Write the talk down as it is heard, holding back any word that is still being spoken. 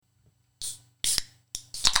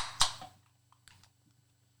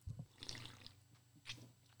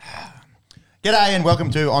G'day and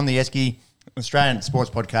welcome to On the Esky, Australian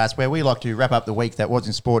sports podcast, where we like to wrap up the week that was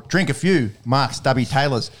in sport, drink a few Mark Stubby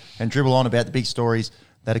Taylors, and dribble on about the big stories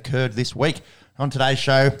that occurred this week. On today's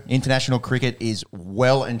show, international cricket is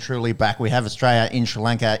well and truly back. We have Australia in Sri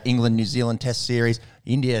Lanka, England, New Zealand Test Series.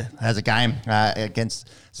 India has a game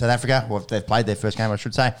against South Africa. Well, they've played their first game, I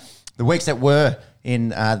should say. The weeks that were in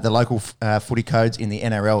the local footy codes in the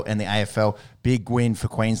NRL and the AFL, big win for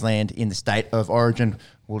Queensland in the state of origin.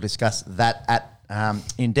 We'll discuss that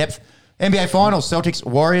in depth. NBA Finals, Celtics,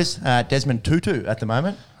 Warriors, Desmond Tutu at the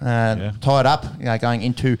moment, tied up, going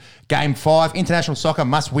into Game 5. International soccer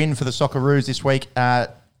must win for the Socceroos this week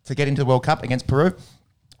to get into the World Cup against Peru.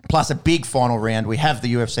 Plus a big final round. We have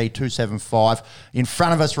the UFC 275 in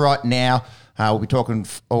front of us right now. We'll be talking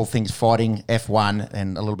all things fighting, F1,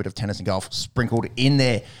 and a little bit of tennis and golf sprinkled in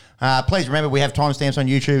there. Please remember, we have timestamps on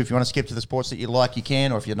YouTube. If you want to skip to the sports that you like, you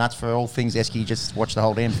can. Or if you're nuts for all things Esky, just watch the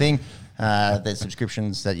whole damn thing. There's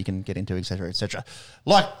subscriptions that you can get into, etc., etc.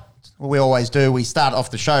 Like we always do, we start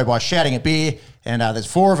off the show by shouting a beer. And there's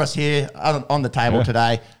 4 of us here on the table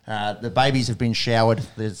today. The babies have been showered.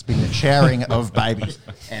 There's been a showering of babies.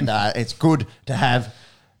 And it's good to have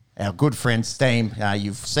our good friend Steam.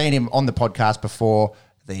 You've seen him on the podcast before,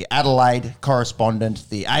 the Adelaide correspondent,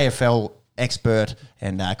 the AFL expert,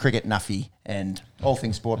 and cricket nuffy, and all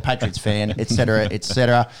things sport, Patriots fan, etc.,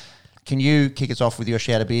 etc. Can you kick us off with your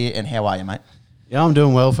shout of beer, and how are you, mate? Yeah, I'm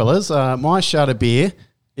doing well, fellas. My shout of beer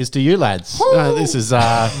is to you lads. This is,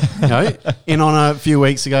 in on a few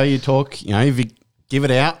weeks ago, you talk, if you give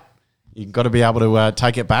it out, you've got to be able to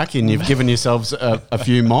take it back, and you've given yourselves a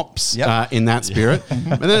few mops in that spirit.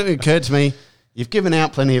 But then it occurred to me, you've given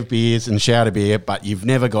out plenty of beers and shout a beer, but you've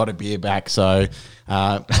never got a beer back. So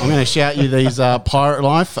I'm going to shout you these Pirate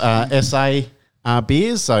Life SA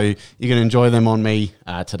beers, so you can enjoy them on me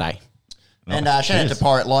today. And shout out to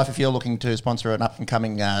Pirate Life. If you're looking to sponsor an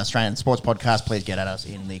up-and-coming Australian sports podcast, please get at us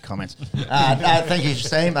in the comments. Thank you,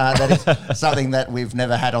 Shaseem. That is something that we've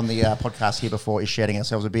never had on the podcast here before, is shouting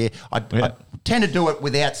ourselves a beer. I tend to do it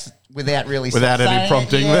without really without any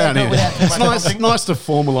prompting. It's nice to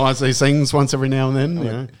formalise these things once every now and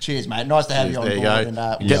then. Cheers, mate. Nice to have you on board. And,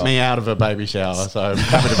 get me out of a baby shower, so I'm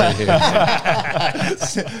happy to be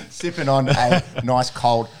here. Sipping on a nice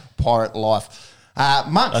cold Pirate Life.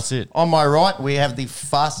 Monks, that's it. On my right, we have the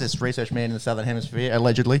fastest research man in the Southern Hemisphere,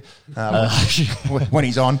 allegedly, when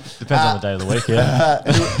he's on. Depends on the day of the week, yeah.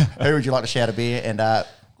 Who would you like to shout a beer? And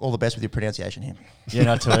all the best with your pronunciation here. Yeah,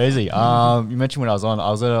 not too easy. You mentioned when I was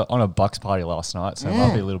on a Bucks party last night, so it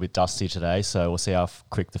might be a little bit dusty today, so we'll see how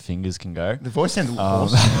quick the fingers can go. The voice sounds a little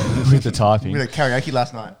hoarse. With the typing. We had karaoke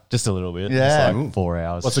last night. Just a little bit. Yeah. It's like 4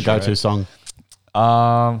 hours. What's the go-to song?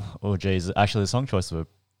 Oh, geez. Actually, the song choice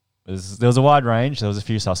there was a wide range. There was a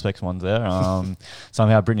few suspect ones there.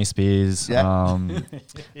 Somehow Britney Spears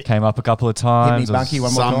came up a couple of times. Hit me bunky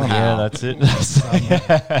one more time. Yeah, that's it.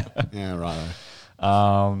 Yeah, right.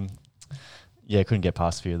 Couldn't get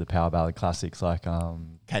past a few of the power ballad classics like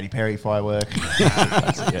Katy Perry, Firework,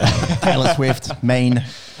 Taylor Swift, Mean,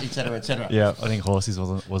 etc., etc. Yeah, I think Horses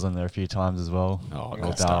was on there a few times as well. Oh,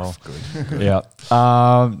 good stuff. Good. Yeah.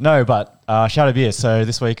 Shout a beer. So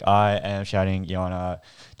this week I am shouting Joanna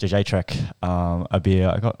JJ Trek a beer.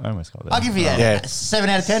 I almost got that. I'll give you a 7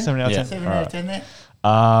 out of 10. 7 out of 10. 7 out of 10 there.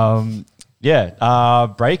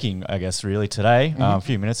 Breaking, I guess, really today. A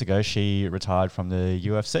few minutes ago, she retired from the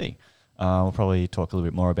UFC. We'll probably talk a little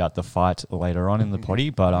bit more about the fight later on in the potty,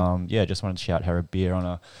 but just wanted to shout her a beer on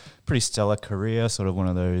a pretty stellar career, sort of one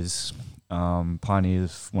of those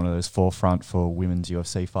pioneers, one of those forefront for women's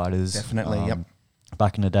UFC fighters. Definitely, yep.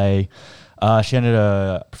 Back in the day. She ended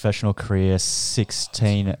a professional career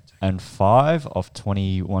 16-5 of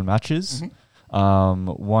 21 matches.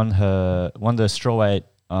 Won the strawweight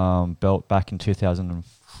belt back in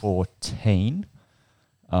 2014.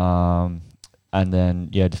 And then,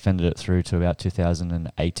 defended it through to about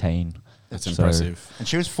 2018. That's impressive. And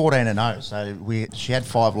she was 14-0, so she had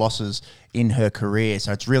 5 losses in her career.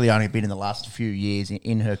 So it's really only been in the last few years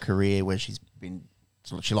in her career where she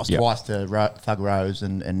lost twice to Thug Rose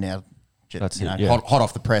and now hot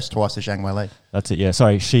off the press twice to Zhang Weili. That's it, yeah.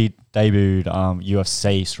 Sorry, she debuted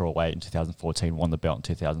UFC strawweight in 2014, won the belt in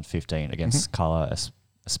 2015 against Carla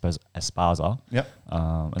Esparza. Yep.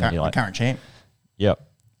 Current champ. Yep.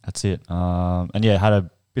 That's it. Had a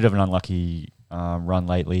bit of an unlucky run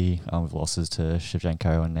lately with losses to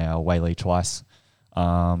Shevchenko and now Weili twice.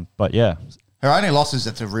 Her only losses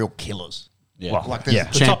that's a real killers. Yeah, the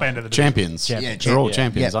top end of the champions. They're all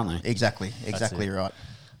champions, aren't they? Exactly right.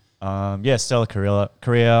 Stellar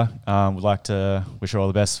career. Would like to wish her all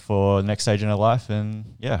the best for the next stage in her life,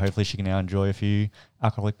 and hopefully she can now enjoy a few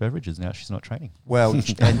alcoholic beverages now. She's not training. Well,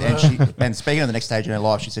 and speaking of the next stage in her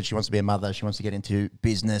life, she said she wants to be a mother. She wants to get into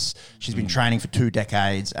business. She's been training for 2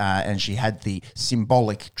 decades, and she had the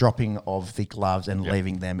symbolic dropping of the gloves and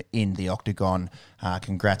leaving them in the octagon.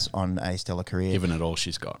 Congrats on a stellar career. Given it all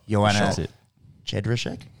she's got. Joanna That's it.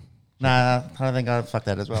 Jedrzejczyk? Nah, I don't think I fucked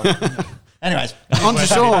that as well. Anyways, On to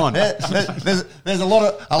Sean. there's a lot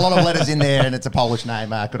of letters in there, and it's a Polish name.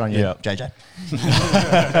 Good on you, Yeah. JJ.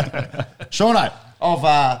 Shauno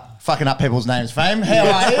of fucking up people's names fame. How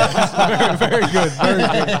are you? Very good. Very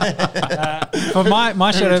good. For my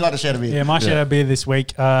Who shadow, would you like to share a beer? yeah, my shadow beer this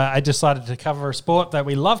week. I decided to cover a sport that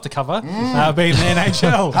we love to cover, being the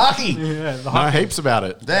NHL. Hockey. Yeah, the No hockey. heaps about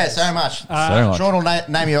it. There, so much. So much. Sean will name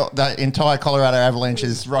the entire Colorado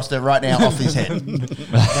Avalanche's roster right now off his head.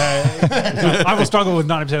 I will struggle with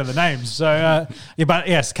 90% of the names. So, but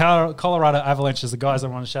yes, Colorado Avalanche is the guys I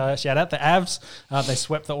want to shout out. The Avs, they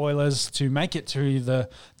swept the Oilers to make it to the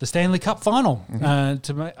Stanley Cup final.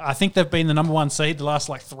 I think they've been the number 1 seed the last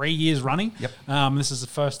 3 years running. Yep. This is the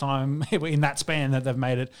first time in that span that they've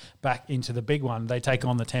made it back into the big one. They take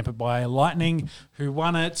on the Tampa Bay Lightning, who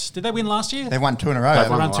won it. Did they win last year? They've won 2 in a row. They've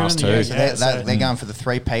haven't won they? the last in the two. year, So yeah, they're going for the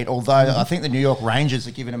 3-peat, although I think the New York Rangers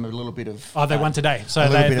are giving them a little bit of... Oh, they won today. So a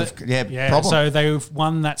little they, bit of problem. So they've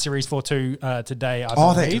won that series 4-2 today, I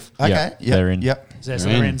Oh, believe. okay. Yeah, Yep. they're in. Yep. So They're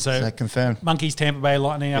they're in. in. So So confirmed. Monkeys, Tampa Bay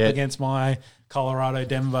Lightning up Yeah. against my Colorado,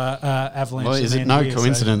 Denver Avalanche. Well, is and it then no here, so-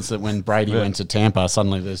 coincidence that when Brady went to Tampa,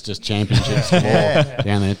 suddenly there's just championships galore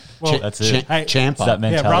down there? Well, that's it. Hey, Champa. It's that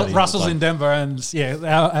mentality. Russell's Like- in Denver, and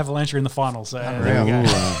our Avalanche are in the final. So there we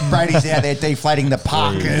go. Brady's out there deflating the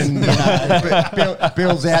puck, and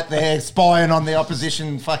Bill's out there spying on the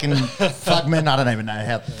opposition fucking thugman. I don't even know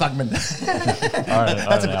how thugman.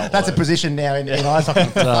 That's a position now in ice hockey.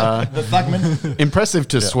 The thugman. Impressive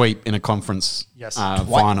to sweep in a conference Yes.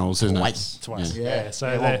 finals, isn't it? Twice. Yeah. Yeah. So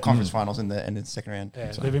Yeah, they're- well, conference finals in the second round.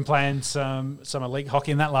 yeah, they've been playing some elite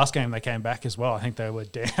hockey. In that last game, they came back as well. I think they were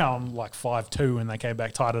down 5-2, and they came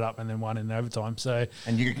back, tied it up, and then won in overtime. So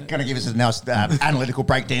And you're going to give us a nice analytical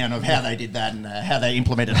breakdown of how they did that and how they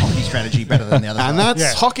implemented hockey strategy better than the other And side.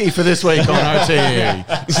 that's Yeah. hockey for this week on OT. yeah,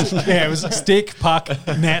 it was stick, puck,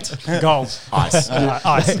 net, goals, Ice.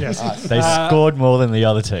 ice. Yes. They scored more than the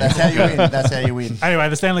other team. That's how you win. That's how you win. Anyway,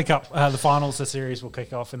 the Stanley Cup, the finals, the series will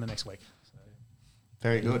kick off in the next week.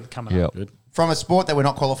 Very good. Coming Yeah. up. Good. From a sport that we're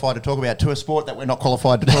not qualified to talk about to a sport that we're not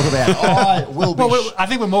qualified to talk about. I will be. Well, I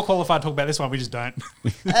think we're more qualified to talk about this one. We just don't.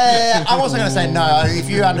 I wasn't going to say no. If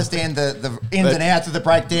you understand the ins and outs of the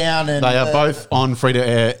breakdown, and They are both on free to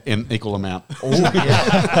air in equal amount.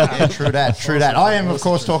 yeah, true that. True that. I am, of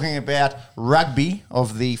course, talking about rugby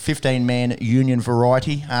of the 15-man union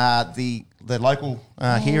variety. The local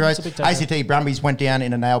heroes. it's a big takeover. ACT Brumbies went down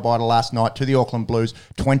in a nail biter last night to the Auckland Blues,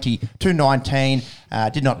 20-19.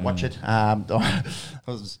 Did not watch it. I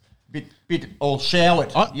was a bit all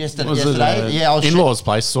showered yesterday. Yeah, I was in-laws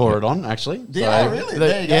place saw it on actually. Yeah, really?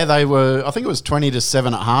 There you go. Yeah, they were. I think it was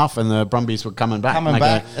 20-7 at half, and the Brumbies were coming back. coming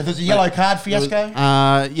back. There's a yellow card fiasco.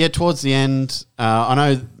 Yeah, towards the end, I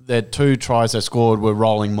know that 2 tries they scored were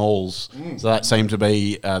rolling mauls, so that seemed to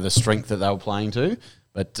be the strength that they were playing to.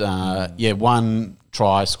 But yeah, 1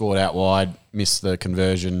 try scored out wide, missed the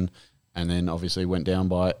conversion, and then obviously went down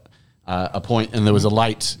by a point. And there was a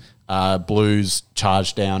late Blues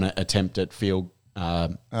charge down attempt at field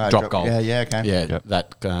drop goal. Yeah, okay. Yeah,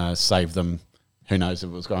 that saved them. Who knows if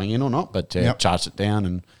it was going in or not, but Yep. charged it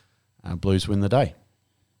down, and Blues win the day.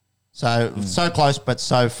 So close, but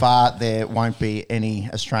so far there won't be any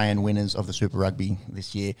Australian winners of the Super Rugby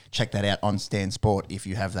this year. Check that out on Stan Sport if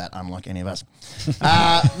you have that, unlike any of us.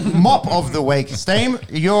 Mop of the week, Steam.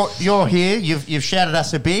 You're here. You've shouted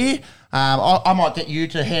us a beer. I might get you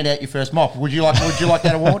to hand out your first mop. Would you like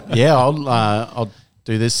that award? Yeah, I'll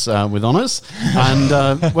do this with honours, and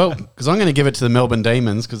well, because I'm going to give it to the Melbourne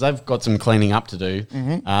Demons because they've got some cleaning up to do.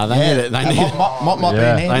 They need Mop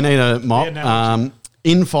Yeah. being they in. need a mop. Yeah, no,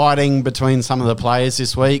 Infighting between some of the players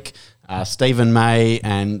this week, Stephen May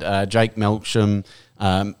and Jake Melksham,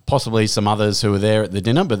 possibly some others who were there at the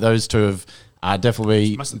dinner, but those 2 have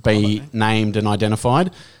definitely Must have be gone, named and identified.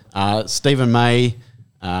 Stephen May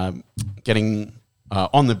getting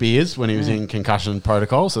on the beers when he was in concussion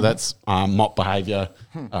protocol, so that's mop behaviour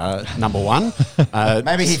number 1.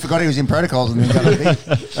 Maybe he forgot he was in protocols and then got a beer.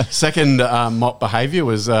 Second mop behaviour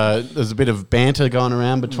was there's a bit of banter going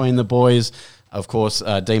around between the boys. Of course,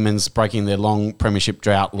 Demons breaking their long premiership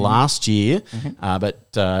drought last year,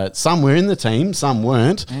 but some were in the team, some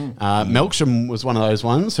weren't. Melksham was one of those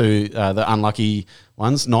ones who the unlucky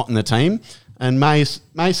ones, not in the team. and may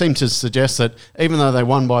seem to suggest that even though they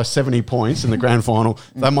won by 70 points in the grand final,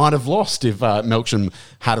 they might have lost if Melksham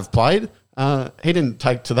had have played. He didn't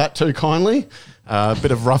take to that too kindly. A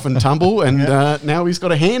bit of rough and tumble, and now he's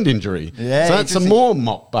got a hand injury. Yeah, so that's some more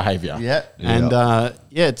mock behaviour. Yeah. And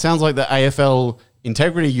it sounds like the AFL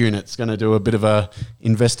Integrity Unit's going to do a bit of a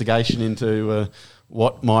investigation into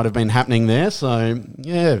what might have been happening there. So,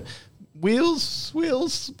 yeah, wheels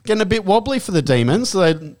getting a bit wobbly for the Demons.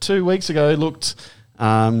 They 2 weeks ago looked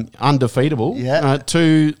undefeatable. Yeah.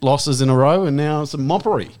 2 losses in a row, and now some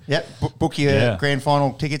moppery. Yep, book your grand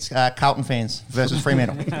final tickets, Carlton fans versus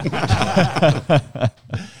Fremantle.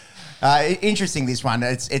 Interesting, this one.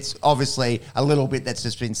 It's obviously a little bit that's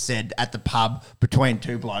just been said at the pub between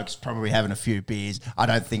two blokes, probably having a few beers. I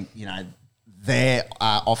don't think, they're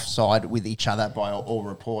offside with each other by all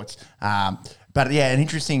reports. But yeah, an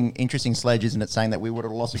interesting sledge, isn't it? Saying that we would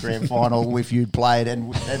have lost a grand final if you'd played,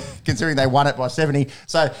 and considering they won it by 70.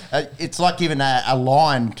 So it's like giving a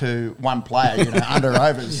line to one player, under or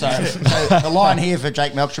overs. So the line here for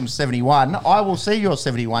Jake Melksham 71. I will see your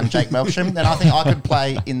 71, Jake Melksham, and I think I could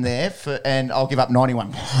play in there and I'll give up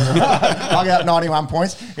 91. I'll give up 91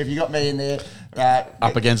 points if you got me in there.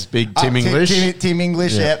 Up against big Tim English. Tim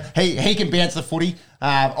English, yeah. He can bounce the footy.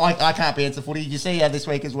 I can't bounce the footy. You see this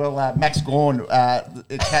week as well, Max Gawn came out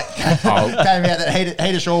that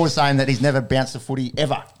Heater Shaw was saying that he's never bounced the footy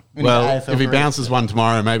ever. Well, if he bounces one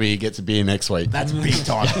tomorrow, maybe he gets a beer next week. That's big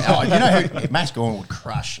time. Who Max Gawn would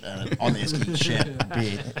crush on the Esky shed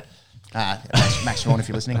beer. Max Gawn, if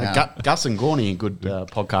you're listening. Gus and Gorney, good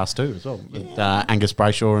podcast too as well. With, Angus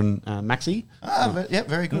Brayshaw and Maxi. Yeah,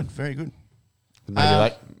 very good, very good.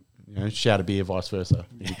 Maybe shout a beer, vice versa.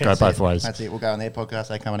 Go both ways. That's it. We'll go on their podcast,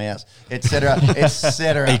 they come on ours, etc.,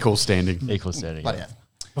 etc. Equal standing. Bloody hell.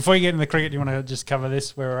 Before you get into the cricket, do you want to just cover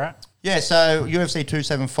this, where we're at? Yeah, so UFC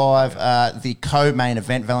 275, the co-main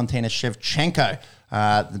event, Valentina Shevchenko.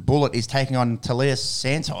 The Bullet is taking on Talia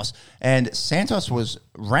Santos, and Santos was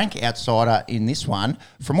rank outsider in this one.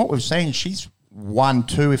 From what we've seen, she's won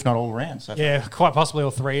 2, if not all rounds. So yeah, quite possibly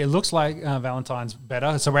all 3. It looks like Valentine's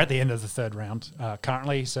better. So we're at the end of the third round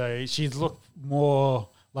currently. So she's looked more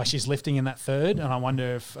like she's lifting in that third, and I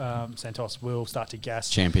wonder if Santos will start to gas.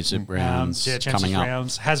 Championship rounds coming up.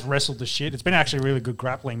 Rounds, has wrestled the shit. It's been actually a really good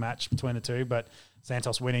grappling match between the two, but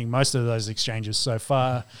Santos winning most of those exchanges so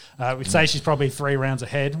far. We'd say she's probably 3 rounds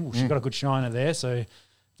ahead. She's got a good shiner there, so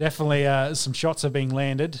definitely some shots are being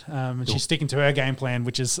landed, and she's sticking to her game plan,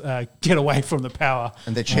 which is get away from the power.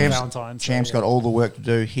 And the champs got all the work to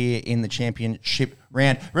do here in the championship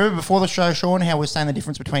round. Remember before the show, Sean, how we were saying the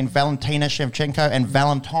difference between Valentina Shevchenko and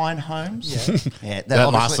Valentine Holmes? Yeah,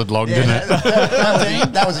 that lasted long, didn't it?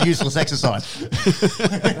 That was a useless exercise.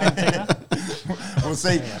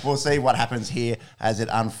 We'll see what happens here as it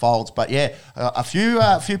unfolds. But yeah, a few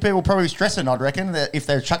people probably stressing, I'd reckon, that if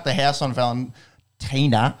they chuck the house on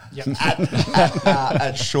Valentina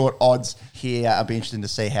at short odds here, I'd be interested to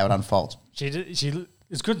see how it unfolds. She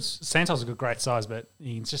is good. Santos is a good, great size, but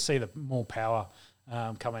you can just see the more power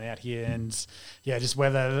coming out here, and yeah, just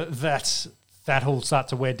whether that will start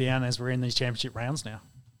to wear down as we're in these championship rounds now.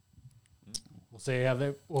 We'll see how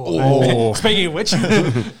they. Speaking of which,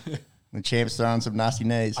 the champs throwing some nasty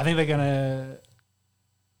knees. I think they're gonna.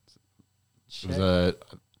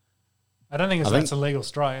 I don't think that's a legal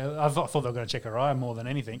strike. I thought they were going to check her eye more than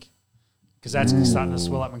anything, because that's starting to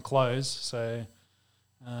swell up and close. So,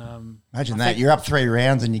 imagine that you're up 3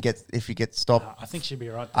 rounds and if you get stopped. I think she'd be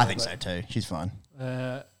all right. I think so too. She's fine.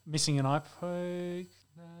 Missing an eye poke.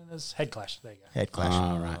 There's head clash. There you go. Head clash.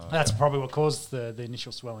 Right. That's probably what caused the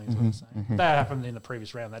initial swelling. Is what I'm saying. That happened in the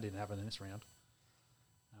previous round. That didn't happen in this round.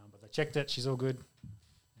 But they checked it. She's all good.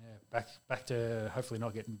 Yeah, back to hopefully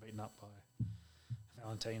not getting beaten up by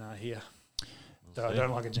Valentina here. I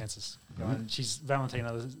don't like her chances.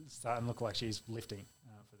 Valentina starting to look like she's lifting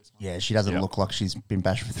for this one. Yeah, she doesn't look like she's been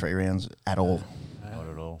bashed for 3 rounds at all. Not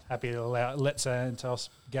at all. Happy to let Santos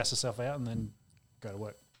gas herself out and then go to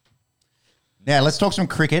work. Now, let's talk some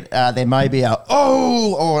cricket. There may be a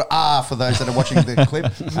or for those that are watching the clip.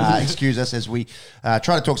 Excuse us as we try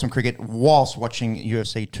to talk some cricket whilst watching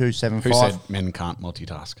UFC 275. Who said men can't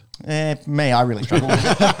multitask? Me, I really struggle with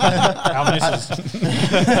it. Our missus.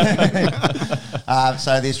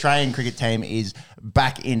 So the Australian cricket team is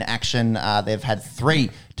back in action. They've had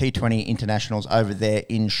 3 T20 internationals over there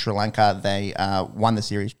in Sri Lanka. They won the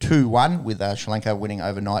series 2-1 with Sri Lanka winning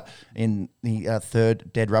overnight in the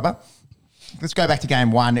 3rd dead rubber. Let's go back to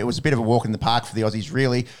game 1. It was a bit of a walk in the park for the Aussies,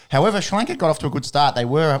 really. However, Sri Lanka got off to a good start. They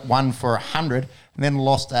were 1 for 100 and then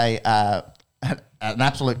lost a an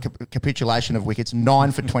absolute capitulation of wickets,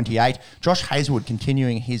 9 for 28. Josh Hazlewood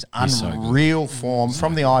continuing his unreal form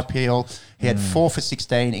from the IPL. He had 4 for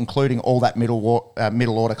 16, including all that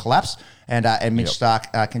middle order collapse, and Mitch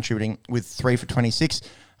Stark contributing with 3 for 26.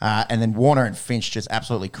 And then Warner and Finch just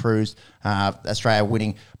absolutely cruised. Australia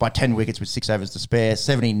winning by 10 wickets with 6 overs to spare.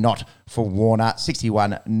 70 not for Warner,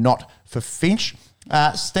 61 not for Finch.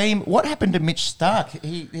 Steam, what happened to Mitch Stark?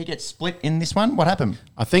 He gets split in this one. What happened?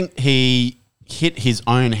 I think he hit his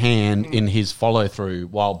own hand in his follow-through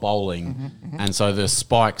while bowling. And so the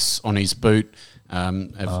spikes on his boot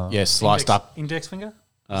have sliced up. Index finger?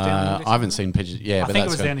 I haven't seen pictures. Yeah, I but think it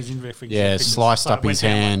that's was good. down his index finger. Yeah, sliced So it up went his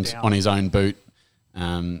down, hand down. on his own boot.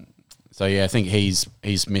 So yeah, I think he's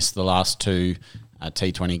missed the last 2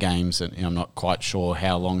 T20 games, and I'm not quite sure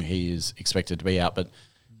how long he is expected to be out. But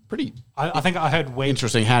pretty I think I heard week.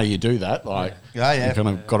 interesting. How do you do that? Like, you kind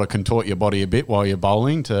of got to contort your body a bit while you're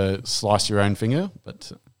bowling to slice your own finger.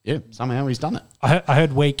 But yeah, somehow he's done it. I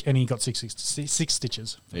heard week, and he got six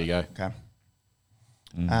stitches. There you go. Okay.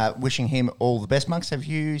 Wishing him all the best, Monks. Have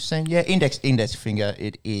you seen? Yeah, index finger.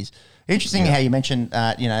 It is interesting how you mentioned,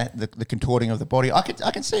 the contorting of the body. I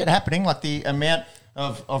can see it happening, like the amount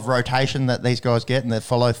of rotation that these guys get and the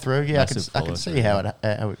follow through. Yeah, I can see how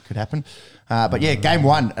it could happen. But yeah, game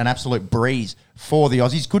 1, an absolute breeze for the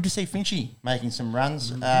Aussies. Good to see Finchy making some runs.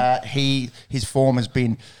 His form has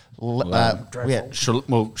been.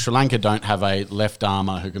 Sri Lanka don't have a left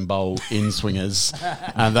armer who can bowl in swingers.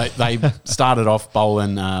 They started off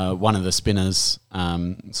bowling one of the spinners,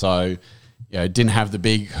 so didn't have the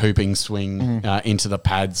big hooping swing into the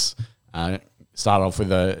pads. Started off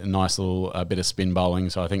with a nice little bit of spin bowling,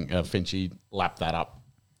 so I think Finchy lapped that up.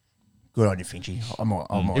 Good on you, Finchy.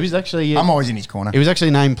 I'm always in his corner. He was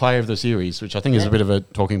actually named player of the series, which I think is a bit of a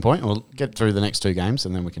talking point. We'll get through the next 2 games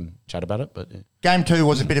and then we can chat about it. But yeah. Game 2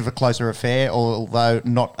 was a bit of a closer affair, although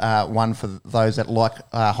not one for those that like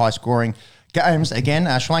high-scoring games.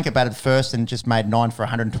 Again, Sri Lanka batted first and just made 9 for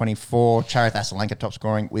 124. Charith Asalanka top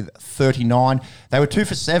scoring with 39. They were 2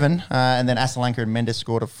 for 7, and then Asalanka and Mendes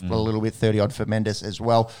scored a little bit, 30-odd for Mendes as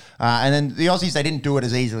well. And then the Aussies, they didn't do it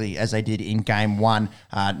as easily as they did in Game 1.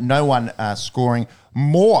 No one scoring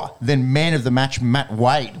more than man of the match Matt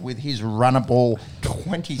Wade with his runner ball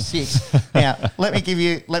 26. Now, let me give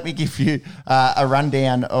you a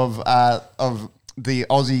rundown of the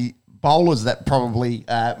Aussie bowlers that probably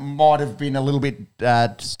might have been a little bit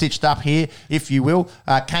stitched up here, if you will.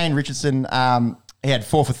 Kane Richardson, he had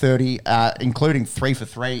 4 for 30, including 3 for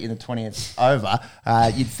 3 in the 20th over.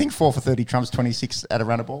 You'd think 4 for 30 trumps 26 at a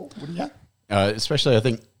runner ball, wouldn't you? Especially, I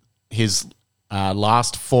think his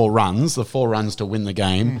last 4 runs, the 4 runs to win the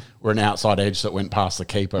game, were an outside edge that went past the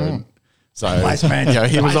keeper. And so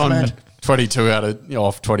he was on 22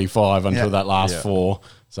 off 25 until that last 4.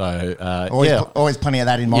 So always plenty of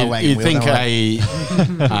that in my wagon. You think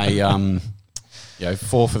a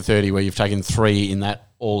 4 for 30 where you've taken 3 in that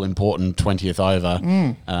all important 20th over,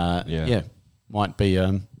 might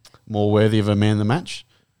be more worthy of a man of the match.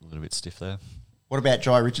 A little bit stiff there. What about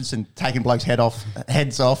Jai Richardson taking blokes'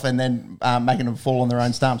 heads off, and then making them fall on their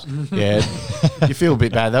own stumps? Yeah, you feel a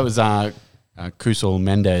bit bad. That was Kusal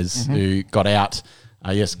Mendes who got out.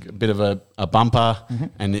 Yes, a bit of a bumper,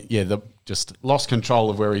 and just lost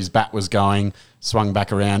control of where his bat was going, swung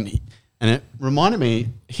back around. And it reminded me,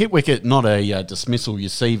 hit wicket, not a dismissal you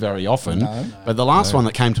see very often, but the last one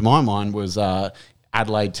that came to my mind was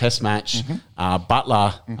Adelaide Test match,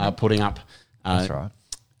 Butler putting up That's right.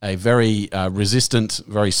 a very resistant,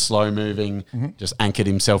 very slow-moving, just anchored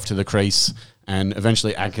himself to the crease and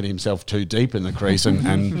eventually anchored himself too deep in the crease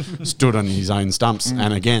and stood on his own stumps.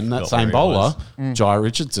 And again, that same bowler, Jai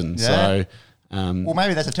Richardson. Yeah. So... well,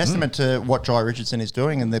 maybe that's a testament to what Jai Richardson is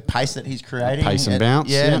doing and the pace that he's creating. Pace and bounce.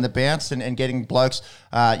 Yeah, and the bounce and getting blokes,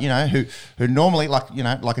 who normally,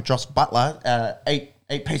 like a Joss Butler, eat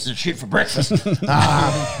pieces of shit for breakfast,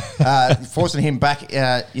 forcing him back,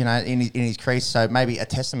 in his crease. So maybe a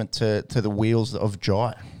testament to the wheels of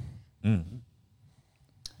Jai.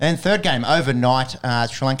 And third game overnight,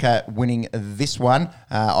 Sri Lanka winning this one.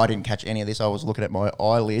 I didn't catch any of this. I was looking at my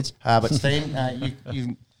eyelids. But Steve,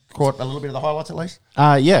 you caught a little bit of the highlights at least?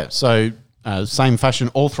 So same fashion,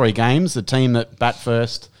 all 3 games. The team that bat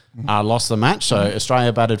first lost the match. So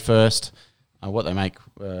Australia batted first. What they make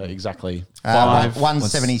exactly?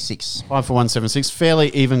 176. 5 for 176. Fairly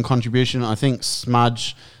even contribution. I think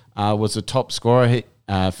Smudge was the top scorer,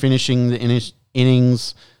 finishing the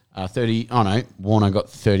innings. 30. Oh no, Warner got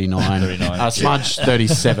 39. Smudge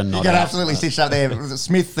 37. You got absolutely stitched up there.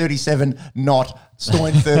 Smith 37, not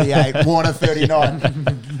Stoin 38, Warner 39.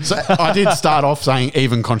 So I did start off saying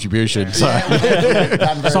even contribution. So,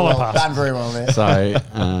 Done very Solid well. pass. Done very well there. so I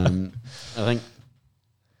think,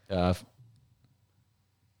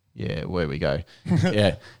 where we go.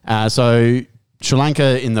 So Sri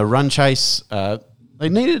Lanka in the run chase,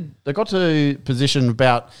 they got to position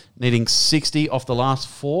about needing 60 off the last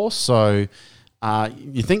 4. So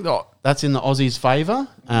you think that's in the Aussies' favour.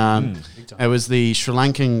 It was the Sri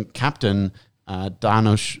Lankan captain, I've done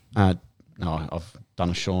a Sean.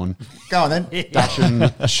 Go on then. Darshan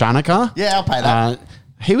Shanaka. Yeah, I'll pay that.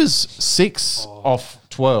 He was 6 off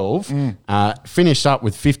 12, finished up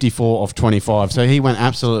with 54 off 25. So he went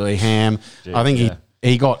absolutely ham. I think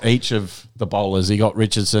he got each of the bowlers. He got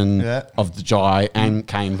Richardson of the Jai and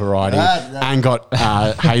Kane variety and got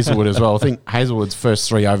Hazelwood as well. I think Hazelwood's first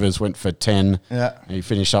 3 overs went for 10. Yeah. He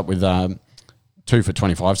finished up with 2 for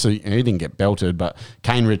 25, so he didn't get belted. But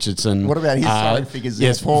Kane Richardson. What about his scoring figures there?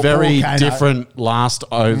 Yes, Poor very Kane. different last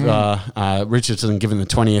over. Richardson given the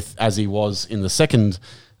 20th as he was in the second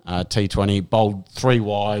T20, bowled 3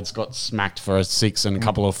 wides, got smacked for a 6 and a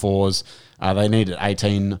couple of 4s. They needed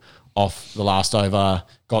 18 off the last over,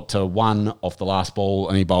 got to 1 off the last ball,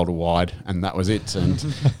 and he bowled a wide, and that was it. And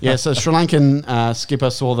so Sri Lankan skipper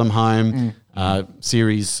saw them home.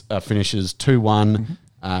 Series finishes 2-1.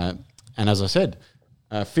 And as I said,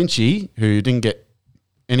 Finchie, who didn't get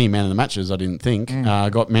any man of the matches, I didn't think,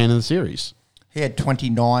 got man of the series. He had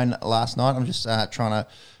 29 last night. I'm just trying to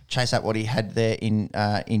chase up what he had there in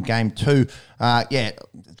game 2.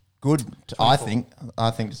 Good. I think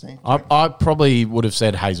to see. I probably would have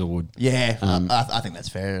said Hazelwood. Yeah, I think that's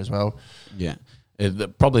fair as well. Yeah.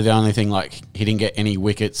 Probably the only thing, like, he didn't get any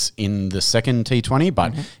wickets in the second T20,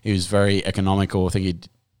 but he was very economical. I think he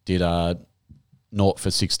did 0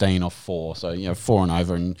 for 16 off 4. So, 4 and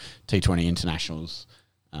over in T20 internationals.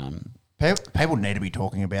 People need to be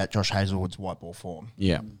talking about Josh Hazelwood's white ball form.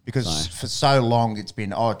 Yeah. Because for so long it's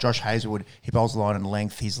been, Josh Hazelwood, he bowls the line and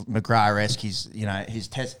length, he's McGrath-esque, he's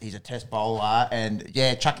a test bowler, and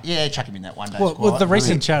chuck him in that one day squad. Well, the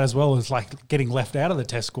recent chat as well is like getting left out of the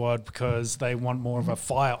test squad because they want more of a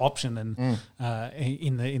fire option than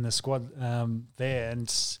in the squad there, and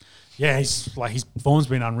his form's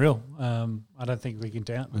been unreal. I don't think we can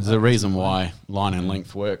doubt. There's a reason why line and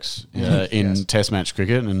length works in Test match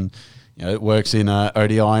cricket, and it works in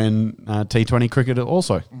ODI and T20 cricket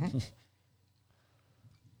also.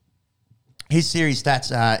 His series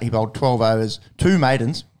stats, he bowled 12 overs, 2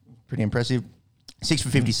 maidens, pretty impressive, 6 for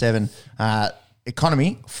 57.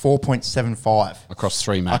 Economy, 4.75. Across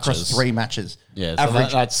 3 matches. Yeah, so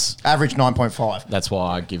average, that's average 9.5. That's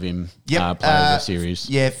why I give him player of Yep. the series.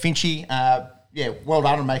 Yeah, Finchie, well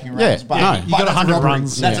done on making runs. But, no, but you got that's 100 a robbery.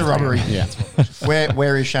 runs. That's a robbery. Yeah.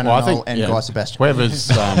 Where is Shannon Knoll and Guy Sebastian? Whoever's,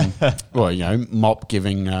 Mop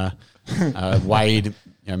giving Wade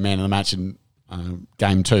man of the match in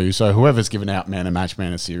game 2. So whoever's given out man of match,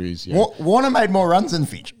 man of series. Yeah. Warner made more runs than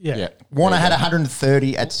Finch. Yeah. Warner had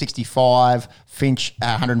 130 at 65. Finch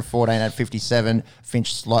 114 at 57.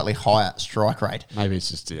 Finch slightly higher strike rate. Maybe it's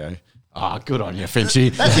just, good on you,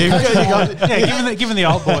 Finchie. Given the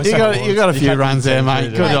old boys, you got a few runs there,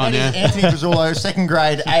 mate. Good on you. Anthony Brazzullo, second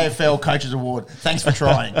grade AFL Coaches Award. Thanks for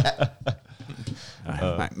trying.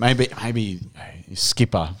 Maybe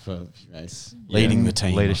skipper for leading the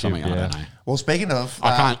team Leadership, or something. I don't know. Well, speaking of...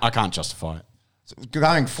 I can't justify it.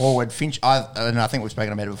 Going forward, Finch, and I think we've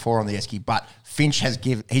spoken about it before on the Esky, but Finch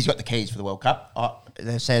he's got the keys for the World Cup.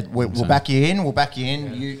 They said, we'll back you in,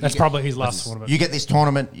 Yeah. That's probably his last tournament. You get this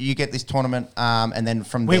tournament, and then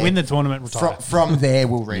from we there... win the tournament, retire. From there,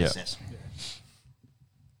 we'll reassess.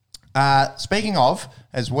 Speaking of,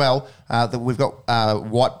 as well, that we've got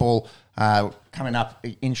white ball coming up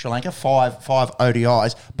in Sri Lanka, five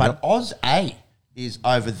ODIs, but Oz A is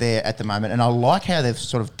over there at the moment, and I like how they've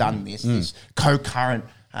sort of done this co-current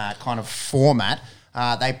kind of format.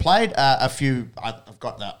 They played a few. I've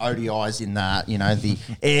got the ODIs in the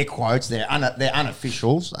air quotes. They're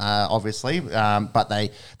unofficials, obviously, but they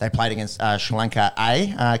played against Sri Lanka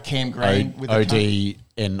A. Cam Green with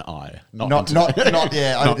ODNI, not OD.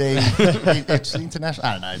 It's international.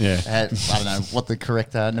 I don't know. Yeah. I don't know what the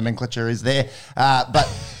correct nomenclature is there. But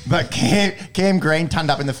Cam Green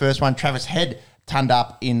turned up in the first one. Travis Head turned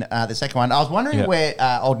up in the second one. I was wondering where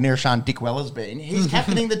old Nirishan Dick Weller's been. He's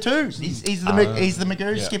captaining the twos. He's the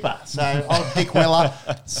Magoo skipper. So old Dick Weller,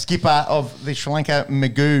 skipper of the Sri Lanka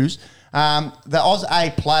Magoos. The Oz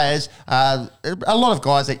A players, a lot of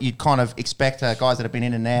guys that you'd kind of expect, guys that have been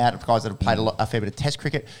in and out, guys that have played a fair bit of Test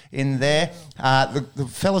cricket in there. The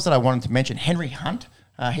fellas that I wanted to mention, Henry Hunt,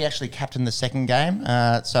 He actually captained the second game,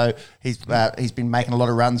 so he's been making a lot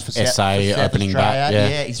of runs for SA South opening Australia. back,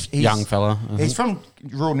 yeah. He's Young fella. He's from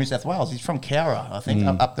rural New South Wales. He's from Cowra, I think,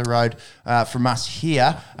 up the road from us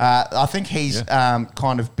here. I think he's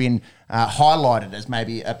kind of been highlighted as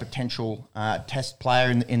maybe a potential test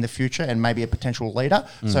player in the future and maybe a potential leader.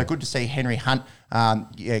 So good to see Henry Hunt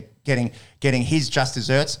getting his just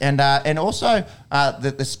desserts, and also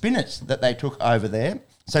the spinners that they took over there.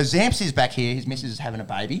 So Zamps is back here. His missus is having a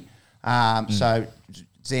baby. So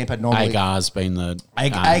Zampa normally Agar's been the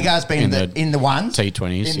Agar's been in the ones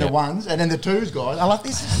T20s, the ones, and then the twos guys. I like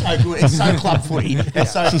this. Is so good. It's so club footy.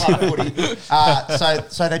 It's so club footy.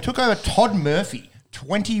 So they took over Todd Murphy.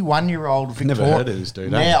 21-year-old Victoria. Never heard of this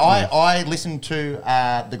dude. Yeah, I listened to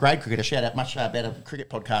the Grade Cricketer. Shout out, much better cricket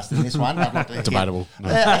podcast than this one. I'd like to Debatable. No.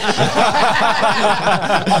 I'd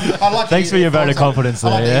like to Thanks for hear your their vote of thoughts confidence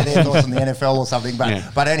on, there, I'd like to hear yeah. their thoughts on the NFL or something.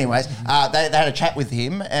 But anyways, they had a chat with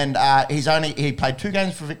him, and he played 2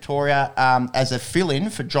 games for Victoria as a fill-in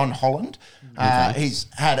for John Holland. He's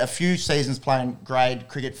had a few seasons playing grade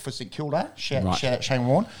cricket for St Kilda. Shout out Shane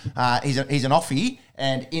Warne. He's an offie,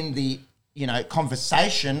 and in the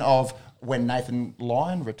conversation of when Nathan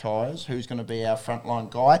Lyon retires, who's going to be our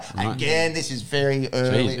frontline guy? Right. Again, this is very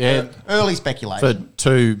early, early speculation. For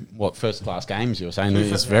 2 first-class games, you were saying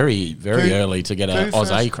it's very, very early to get a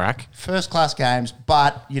Auss crack. First-class games,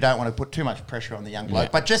 but you don't want to put too much pressure on the young bloke. Yeah.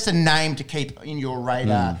 But just a name to keep in your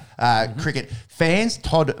radar, cricket fans.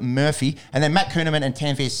 Todd Murphy, and then Matt Kuhneman and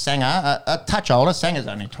Tanveer Sanger, a touch older. Sanger's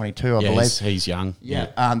only 22, I believe. He's young.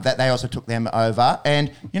 Yeah. That they also took them over,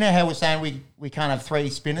 and you know how we're saying we can't have 3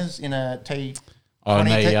 spinners in a T. On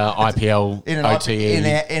the IPL in OTE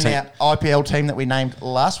in our IPL team that we named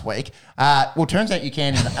last week. Well, turns out you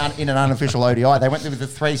can in an unofficial ODI. They went with the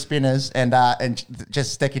 3 spinners and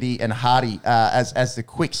just Steketee and Hardy as the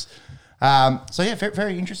quicks. So yeah, very,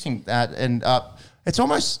 very interesting. And it's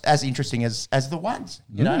almost as interesting as the ones.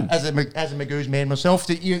 You know, as a Magoo's man myself,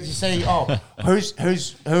 you see, who are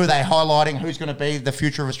they highlighting? Who's going to be the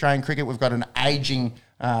future of Australian cricket? We've got an aging.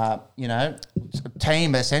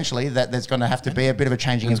 Team essentially that there's going to have to be a bit of a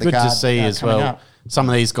changing of the guard. It's good to see as well up. Some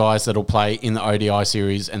of these guys that'll play in the ODI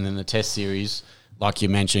series and then the Test series, like you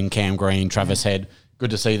mentioned, Cam Green, Travis Head.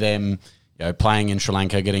 Good to see them, playing in Sri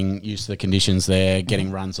Lanka, getting used to the conditions there,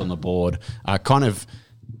 getting runs on the board. They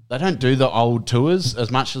don't do the old tours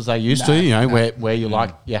as much as they used to. Where you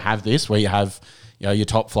have this, where you have. Your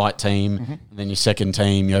top flight team, and then your second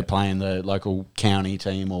team, playing the local county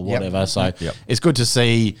team or whatever. Yep. So it's good to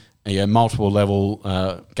see multiple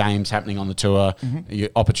level games happening on the tour. Your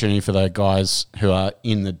opportunity for the guys who are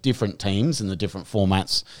in the different teams and the different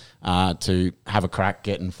formats to have a crack,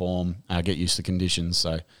 get in form, get used to conditions.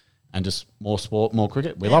 So, and just more sport, more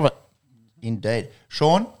cricket. We love it. Indeed,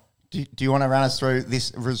 Sean. Do you want to run us through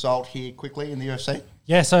this result here quickly in the UFC?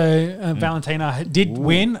 Yeah, so Valentina did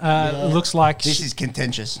win. Looks like this is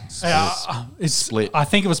contentious. It's split. I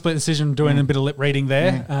think it was split decision. Doing a bit of lip reading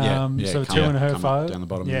there. So 2 in her favour. Down the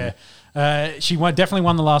bottom. Yeah. She definitely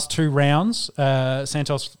won the last 2 rounds.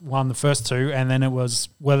 Santos won the first 2, and then it was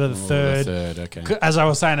whether the third. Okay. As I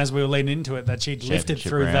was saying, as we were leading into it, that she'd lifted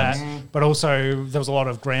through rounds. that, but also there was a lot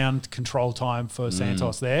of ground control time for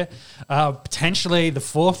Santos there. Potentially, the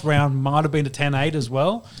 4th round might have been a 10-8 as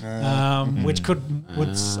well, which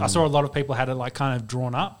I saw a lot of people had it kind of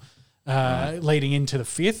drawn up leading into the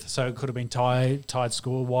 5th, so it could have been tied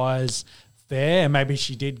score wise. There, and maybe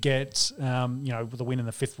she did get the win in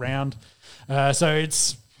the 5th round.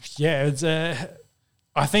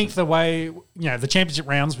 I think the way the championship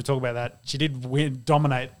rounds, we talk about that, she did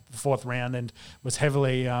dominate the 4th round and was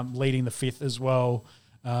heavily leading the 5th as well,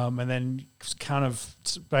 and then kind of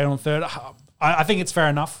stayed on 3rd. I think it's fair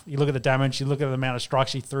enough. You look at the damage, you look at the amount of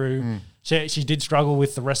strikes she threw. She did struggle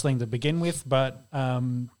with the wrestling to begin with, but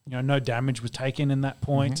no damage was taken in that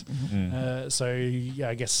point. I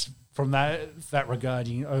guess. From that regard,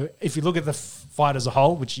 if you look at the fight as a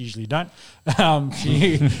whole, which you usually don't,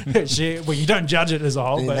 you don't judge it as a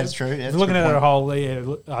whole. Yeah, but that's true. Yeah, looking at it as a whole,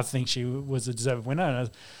 I think she was a deserved winner.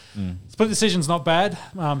 Split decision's not bad.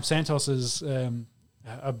 Santos is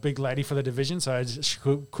a big lady for the division, so she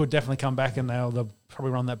could definitely come back, and they'll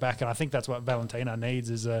probably run that back. And I think that's what Valentina needs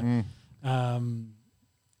is someone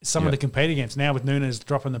to compete against. Now with Nunes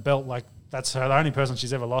dropping the belt, that's the only person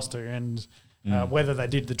she's ever lost to, and. Whether they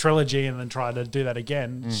did the trilogy and then try to do that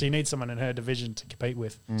again, she needs someone in her division to compete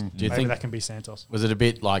with. Do you think that can be Santos? Was it a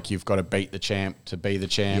bit like you've got to beat the champ to be the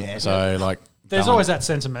champ? Yeah. So there's always that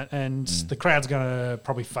sentiment, and the crowd's going to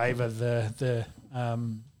probably favour the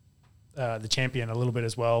the champion a little bit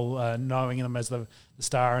as well, knowing them as the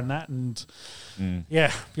star and that. And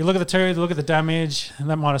if you look at the two, look at the damage, and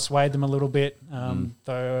that might have swayed them a little bit.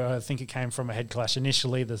 Though I think it came from a head clash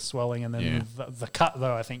initially, the swelling, and then the cut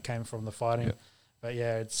though I think came from the fighting. Yeah. But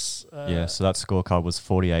yeah, it's so that scorecard was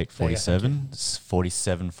 48-47,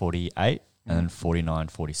 47-48, and then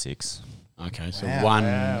 49-46. Okay, so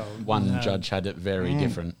Wow. one judge had it very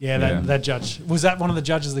different. Yeah, that judge. Was that one of the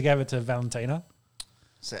judges that gave it to Valentina?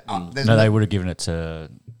 So, No, they would have given it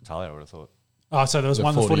to Talia, I would have thought. Oh, so there was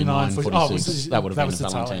one, the 49, 46. That would have been the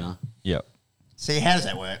Valentina. Yeah. See, how does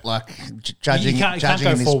that work? Like judging, You can't judging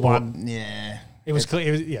go in this full sport. one. Yeah. It was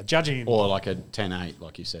clear. It was, judging. Or like a 10-8,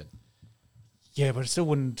 like you said. Yeah, but it still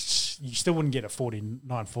wouldn't. You still wouldn't get a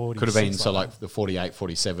 49-40. Could have been, so like the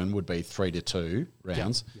 48-47 would be 3-2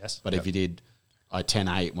 rounds. Yes. But if you did a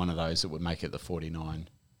 10-8, one of those, it would make it the 49.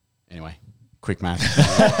 Anyway, quick math.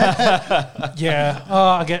 Yeah. Oh,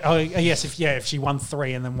 I get. Oh, yes. If she won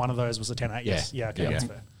 3 and then one of those was a 10-8. Yes. Yeah. Okay, that's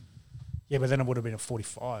fair. Yeah, but then it would have been a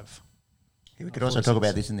 45. We could also talk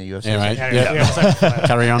about this in the UFC. Anyway, Yeah.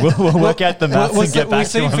 carry on. We'll work out the maths and get back We'll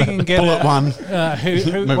see to if we can get Bullet one.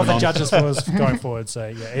 what the on. judges was going forward. So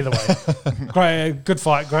yeah, either way, great, good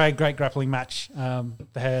fight, great grappling match.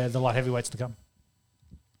 The light heavyweights to come.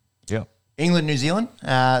 Yeah. England, New Zealand.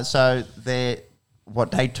 So they're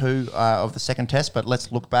day 2 of the second test. But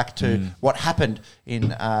let's look back to what happened in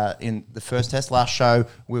the first test. Last show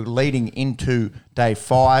we were leading into day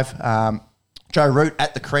 5. Joe Root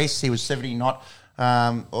at the crease. He was 70 knot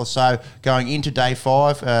or so going into day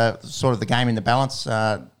 5. Sort of the game in the balance.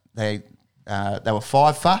 They were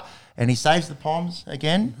 5 for, and he saves the Poms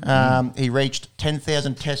again. He reached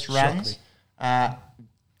 10,000 test runs.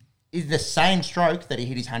 Is the same stroke that he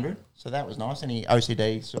hit his 100. So that was nice. Any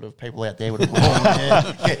OCD sort of people out there would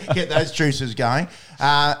have get those juices going.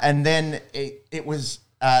 And then it was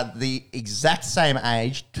the exact same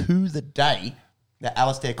age to the day that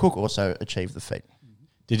Alistair Cook also achieved the feat.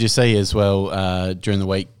 Did you see as well during the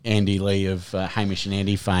week, Andy Lee of Hamish and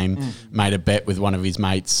Andy fame made a bet with one of his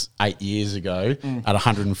mates 8 years ago at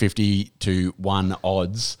 150 to 1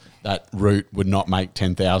 odds that Root would not make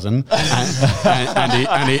 10,000,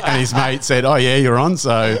 and his mate said, "Oh yeah, you're on."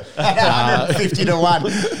 So 150 to 1.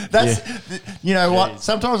 That's you know what?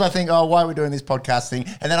 Sometimes I think, oh, why are we doing this podcast thing?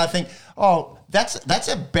 And then I think, oh, that's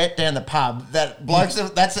a bet down the pub that blokes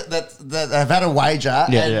that have had a wager,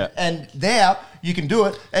 and now you can do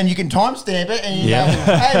it and you can timestamp it and you go,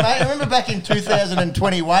 hey mate, remember back in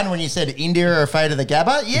 2021 when you said India are afraid of the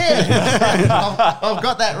Gabba? Yeah, I've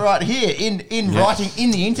got that right here in writing in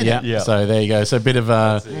the internet. Yeah. So there you go. So a bit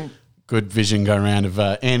of good vision going around of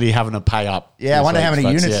Andy having to pay up. Yeah, I wonder how many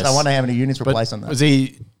units. Yes. I wonder how many units were But placed on that. was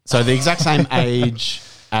he so the exact same age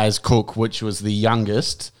as Cook, which was the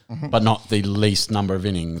youngest, but not the least number of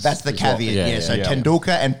innings? That's the as well? caveat. So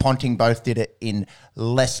Tendulkar and Ponting both did it in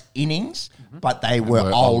less innings, but they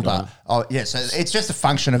were older. Oh, yeah. So it's just a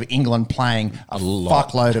function of England playing a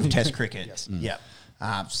fuckload of Test cricket. Yeah.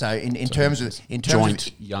 So in terms of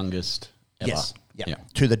joint youngest ever. yes, yeah,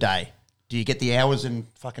 to the day. Do you get the hours and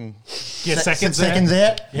fucking seconds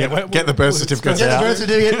out? Yeah, Get the birth certificates Get the out. birth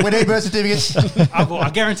certificate. We need birth certificates. I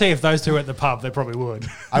guarantee if those two were at the pub, they probably would.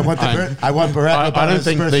 I want Barack I don't Obama's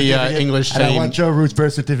think birth the certificate, English and I team- want Joe Root's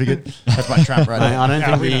birth certificate. That's my Trump right there. I don't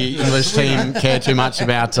think the English team care too much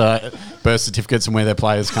about birth certificates and where their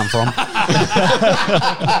players come from.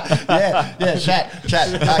 Chat.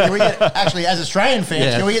 Can we get, actually, as Australian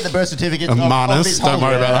fans, can we get the birth certificate of Marnus, his don't whole,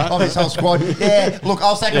 worry about that. of his whole squad? Yeah, look,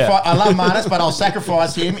 I'll sacrifice. I love Marnus, but I'll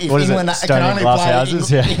sacrifice him if What is it, England stone can and only glass play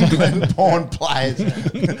houses? England-born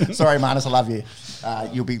players. Sorry, Marnus, I love you.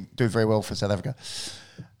 You'll do very well for South Africa.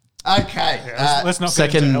 Okay. Let's not get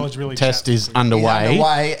Second into eligibility test chat. is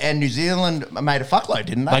underway. And New Zealand made a fuckload,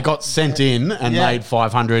 didn't they? They got sent in and made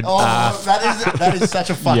 500. That is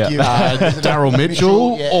such a fuck you. Daryl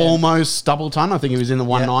Mitchell, yeah. almost double ton. I think he was in the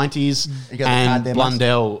 190s. You got the And card there, Maz.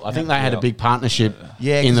 Blundell. I think they had a big partnership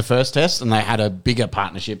in the first test, and they had a bigger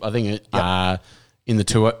partnership. I think in the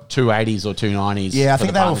 280s or 290s. Yeah, I for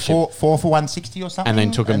think the they were partnership. 4 for 160 or something. And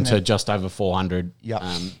then took them to just over 400 Yep.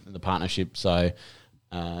 in the partnership. So,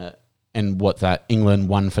 and what that England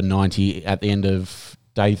won for 90 at the end of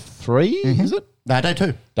day 3, is it? No, day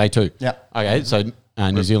 2. Day 2. Yep. Okay, so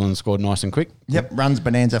New Zealand scored nice and quick. Yep, runs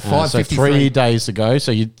bonanza, So 553. 3 days to go.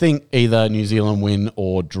 So you'd think either New Zealand win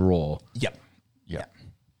or draw. Yep.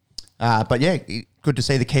 But yeah, good to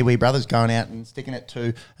see the Kiwi brothers going out and sticking it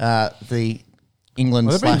to the England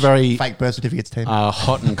Well, they've been / very, fake birth certificates team.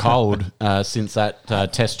 hot and cold since that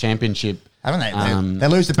Test Championship. Haven't they? They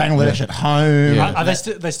lose to Bangladesh at home. Yeah. Are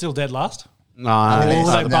they still dead last? No,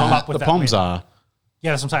 they bump up with the that Poms win? are.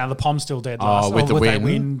 Yeah, that's what I'm saying. The Pom's still dead Oh, last. with or the would they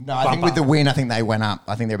win? No, I think with the win, I think they went up.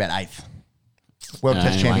 I think they're about 8th. World Test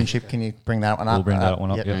Anyway. Championship. Can you bring that one up? We'll bring that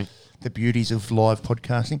one up, yep. yeah. The beauties of live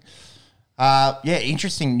podcasting.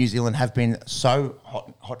 Interesting. New Zealand have been so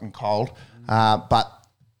hot and cold, but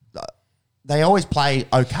they always play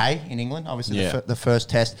okay in England. Obviously, Yeah. the first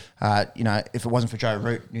test, if it wasn't for Joe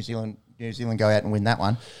Root, New Zealand go out and win that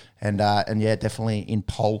one, and definitely in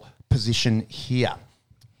pole position here.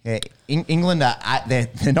 Yeah, England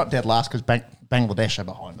they're not dead last because Bangladesh are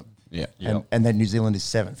behind them. Yeah. And then New Zealand is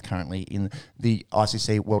 7th currently in the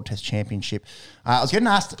ICC World Test Championship. I was getting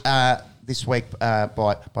asked this week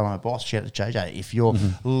by my boss, shout out to JJ, if you're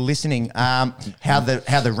listening, how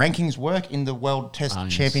the rankings work in the World Test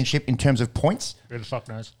Championship in terms of points. Who the fuck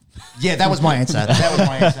knows? Yeah, that was my answer.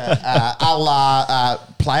 A la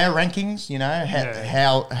player rankings,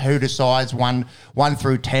 who decides 1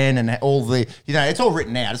 through 10 and all the, it's all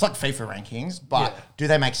written out. It's like FIFA rankings, but do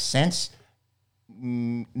they make sense?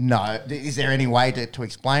 No. Is there any way to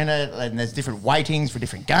explain it? And there's different weightings for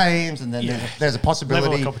different games, and then there's a possibility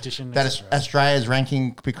Level of competition, that etc. Australia's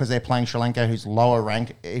ranking, because they're playing Sri Lanka, who's lower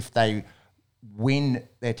rank, if they win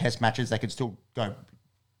their test matches, they could still go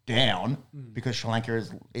down because Sri Lanka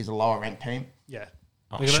is a lower ranked team. Yeah.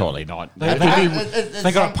 Oh, surely not. They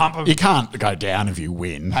got to pump them. You can't go down if you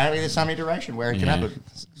win. Apparently, there's some iteration where it can happen.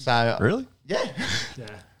 So Really? yeah. Yeah.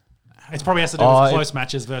 It probably has to do with close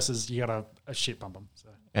matches versus you got a shit pump them. So.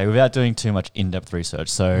 Okay, without doing too much in-depth research,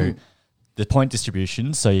 so the point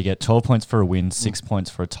distribution, so you get 12 points for a win, 6 points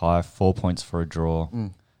for a tie, 4 points for a draw,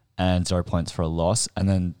 and 0 points for a loss. And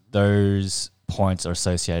then those points are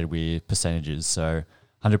associated with percentages. So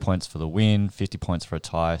 100 points for the win, 50 points for a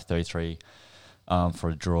tie, 33 for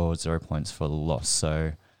a draw, 0 points for the loss.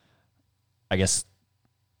 So I guess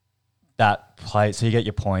that play, so you get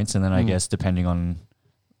your points, and then I guess depending on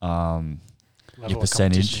Level your of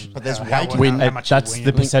percentage. competition, But there's how weighting. much you That's win.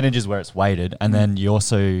 the percentage is where it's weighted, and then you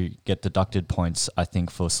also get deducted points, I think,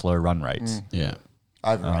 for slow run rates. Yeah.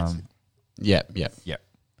 Overrated. Yeah. Yeah.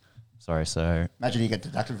 Sorry, so Imagine you get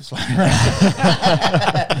deducted for slowing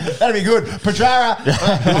That'd be good. Petrara,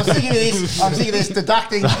 I'm sick of this. I'm sick of this.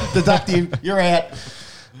 Deducting. You're out.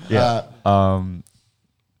 yeah.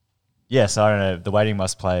 Yes, I don't know. The weighting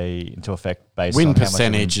must play into effect based Win on how much you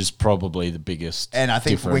percentage is probably the biggest. And I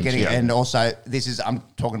think we're difference. getting, and also I'm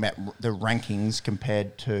talking about the rankings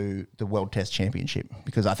compared to the World Test Championship,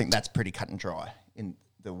 because I think that's pretty cut and dry in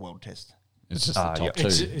the World Test. It's just the top yeah. two.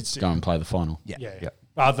 It's- Go and play the final. Yeah.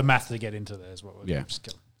 Yeah. The math to get into there is what we're Yeah. just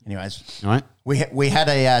killing. Anyways, All right. we had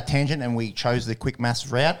a tangent and we chose the quick maths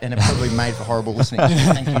route, and it probably made for horrible listening.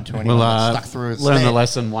 Thank you to anyone We'll that stuck through. learn the there.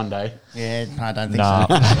 lesson one day. Yeah, I don't think Nah.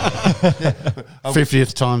 so.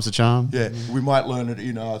 50th time's the charm. Yeah, we might learn it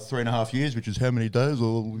in 3.5 years, which is how many days,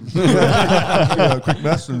 or quick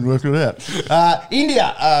maths and work it out.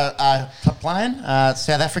 India playing South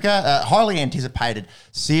Africa, highly anticipated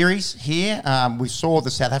series here. We saw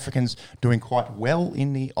the South Africans doing quite well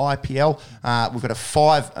in the IPL. We've got a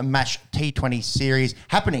 5-match T20 series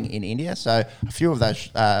happening in India, so a few of those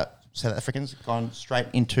South Africans gone straight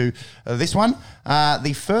into this one.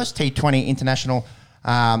 The first T20 international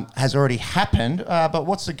has already happened, but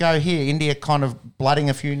what's the go here? India kind of blooding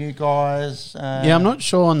a few new guys. Yeah, I'm not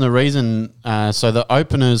sure on the reason. So the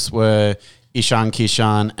openers were Ishan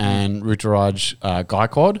Kishan and Ruturaj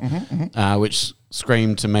Gaikwad, which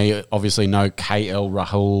screamed to me, obviously, no KL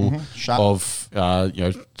Rahul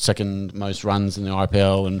of second most runs in the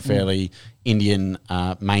IPL and fairly Indian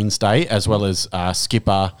mainstay, as well as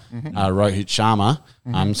skipper Rohit Sharma.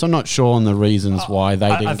 So I'm not sure on the reasons why they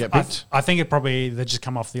didn't get picked. I think they just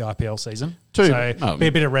come off the IPL season. True. So be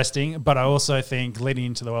a bit of resting. But I also think leading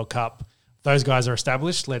into the World Cup, those guys are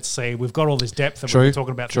established. Let's see. We've got all this depth that True. we've been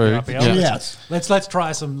talking about through the True. IPL. Yeah. Yes. Let's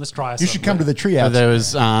try some. Let's try some. You should come to the But triage. there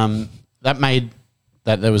was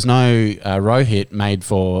that there was no Rohit made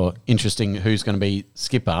for interesting who's going to be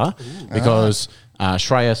skipper because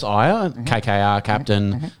Shreyas Iyer, KKR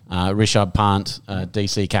captain, Rishabh Pant,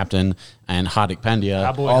 DC captain, and Hardik Pandya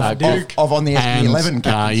Our boy Duke. of on the and, SB11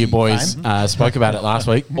 captaincy you boys fame. spoke about it last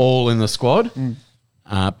week, all in the squad.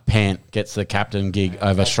 Pant gets the captain gig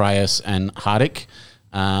over Shreyas and Hardik.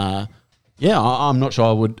 I'm not sure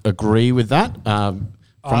I would agree with that.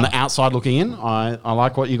 From the outside looking in, I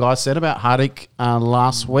like what you guys said about Hardik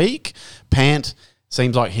last week. Pant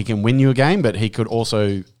seems like he can win you a game, but he could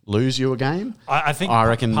also lose you a game. I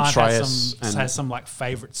reckon Pant Shreyas has some like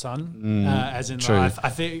favourite son, as in true. I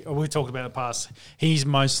think we talked about in the past. He's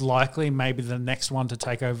most likely maybe the next one to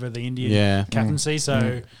take over the Indian Yeah. captaincy.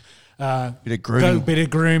 So Bit of grooming. Bit of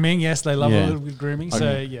grooming. Yes, they love Yeah. a little bit of grooming.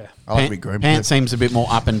 So yeah. I like to be groomed. Pant seems a bit more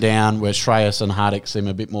up and down, where Shreyas and Hardik seem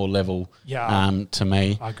a bit more level. Yeah. To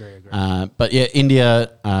me, I agree. but yeah,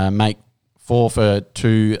 India make 4 for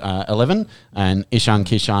 211, and Ishan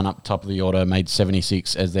Kishan up top of the order made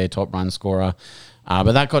 76 as their top run scorer.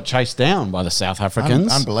 But that got chased down by the South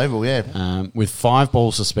Africans. Unbelievable, yeah. With 5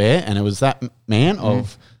 balls to spare, and it was that man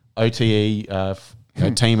of OTE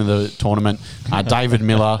team of the tournament, David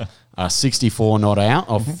Miller, 64 not out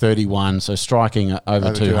of 31, so striking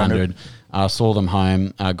over 200. Saw them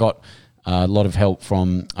home, got a lot of help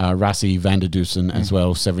from Rassie van der Dusen as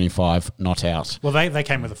well, 75 not out. Well, they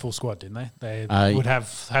came with a full squad, didn't they? They would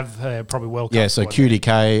have probably World Cup. Yeah, so squad.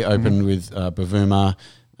 QDK opened with Bavuma.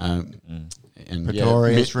 And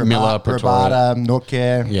Pretorius, Miller, Rabada,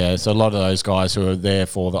 Nortje. Yeah, so a lot of those guys who are there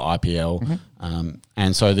for the IPL.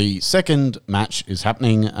 And so the second match is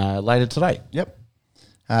happening later today. Yep.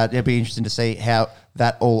 It'll be interesting to see how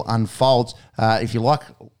that all unfolds. If you like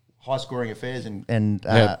high-scoring affairs and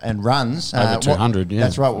runs, Over 200, yeah.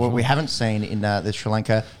 That's right. What we haven't seen in the Sri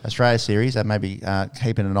Lanka Australia series, maybe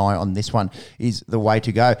keeping an eye on this one, is the way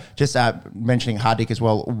to go. Just mentioning Hardik as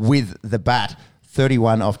well with the bat.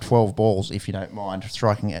 31 of 12 balls, if you don't mind,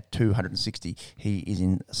 striking at 260. He is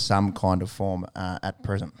in some kind of form at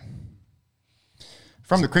present.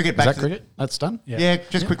 From the cricket, back Is that to cricket? That's done? Yeah,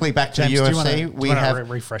 just quickly back to James, the do you UFC. wanna- We do you wanna have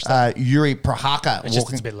refresh that? Yuri Prohaka It's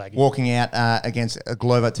just a bit laggy. walking out against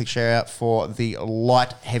Glover Teixeira for the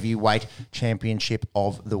light heavyweight championship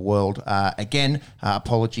of the world. Again,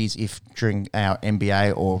 apologies if during our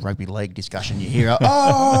NBA or rugby league discussion you hear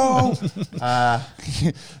that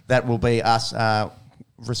will be us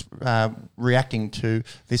reacting to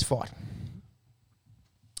this fight.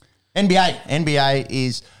 NBA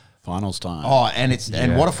is. Finals time. Oh, and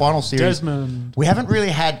what a final series. Desmond. We haven't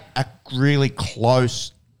really had a really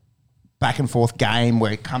close back and forth game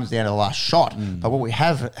where it comes down to the last shot. But what we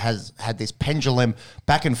have has had this pendulum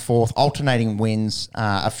back and forth, alternating wins,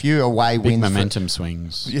 a few away Big wins. momentum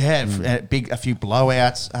swings. A few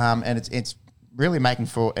blowouts, and it's really making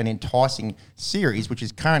for an enticing series, which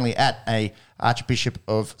is currently at a Archbishop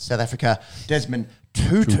of South Africa, Desmond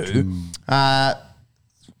Tutu.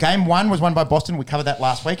 Game 1 was won by Boston. We covered that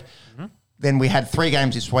last week. Then we had 3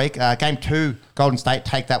 games this week. Game 2, Golden State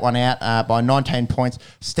take that one out by 19 points.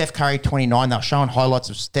 Steph Curry, 29. They were showing highlights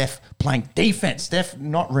of Steph playing defense. Steph,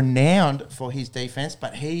 not renowned for his defense,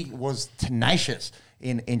 but he was tenacious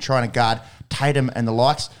in trying to guard Tatum and the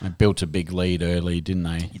likes. They built a big lead early, didn't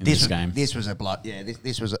they, in this game? This was a blow. Yeah,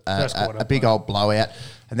 this was First a quarter, big old blowout.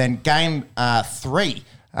 And then game 3.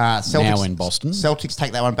 Celtics, Now in Boston. Celtics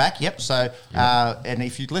take that one back. Yep. So, and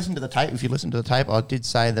if you listen to the tape, I did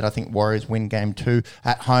say that I think Warriors win game 2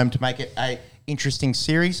 at home to make it a interesting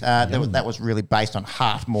series. That was really based on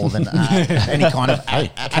heart more than any kind of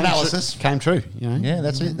analysis. Came true. You know? Yeah,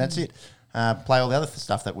 that's it. Play all the other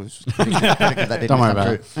stuff that was predicted that didn't Don't worry come about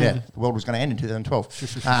true. it. Yeah, the world was going to end in 2012.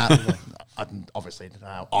 Obviously,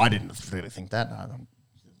 I didn't really think that.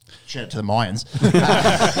 Shout out to the Mayans.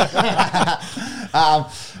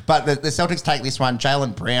 But the Celtics take this one.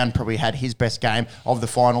 Jaylen Brown probably had his best game of the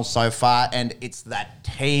finals so far, and it's that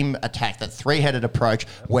team attack, that 3-headed approach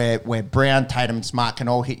where Brown, Tatum, and Smart can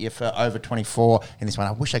all hit you for over 24 in this one.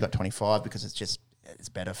 I wish they got 25 because it's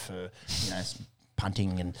better for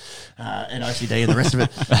punting and OCD and the rest of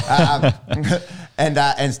it.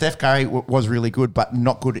 And Steph Curry was really good, but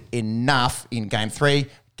not good enough in game 3.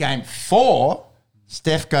 Game 4.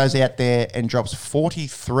 Steph goes out there and drops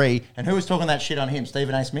 43. And who was talking that shit on him?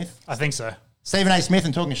 Stephen A. Smith? I think so. Stephen A. Smith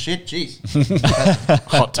and talking shit? Jeez.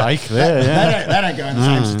 Hot take there, yeah. They don't go in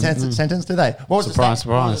the same sentence, do they? What was Surprise, the stat?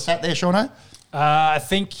 What was the surprise. stat there, Shauno? I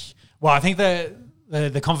think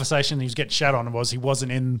the conversation he was getting shat on was he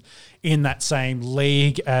wasn't in that same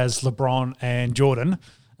league as LeBron and Jordan.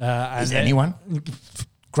 Is anyone?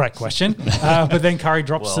 Great question. But then Curry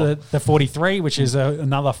drops the 43, which is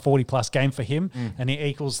another 40-plus game for him, and he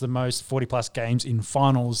equals the most 40-plus games in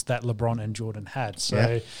finals that LeBron and Jordan had.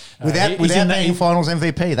 So Without he's in being finals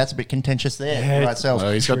MVP, that's a bit contentious there by itself.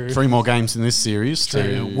 Well, he's got 3 more games in this series.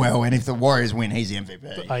 Well, and if the Warriors win, he's the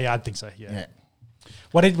MVP. yeah, I think so, yeah. Yeah.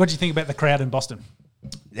 What did you think about the crowd in Boston?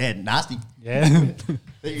 Yeah, nasty. Yeah.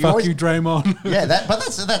 You Fuck always- you, Draymond. Yeah, but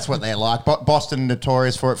that's what they're like. Boston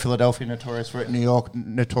notorious for it. Philadelphia notorious for it. New York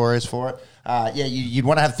notorious for it. You'd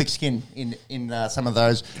want to have thick skin in some of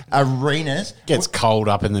those arenas. Gets cold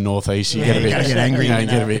up in the northeast. You get a bit gotta get angry. You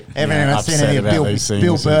get a bit I've seen upset any about of these things.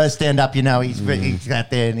 Bill Burr stand up. He's got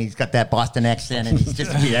there and he's got that Boston accent and he's just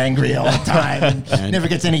a bit angry all the time and never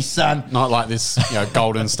gets any sun. Not like this,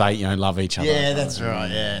 Golden State, love each other. Yeah, that's right.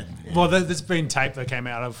 Yeah. Well, there's been tape that came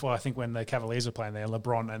out of, I think, when the Cavaliers were playing there,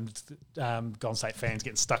 LeBron and Golden State fans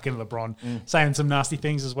getting stuck in LeBron, saying some nasty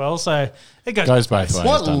things as well. So it goes both ways.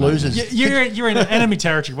 What don't it? losers? You're in enemy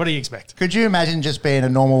territory. What do you expect? Could you imagine just being a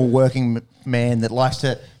normal working man that likes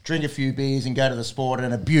to drink a few beers and go to the sport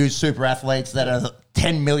and abuse super athletes that are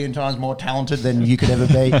 10 million times more talented than you could ever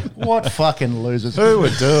be? What fucking losers. Who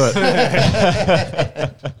would do it?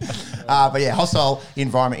 But yeah, hostile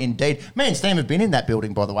environment indeed. Me and Stan have been in that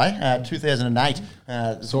building, by the way, 2008.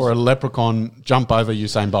 Saw a leprechaun jump over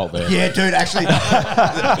Usain Bolt there. Yeah, dude, actually,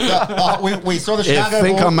 we saw the Chicago I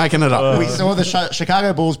think Bulls. I'm making it up. We saw the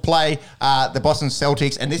Chicago Bulls play the Boston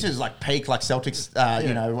Celtics, and this is like peak, like Celtics,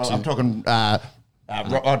 I'm talking...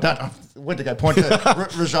 went to go point to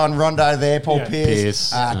Rajon Rondo there, Paul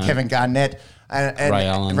Pierce, Kevin Garnett,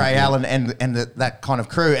 and Ray Allen, and that kind of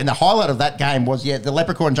crew. And the highlight of that game was the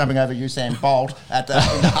leprechaun jumping over Usain Bolt in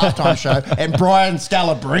the halftime show, and Brian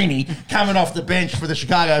Scalabrine coming off the bench for the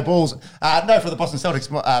Chicago Bulls. For the Boston Celtics,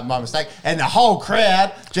 my mistake. And the whole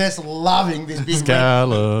crowd just loving this big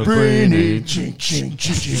Scalabrine.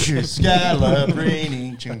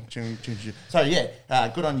 Scalabrine. So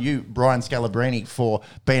good on you, Brian Scalabrine, for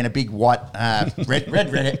being a big white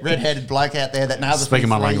red-headed bloke out there that nails Speaking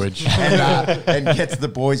my language. and gets the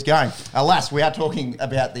boys going. Alas, we are talking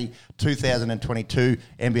about the 2022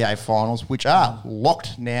 NBA Finals, which are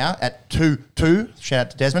locked now at 2-2. Shout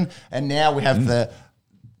out to Desmond. And now we have the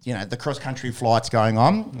cross-country flights going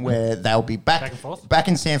on where they'll be back and forth? back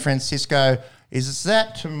in San Francisco. Is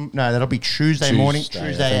that that'll be Tuesday morning,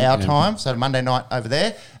 Tuesday our time, so Monday night over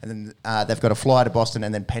there, and then they've got to fly to Boston,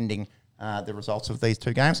 and then pending the results of these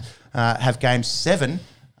two games, have Game 7,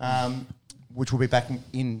 which will be back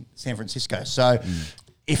in San Francisco. So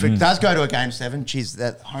if it does go to a Game 7, geez,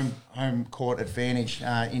 that home court advantage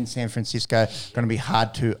in San Francisco going to be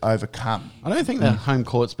hard to overcome. I don't think the home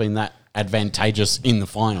court's been that advantageous in the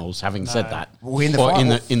finals. Having said that, In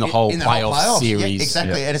the whole playoff series, yeah,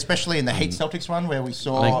 exactly, and especially in the Heat Celtics one where we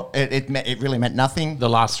saw it really meant nothing. The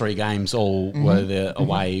last three games all were the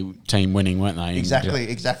away team winning, weren't they? Exactly.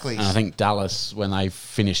 And I think Dallas, when they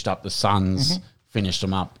finished up the Suns, finished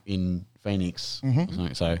them up in Phoenix.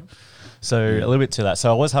 So a little bit to that.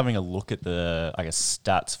 So I was having a look at the,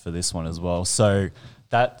 stats for this one as well. So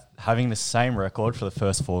that having the same record for the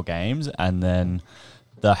first 4 games, and then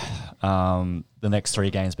the next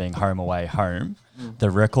 3 games being home, away, home,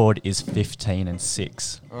 the record is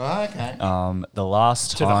 15-6. Oh, okay. The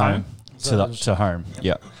last To the time home? to home,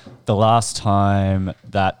 yeah. The last time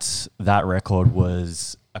that record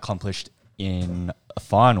was accomplished in a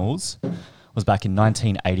finals was back in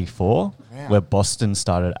 1984, where Boston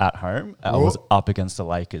started at home. It was up against the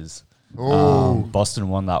Lakers. Boston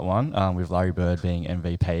won that one with Larry Bird being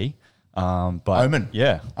MVP. But Omen.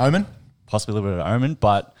 Yeah. Omen? Possibly a little bit of omen,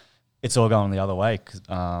 but it's all going the other way.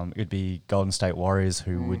 It would be Golden State Warriors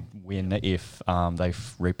who would win if they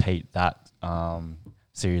repeat that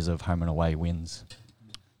series of home and away wins.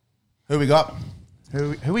 Who we got?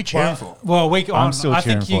 Who are we cheering for? Well, I'm still I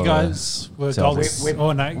cheering think you for guys were Celtics.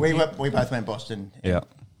 Golden. We both went Boston. Yeah.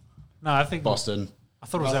 No, I think Boston. I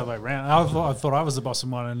thought it was the other way around. I thought I was the Boston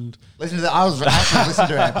one, and I was actually listening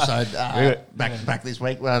to an episode back this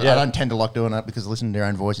week. Well, I don't tend to like doing it because listening to your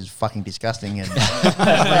own voice is fucking disgusting and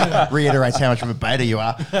reiterates how much of a beta you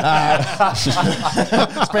are.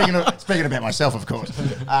 Speaking about myself, of course.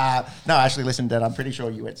 No, I actually listened to it. I'm pretty sure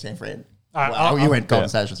you went San Fran. You went Golden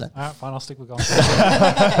State, I should say. all right, fine, I'll stick with Golden State.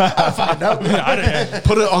 Fucking no.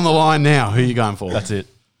 Put it on the line now. Who are you going for? That's it.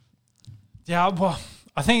 Yeah, well,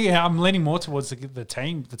 I think I'm leaning more towards the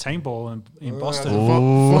team ball in Boston.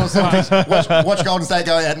 Watch Golden State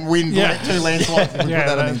go out and win 2 landslides. Put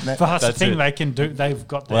that on the internet. But that's the That's thing it. they can do. They've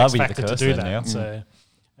got the Well, X that'll be the factor to curse do then,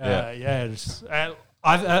 that. yeah. So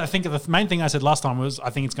I think the main thing I said last time was I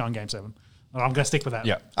think it's going Game 7. And I'm going to stick with that.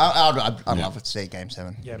 Yeah, I'd love to see Game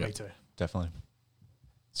 7. Yeah, me too. definitely.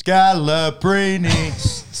 Scalabrine.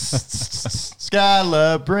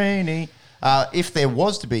 Scalabrine. If there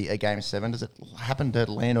was to be a Game 7, does it happen to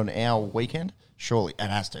land on our weekend? Surely it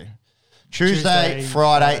has to. Tuesday,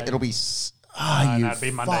 Friday, it'll be... No, it'd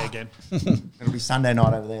be Monday again. It'll be Sunday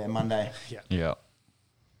night over there, Monday. Yeah.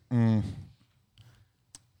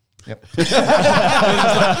 Yep.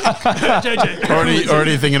 JJ.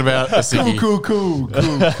 Already thinking about a sickie. Cool.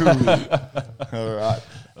 All right.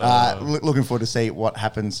 Looking forward to see what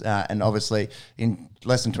happens, and obviously in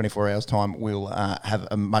less than 24 hours' time, we'll have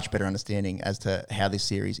a much better understanding as to how this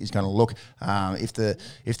series is going to look. If the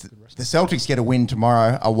Celtics get a win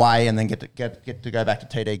tomorrow away and then get to go back to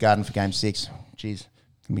TD Garden for Game 6, geez,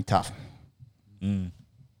 it's gonna be tough.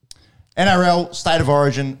 NRL State of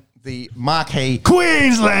Origin the marquee.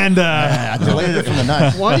 Queenslander. I deleted it from the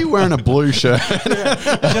notes. Why are you wearing a blue shirt?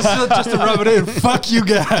 just to rub it in. Fuck you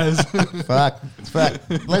guys. Fuck.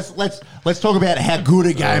 Let's talk about how good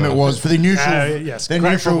a game it was for the neutral. Yes, the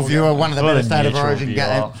great neutral football viewer, game. one of the What better a state of neutral origin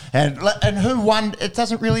viewer. games, and who won? It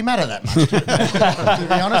doesn't really matter that much. To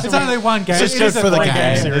be honest, It's only one game. Just It good is a for the three-game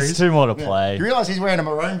game. series. There's two more to play. You realise he's wearing a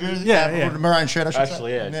maroon jersey? Yeah. Maroon shirt, I should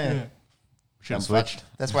Actually, say. yeah. Should have switched. switched.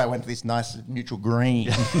 That's why I went to this nice neutral green.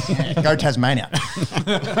 Yeah, go Tasmania.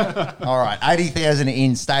 All right, 80,000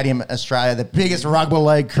 in Stadium Australia, the biggest rugby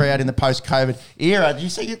league crowd in the post-COVID era. Did you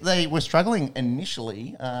see they were struggling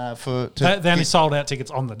initially They only sold out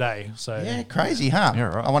tickets on the day. So Yeah, crazy, huh? Yeah,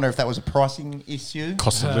 right. I wonder if that was a pricing issue.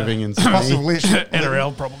 Cost of living in Cost Sydney. of living.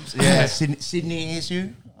 NRL problems. Yeah, Sydney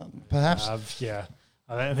issue, perhaps. Yeah.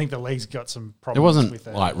 I think the league's got some It problems wasn't with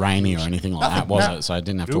like rainy or anything like that, was No. it? So I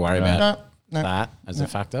didn't have to worry about No. that as a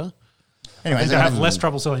factor. Anyway, They have less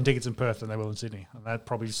trouble selling tickets in Perth than they will in Sydney. And that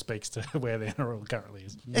probably speaks to where the NRL currently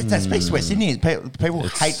is. that speaks to where Sydney is. People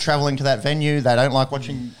hate travelling to that venue. They don't like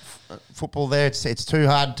watching football there. It's too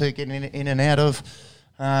hard to get in and out of.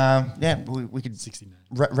 We could 69.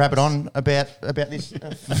 Rabbit on about this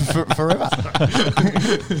forever.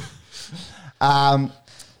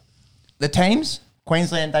 The teams,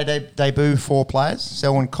 Queensland, they debut 4 players: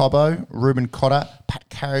 Selwyn Cobbo, Ruben Cotter, Pat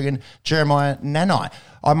Carrigan, Jeremiah Nanai.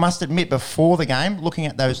 I must admit, before the game, looking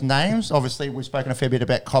at those names, obviously we've spoken a fair bit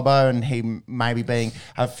about Cobbo and he maybe being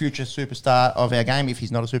a future superstar of our game if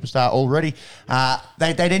he's not a superstar already.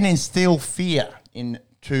 They didn't instill fear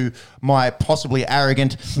into my possibly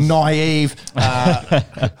arrogant, naive,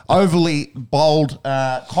 overly bold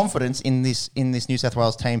confidence in this New South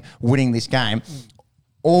Wales team winning this game.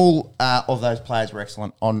 All of those players were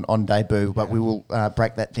excellent on debut, but we will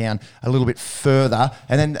break that down a little bit further.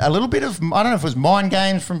 And then a little bit of, I don't know if it was mind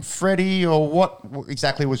games from Freddie or what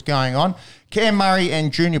exactly was going on. Cam Murray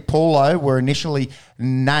and Junior Paulo were initially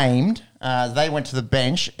named. They went to the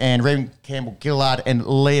bench, and Revan Campbell-Gillard and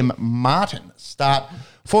Liam Martin start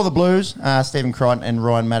for the Blues. Stephen Crichton and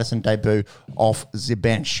Ryan Madison debut off the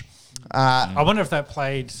bench. I wonder if that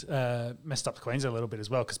messed up Queensland a little bit as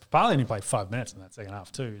well, because Papali only played 5 minutes in that second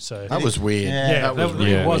half too. So That was weird. yeah, that was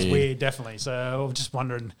it was weird, definitely. So I'm just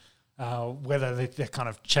wondering whether they kind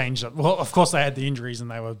of changed it. Well, of course they had the injuries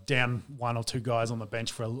and they were down 1 or 2 guys on the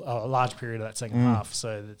bench for a large period of that second half.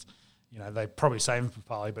 So that's, they probably saved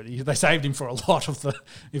Papali, but they saved him for a lot of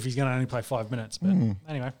if he's going to only play 5 minutes. But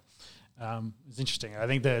anyway, it's interesting. I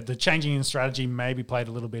think the changing in strategy maybe played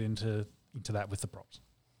a little bit into that with the props.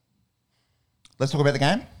 Let's talk about the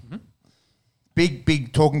game. Mm-hmm.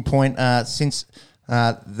 Big talking point since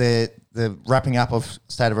the wrapping up of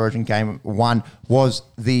State of Origin Game 1 was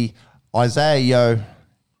the Isaiah Yeo.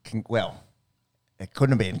 It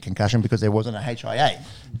couldn't have been a concussion because there wasn't a HIA.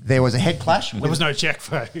 There was a head clash. There was no check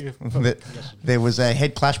for There was a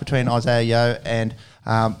head clash between Isaiah Yeo and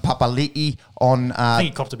Papali'i on. I think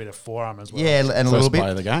he copped a bit of forearm as well. Yeah, and a First little bit. play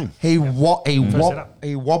of the game. He setup.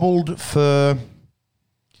 wobbled for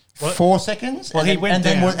 4 seconds. Well, he went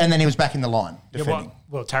down. and then he was back in the line defending.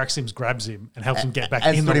 Well, Tarek Sims grabs him and helps him get back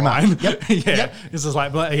and in the put him up. line. Yep. yeah, Yep. this is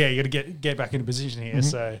like, you got to get back into position here.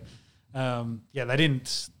 So, they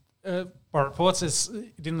didn't. By reports,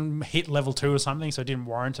 it didn't hit level 2 or something, so it didn't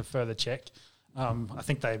warrant a further check. I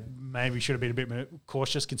think they maybe should have been a bit more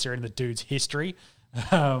cautious considering the dude's history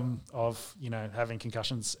of having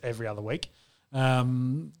concussions every other week.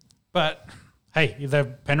 But hey,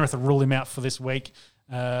 Penrith have ruled him out for this week.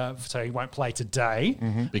 So he won't play today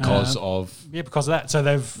Because of because of that. So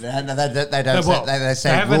they've They don't. They say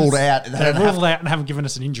haven't- ruled out. They've ruled out and haven't given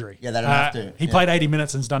us an injury. Yeah, they don't have to. He Yeah. played 80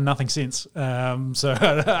 minutes and's done nothing since. So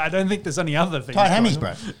I don't think there's any other things. Tight going hammies, on.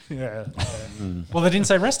 bro. Yeah. Well, they didn't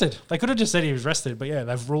say rested. They could have just said he was rested, but yeah,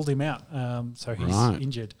 they've ruled him out. So he's Right.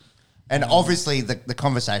 injured. And obviously, the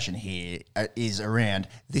conversation here is around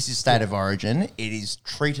this is State of Origin. It is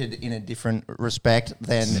treated in a different respect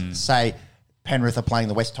than, say, Penrith are playing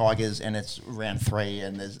the West Tigers and it's round 3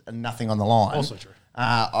 and there's nothing on the line. Also true.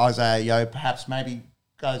 Isaiah Yeo perhaps maybe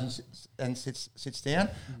goes and sits down.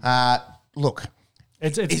 Look,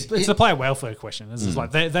 It's the player welfare question. This is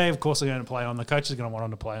like they of course are going to play on. The coach is going to want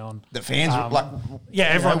them to play on. the fans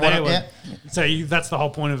Everyone there. Yeah. So that's the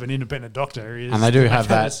whole point of an independent doctor. Is and they do to have make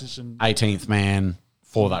that decision. 18th man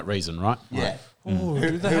for that reason, right? Yeah. Ooh,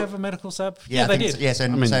 do they have a medical sub? Yeah, they I think did. so. Yeah,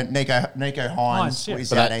 so, so Nico Hines Hines, yeah. is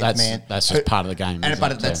But the 18th that's man. that's just part of the game. And, isn't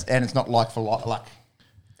but it? and it's not like for like.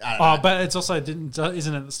 I don't know. But it's also isn't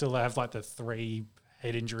it still they have like the 3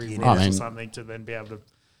 head injury I or mean- something to then be able to.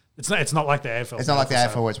 It's not like the AFL. It's not like the so-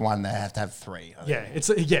 AFL where it's one, they have to have three. I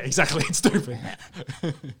think. Yeah, exactly. It's stupid.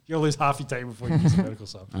 You'll lose half your team before you use a medical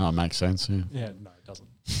sub. Oh, it makes sense. Yeah. Yeah, no, it doesn't.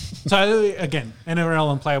 So again,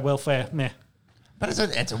 NRL and player welfare, meh. But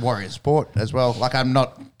it's a warrior sport as well. Like I'm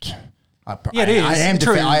not. Yeah, it is.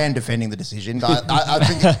 True. I am defending the decision.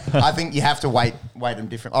 I think you have to weight them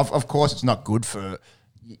different. Of course, it's not good for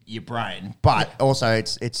your brain, but also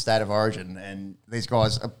it's state of origin, and these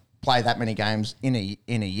guys play that many games in a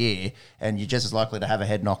year, and you're just as likely to have a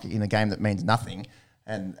head knock in a game that means nothing.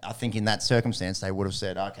 And I think in that circumstance, they would have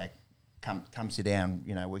said, "Okay, come sit down.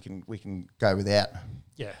 You know, we can go without."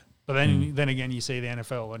 Yeah. But then again, you see the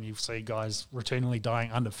NFL and you see guys routinely dying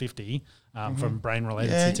under 50 from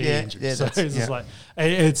brain-related CTE injuries. Yeah, so it's just like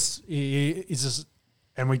it's just,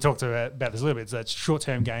 and we talked about this a little bit. It's that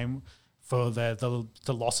short-term game for the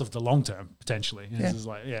loss of the long-term potentially. And it's just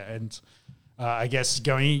like and I guess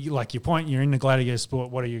going like your point, you're in the gladiator sport.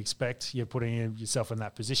 What do you expect? You're putting yourself in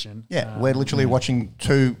that position. Yeah, we're literally watching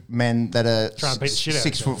two men that are Trying to beat the shit out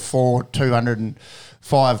of each other. 6'4",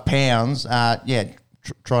 205 pounds.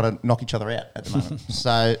 Try to knock each other out at the moment.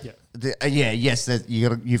 So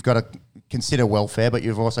you've got to consider welfare, but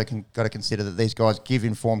you've also got to consider that these guys give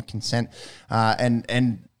informed consent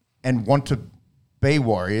and want to be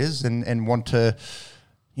warriors and want to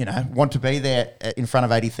be there in front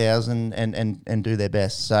of 80,000 and do their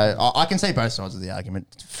best. So I can see both sides of the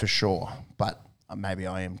argument for sure, but maybe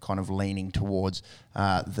I am kind of leaning towards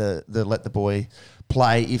the let the boy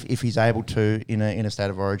play if he's able to in a state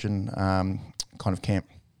of origin kind of camp.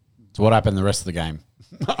 So what happened the rest of the game?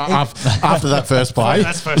 After that first play?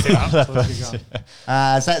 That's first hit up. So let's keep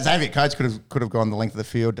going. Xavier Coates could have gone the length of the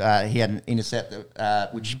field. He had an intercept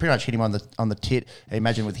which pretty much hit him on the tit. I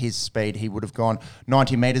imagine with his speed he would have gone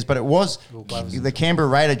 90 metres. But it was the Canberra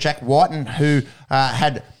Raider Jack Whiten who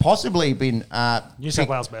had possibly been New South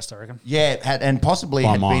Wales best, I reckon. Yeah, and possibly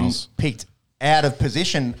By had miles. been picked out of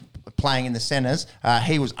position playing in the centres.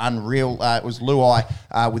 He was unreal. It was Luai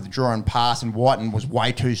with the draw and pass, and Whiten was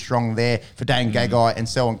way too strong there for Dane Gagai and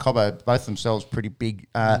Selwyn Cobbo, both themselves pretty big,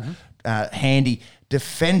 handy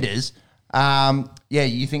defenders.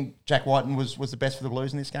 You think Jack Whiten was the best for the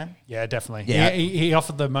Blues in this game? Yeah, definitely. Yeah. He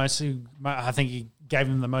offered the most. I think he gave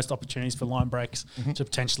him the most opportunities for line breaks to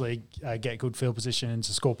potentially get good field position and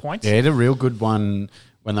to score points. Yeah, he had a real good one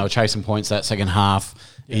when they were chasing points that second half.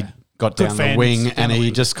 He got Good down the fans wing down and the he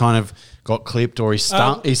wing. just kind of got clipped or he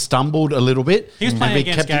stumbled a little bit. He was playing And if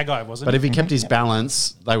against kept Gagai, wasn't But he? if he kept his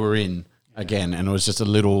balance, they were in again, and it was just a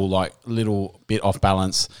little bit off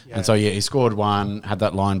balance. Yeah. And so he scored one, had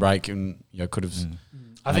that line break, and could have.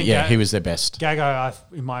 I think he was their best. Gagai,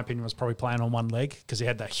 in my opinion, was probably playing on one leg because he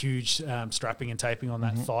had that huge strapping and taping on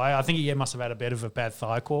that thigh. I think he must have had a bit of a bad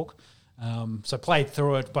thigh cork. So played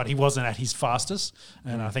through it, but he wasn't at his fastest.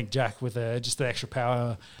 And I think Jack, with just the extra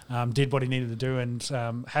power, did what he needed to do and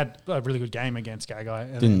had a really good game against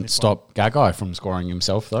Gagai. Didn't stop Gagai from scoring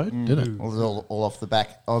himself, though, did it? It was all off the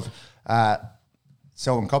back of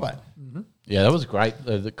Selwyn Cobbo. Yeah, that was great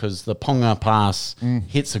because the Ponga pass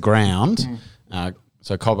hits the ground.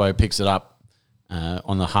 So Cobbo picks it up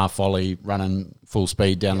on the half volley, running full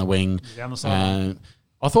speed down the wing. Down the sideline.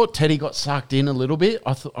 I thought Teddy got sucked in a little bit.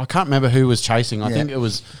 I can't remember who was chasing. I think it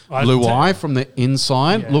was Luai from the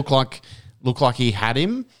inside. Yeah. Looked like he had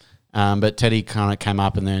him, but Teddy kind of came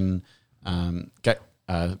up and then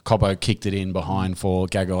Cobbo kicked it in behind for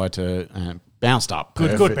Gagai to bounced up.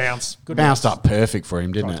 Good Perfect. bounce. Good Bounced bounce. up perfect for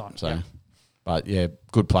him, didn't Right it? on, So, yeah. but yeah,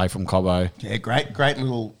 good play from Cobbo. Yeah, great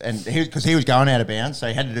little, and because he was going out of bounds, so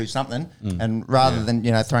he had to do something. And rather than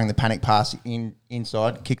throwing the panic pass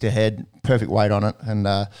inside, kicked ahead, perfect weight on it,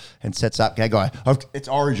 and sets up Gagai. It's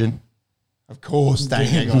Origin, of course.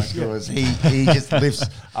 Dane Gagai scores. He just lifts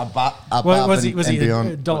above Was and he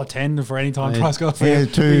beyond. $1.10 for any time price golf? Yeah,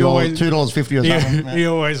 He always- $2.50 or something. He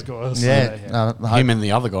always scores. Yeah, Him and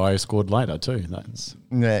the other guy who scored later too. That's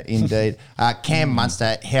Yeah, indeed. Cam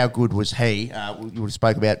Munster, how good was he? We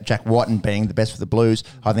spoke about Jack Whiten being the best for the Blues.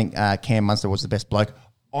 I think Cam Munster was the best bloke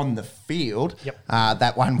on the field. Yep.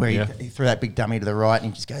 That one where he threw that big dummy to the right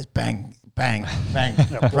and he just goes bang, bang, bang,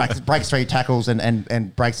 breaks three tackles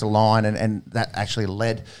and breaks the line, and that actually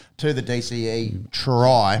led to the DCE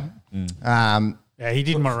try. Yeah, he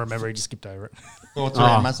didn't want to remember. He just skipped over it. Thoughts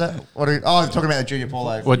around Munster? I'm talking about the Junior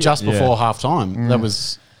Paulo. well, just before half time. That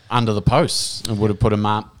was under the posts. It would have put him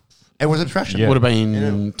up. It was obstruction. Would have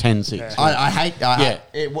been 10-6. I hate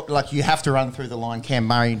like you have to run through the line. Cam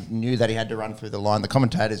Murray knew that he had to run through the line. The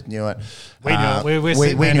commentators knew it. We knew it. We're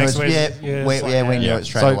sitting we there knew next it. week. We knew it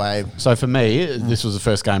straight away. So for me, this was the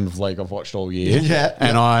first game of league I've watched all year. Yeah.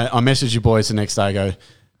 And I messaged you boys the next day. I go,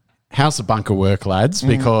 how's the bunker work, lads?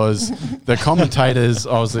 Because the commentators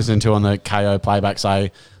I was listening to on the KO playback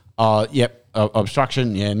say, oh, yep,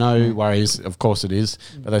 obstruction, yeah, no worries, of course it is.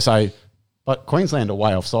 But they say, but Queensland are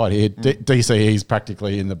way offside here. DCE's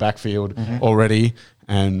practically in the backfield already.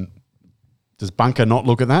 And does bunker not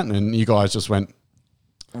look at that? And you guys just went,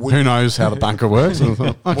 who knows how the bunker works? And I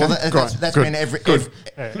thought, okay, Well, that's been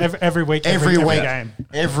every week, every game.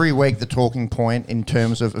 Every week, the talking point in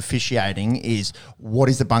terms of officiating is what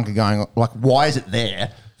is the bunker going? Like, why is it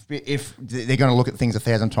there? If they're going to look at things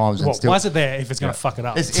 1,000 times, and Well, still, why is it there if it's going to fuck it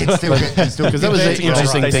up? it's still because that was an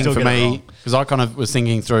interesting They thing still for get it me wrong. because I kind of was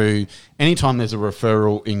thinking through anytime there's a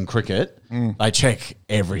referral in cricket, they check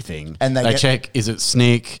everything And they get- check is it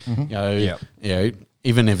sneak, you know,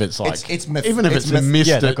 even if it's like even if it's missed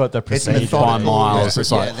Yeah, it they've got the it's procedure. by methodical. miles, Yeah,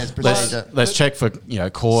 it's like there's procedure. let's check for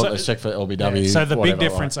court, So- let's check for LBW. So the whatever, big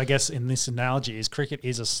difference, like. I guess, in this analogy is cricket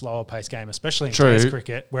is a slower paced game, especially in True. Test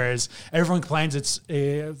cricket. Whereas everyone complains it's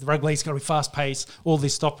the rugby league's got to be fast paced, all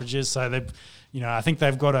these stoppages. So they, I think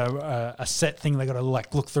they've got a set thing they got to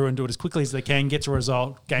like look through and do it as quickly as they can, get to a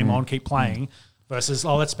result, game on, keep playing. Versus,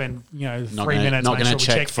 let's spend 3 minutes, Not make going sure to we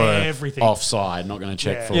check check for everything. offside. Not going to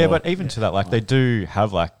check Yeah. for Yeah, but even to that, like they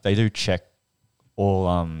do check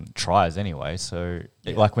all tries anyway. So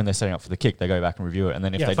like when they're setting up for the kick, they go back and review it, and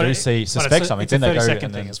then if they but do but suspect something, it's a then they go 30-second and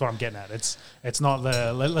thing. then That's what I'm getting at. It's not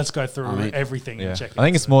let's go through everything yeah. and check. I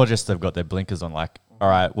think it's more just they've got their blinkers on. Like, all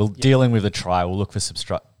right, we're dealing with a try. We'll look for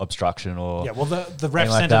obstruction or Yeah, well, the ref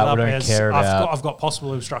like sent that, it we up don't as care about. I've got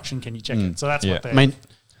possible obstruction. Can you check it? So that's what Yeah. they're. I mean,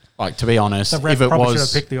 like to be honest, the ref if it probably should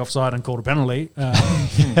was have picked the offside and called a penalty.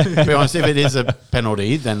 to be honest, if it is a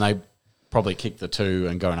penalty, then they probably kick the 2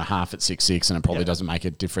 and go in a half at 6-6, and it probably doesn't make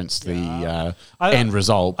a difference to the end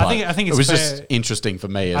result. I But think it's it was fair. just interesting for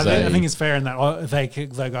me as I think it's fair in that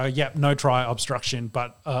they go, yep, no try, obstruction,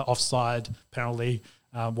 but offside, penalty.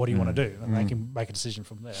 What do you want to do? And they can make a decision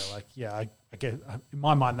from there. Like, I get in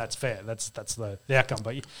my mind that's fair. That's the outcome.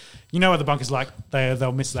 But you know what the bunkers like?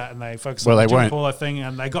 They'll miss that and they focus Well, on they the Jimmy weren't. Paulo thing,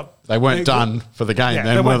 and they weren't done for the game. Yeah,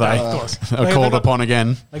 then they were weren't they? done, of course. They were They called got- upon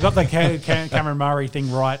again. They got the Cameron Murray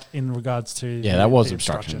thing right in regards to Yeah, that was the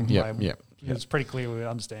obstruction. Yeah, Like, yeah. It was pretty clear with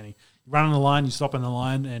understanding. You run on the line, you stop on the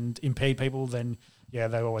line and impede people, then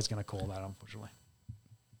they're always going to call that, unfortunately.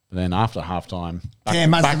 And then after halftime,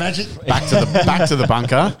 back to the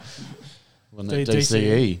bunker. When the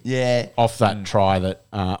DCE Yeah. off that try that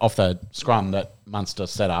off the scrum that Munster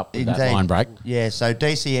set up with that Indeed. line break. Yeah, so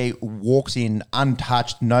DCE walks in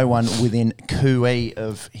untouched, no one within cooee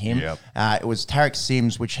of him. Yep. It was Tarek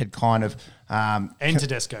Sims, which had kind of... And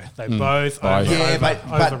Tedesco, they both Both. yeah,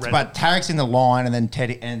 overread but Tarek's in the line, and then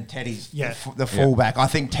Teddy's Yeah. the fullback. I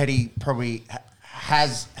think Teddy probably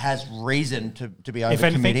has reason to be If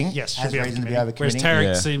anything, overcommitting. yes, should has be reason to be overcommitting. Whereas overcommitting. Tarek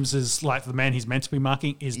Yeah. seems as like the man he's meant to be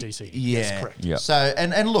marking is DC. Yeah, Yes, correct. Yeah. So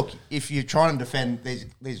and look, if you're trying to defend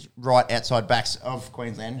these right outside backs of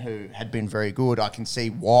Queensland who had been very good, I can see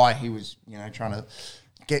why he was trying to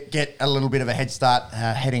get a little bit of a head start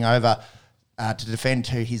heading over to defend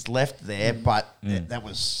to his left there. But that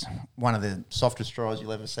was one of the softest tries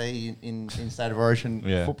you'll ever see in State of Origin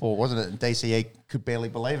football, wasn't it? And DCE could barely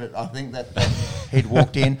believe it. I think that he'd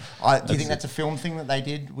walked in. Do you think that's a film thing that they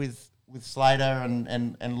did with Slater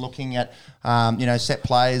and looking at set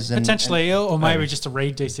plays and Potentially, or maybe just to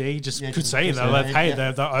read DCE, could see though, like, hey,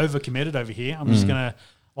 they're overcommitted over here. I'm just gonna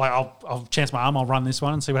I'll chance my arm. I'll run this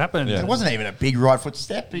one and see what happens. It wasn't even a big right foot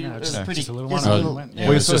step. It was just pretty a little just one. a little- Yeah, We it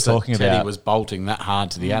were was sort of just that talking Teddy about- was bolting that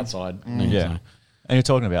hard to the outside. Yeah. So- And you're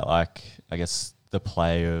talking about like, I guess the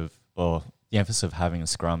play of, or the emphasis of having a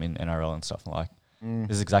scrum in NRL and stuff like,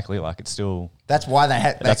 is exactly like it's still. That's why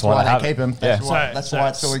they That's why have they it. keep him. Yeah. That's why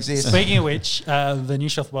it still exists. Speaking of which, the New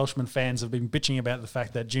South Welshman fans have been bitching about the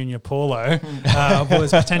fact that Junior Paulo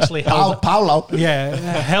was potentially held, Paulo.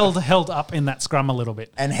 held up in that scrum a little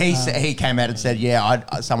bit. And he came out and said,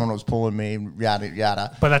 someone was pulling me, yada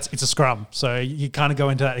yada. But it's a scrum, so you kind of go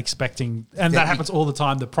into that expecting, and that happens all the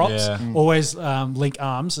time. The props always link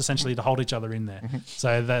arms essentially to hold each other in there.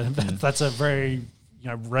 So that's a very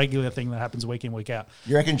regular thing that happens week in, week out.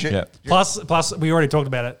 You reckon? Yeah. Plus, we already talked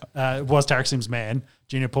about it. It was Tarek Sims' man.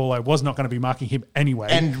 Junior Paulo was not going to be marking him anyway.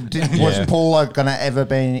 And was Paulo going to ever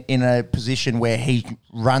be in a position where he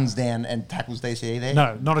runs down and tackles DCE there?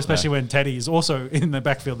 no, not especially when Teddy is also in the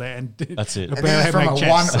backfield there. And That's it. And this is from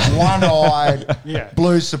a one-eyed Yeah.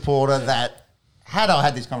 Blues supporter that... Had I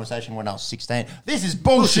had this conversation when I was 16, this is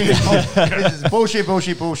bullshit. This is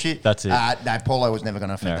bullshit. That's it. No, Paulo was never going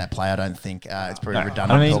to affect No. that play. I don't think it's pretty No.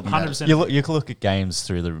 redundant. I mean, talking about it. 100%. you can look at games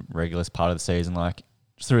through the regular part of the season, like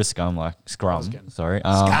through a scrum. Sorry,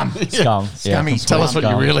 Scum. scum. Scummy. Tell us what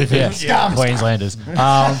you really think. Yeah. Queenslanders. During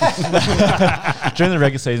the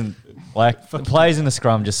regular season, like the players in the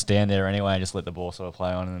scrum just stand there anyway and just let the ball sort of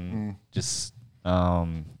play on and just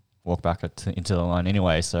walk back into the line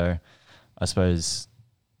anyway. So I suppose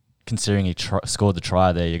considering he scored the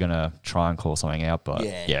try there, you're going to try and call something out. But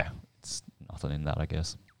yeah, it's nothing in that, I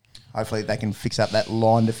guess. Hopefully they can fix up that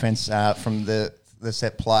line defence from the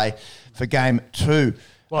set play for game 2.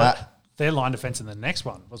 Well, their line defence in the next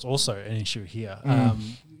one was also an issue here.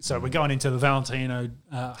 So we're going into the Valentine Holmes.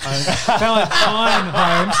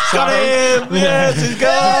 Got him! Yes, he's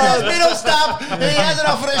got middle stump. He hasn't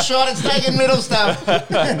offered a shot. It's taken middle stump.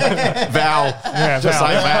 Val. Yeah, Just Val.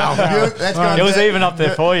 say Val. That's gone It was to- even up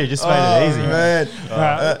there for you. Just made it easy. Man.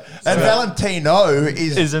 And Valentino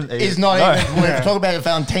is not even. We're talking about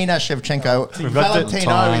Valentina Shevchenko.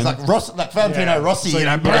 Valentino is like Valentino Rossi. So You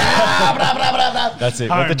know, you- blah, blah, blah, blah, blah. That's it.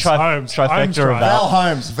 Holmes, With the Holmes trifecta of Val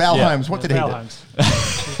that. Holmes. What did he Val do? Holmes.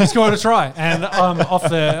 He scored a try, and off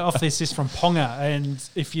the assist from Ponga. And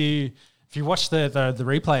if you watch the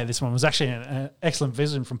replay of this one, it was actually an excellent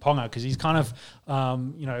vision from Ponga because he's kind of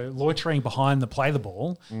loitering behind the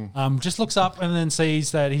ball. Just looks up and then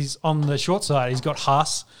sees that he's on the short side. He's got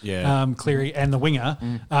Haas, Cleary, and the winger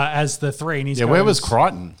as the 3. And he's Where was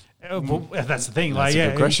Crichton? Well, that's the thing. That's a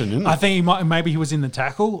good question, isn't it? I think maybe he was in the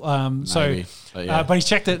tackle. Maybe, but he's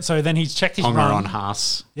checked it. So then he's checked his Ponga run. on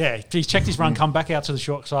Haas. Yeah, he's checked his run, come back out to the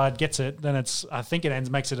short side, gets it. Then I think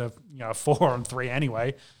it makes it a 4-on-3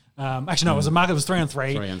 anyway. Actually, no, it was a mark. It was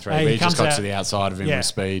 3-on-3. 3-on-3. But he just got to the outside of him with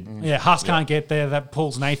speed. Yeah, Haas can't get there. That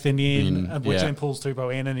pulls Nathan in, which yeah. then pulls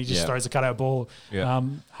Tupou in, and he just throws a cutout ball. Yeah.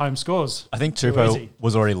 Home scores. I think Too Tupou easy.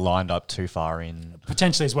 was already lined up too far in.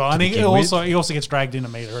 Potentially as well. I think he also gets dragged in a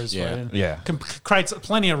metre as well. And Yeah. creates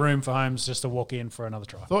plenty of room for Holmes just to walk in for another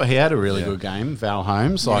try. Thought he had a really good game, Val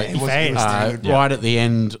Holmes. he was good. Right at the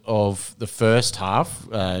end of the first half,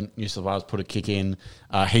 New South Wales put a kick in.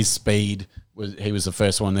 His speed he was the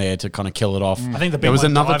first one there to kind of kill it off. I think the big there was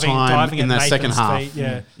one another diving time in at the second Nathan's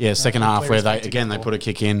half. feet, Second half where Cleary's they feet put a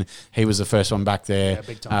kick in. He was the first one back there. Yeah,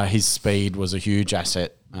 big time. His speed was a huge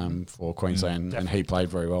asset for Queensland, and he played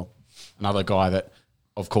very well. Another guy that,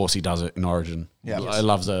 of course, he does it in Origin. Yeah. He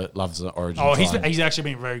loves the Origin. Oh, try. he's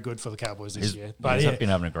actually been very good for the Cowboys this year. But He's been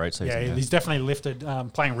having a great season. yeah, he's definitely lifted,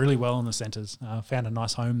 playing really well in the centres. Found a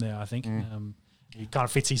nice home there, I think. He kind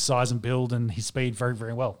of fits his size and build and his speed very,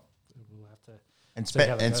 very well. We'll have to And, see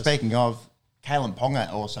how that goes. speaking of, Kalen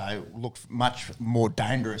Ponga also looked much more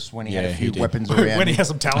dangerous when he had a Yeah, few he did. weapons around. when he has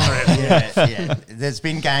some talent around him. yeah. There's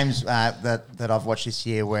been games that I've watched this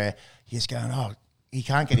year where he's going, he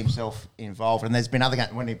can't get himself involved. And there's been other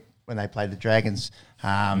games when they played the Dragons,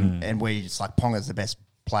 and where it's like Ponga's the best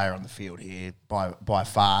player on the field here by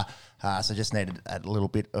far. So just needed a little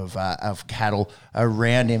bit of cattle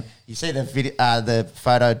around him. You see the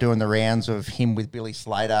photo doing the rounds of him with Billy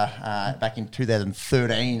Slater back in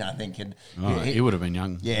 2013, I think. And he would have been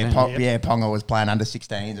young. Ponga was playing under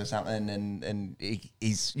 16s or something, and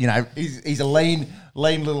he's a lean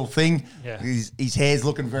little thing. Yeah. His hair's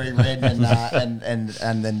looking very red,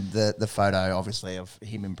 and then the photo obviously of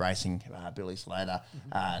him embracing Billy Slater,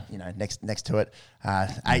 next to it,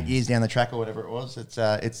 8 years down the track or whatever it was. It's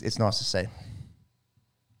nice to see.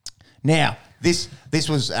 Now this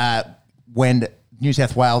was when New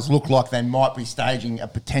South Wales looked like they might be staging a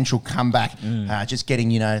potential comeback, just getting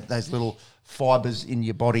those little fibres in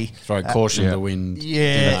your body. Throw caution to the wind.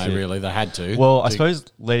 Yeah. Really, they had to. Well, I suppose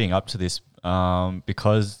leading up to this,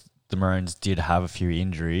 because the Maroons did have a few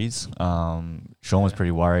injuries, Sean was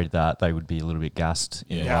pretty worried that they would be a little bit gassed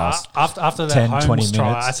in the last After that 10, Holmes 20 try,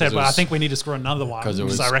 minutes. I said, It well, I was- think we need to score another one 'cause it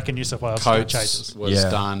because was I reckon New South Wales going to chase Coates us. was Yeah.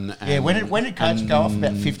 done. Yeah, and- when did Coach go off?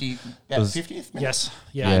 About 50th minute? Yes,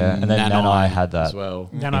 Yeah, and then Nanai had that as well.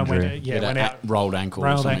 Then I injury. went out, rolled ankle. or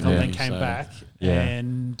rolled something, ankle, didn't then he? came So- back. Yeah.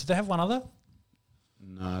 And did they have one other?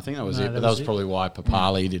 No, I think that was No, it. But that that was was it. probably why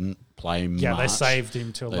Papali didn't play much. Yeah, they saved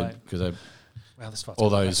him till late. Because Wow, this fight's all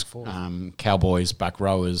going back those and forth. Cowboys back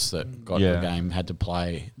rowers that got Yeah. the game had to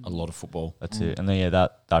play a lot of football. That's it. And then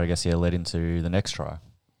that I guess led into the next try.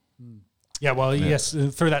 Yeah, well, yes,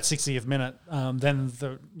 through that 60th minute, then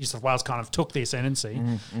the New South Wales kind of took the ascendancy,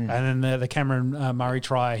 and then the Cameron Murray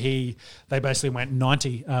try, they basically went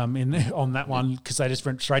 90 on that one because they just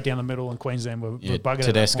went straight down the middle, and Queensland were buggered at that point.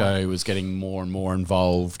 Tedesco was getting more and more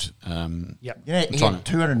involved. Yep. He had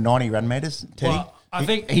 290 run meters, Teddy. Well, I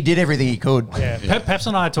think he did everything he could. Yeah, Peps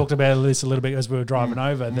and I talked about this a little bit as we were driving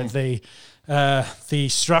over, that the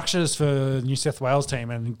structures for the New South Wales team,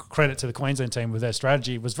 and credit to the Queensland team with their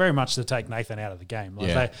strategy, was very much to take Nathan out of the game.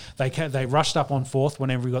 They rushed up on fourth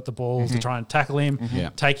whenever he got the ball to try and tackle him,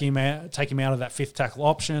 take him out of that fifth tackle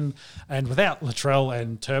option. And without Latrell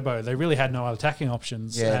and Turbo, they really had no other attacking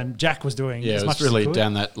options. Yeah. And Jack was doing Yeah, as it much was really as he could.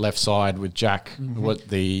 down that left side with Jack. What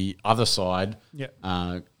the other side,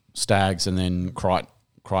 Stags, and then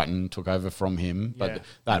Crichton took over from him, but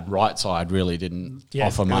that right side really didn't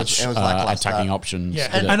offer much it was lackluster. attacking options.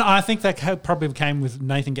 Yeah, did it? and I think that probably came with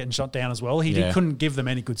Nathan getting shot down as well. He couldn't give them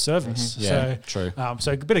any good service. Yeah, so, true.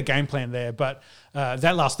 So a bit of game plan there, but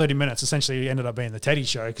that last 30 minutes essentially ended up being the Teddy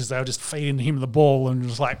show because they were just feeding him the ball and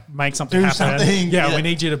just like make something Do happen. something, Yeah, we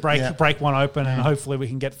need you to break one open and hopefully we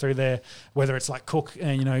can get through there. Whether it's like Cook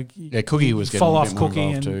and Cookie was getting fall a off bit more Cookie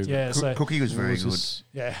involved and too. so Cookie was very good.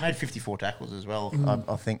 Yeah. Made 54 tackles as well,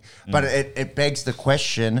 I think. But it begs the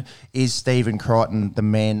question, is Stephen Crichton the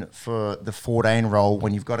man for the 14 role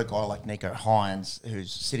when you've got a guy like Nico Hines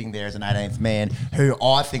who's sitting there as an 18th man, who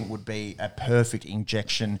I think would be a perfect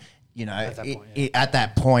injection, at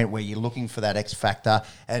that point where you're looking for that X factor,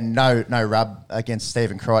 and no rub against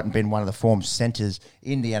Stephen Crichton, been one of the form centres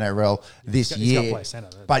in the NRL this He's got to year. play centre.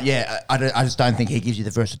 But yeah, I just don't think he gives you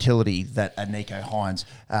the versatility that a Nico Hines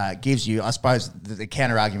gives you. I suppose the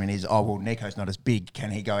counter argument is, Nico's not as big. Can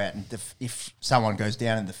he go out and if someone goes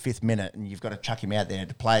down in the 5th minute and you've got to chuck him out there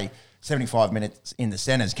to play 75 minutes in the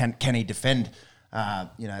centres, can he defend? That's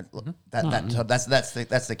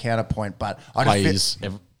the counterpoint. But I just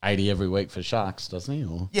Plays 80 every week for Sharks, doesn't he?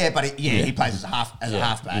 Or? yeah, but he plays as a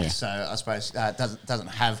halfback, so I suppose doesn't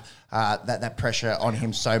have that pressure on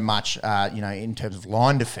him so much, in terms of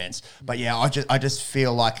line defence. But yeah, I just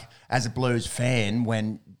feel like as a Blues fan,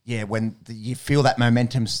 when you feel that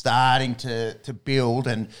momentum starting to build,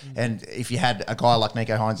 and if you had a guy like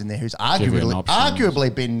Nico Hines in there, who's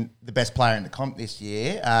arguably been the best player in the comp this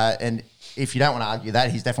year, and if you don't want to argue that,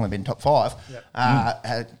 he's definitely been top 5.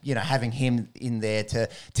 Having him in there to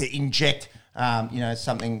inject,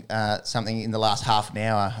 something in the last half an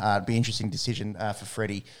hour, it'd be an interesting decision for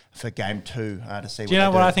Freddie for game 2 to see. Do you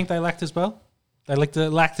know what I think they lacked as well? They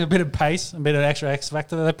lacked a bit of pace, a bit of extra X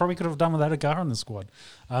factor that they probably could have done without Agar in the squad.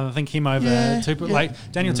 I think him over Tupou,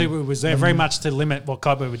 Daniel Tupou was there very much to limit what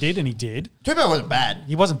Kaibu did, and he did. Tupou wasn't bad.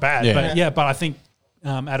 He wasn't bad, but I think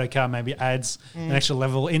Adokar maybe adds an extra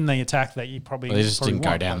level in the attack that you probably They just didn't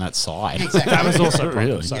go down that side. Exactly. That was also a problem.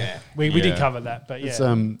 Really? So Yeah. we did cover that, but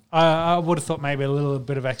I would have thought maybe a little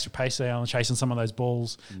bit of extra pace there on chasing some of those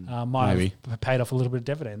balls might have paid off a little bit of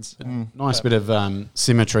dividends. Nice bit of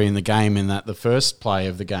symmetry in the game in that the first play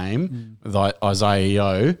of the game, with Isaiah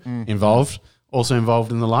Yeo also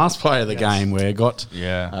involved in the last play of the game where it got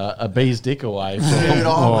a bee's dick away. Dude,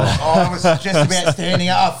 I was just about standing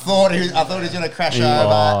up. I thought he was going to crash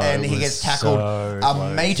over, and he gets tackled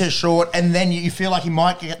a metre short, and then you feel like he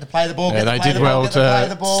might get to play the ball. Yeah, they did well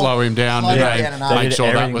to slow him down. Make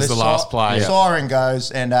sure that was the last play. Siren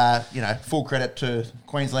goes, and full credit to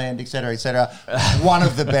Queensland, etc., etc. One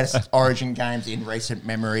of the best Origin games in recent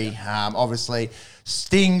memory. Obviously,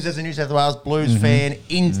 stings as a New South Wales Blues fan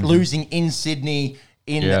losing in Sydney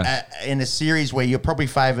in a series where you're probably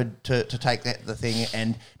favoured to take the thing,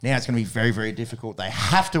 and now it's going to be very, very difficult. They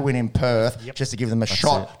have to win in Perth just to give them a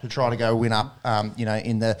shot to try to go win up,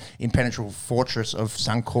 in the impenetrable fortress of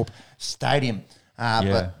Suncorp Stadium.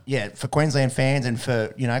 But for Queensland fans and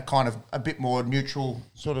for, kind of a bit more neutral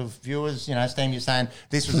sort of viewers, Steen, you're saying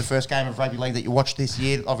this was the first game of rugby league that you watched this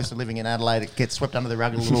year. Obviously living in Adelaide, it gets swept under the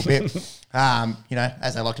rug a little bit,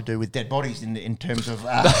 as they like to do with dead bodies in terms of...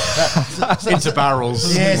 into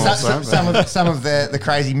barrels. Yeah, some of the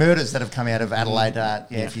crazy murders that have come out of Adelaide.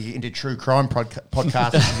 If you're into true crime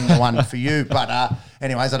podcast, this isn't the one for you. But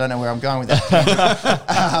anyways, I don't know where I'm going with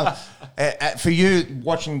that. For you,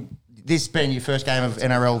 watching... This being your first game of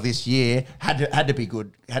NRL this year had to be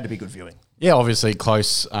good. Had to be good viewing. Yeah, obviously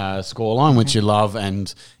close scoreline, which you love,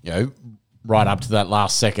 and right up to that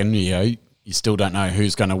last second, you still don't know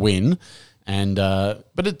who's going to win, and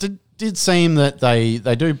but it did seem that they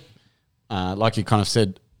do, like you kind of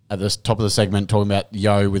said at the top of the segment, talking about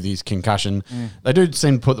Yeo with his concussion, they do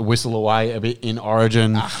seem to put the whistle away a bit in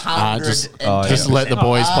Origin, just let the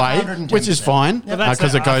boys play, which is fine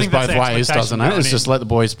because it goes both ways, doesn't it? It's just let the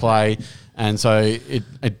boys play, and so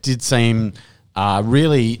it did seem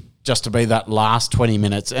really just to be that last 20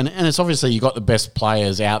 minutes, and it's obviously you got the best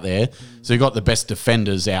players out there, so you got the best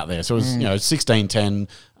defenders out there. So it was 16-10,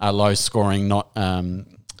 low scoring, not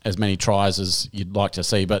as many tries as you'd like to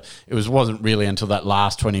see. But it wasn't really until that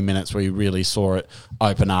last 20 minutes where you really saw it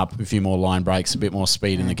open up, a few more line breaks, a bit more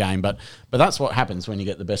speed in the game. But that's what happens when you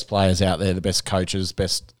get the best players out there, the best coaches,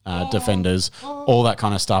 best defenders, all that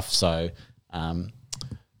kind of stuff. So,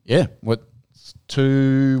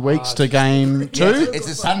 2 weeks to game 2? Yeah, it's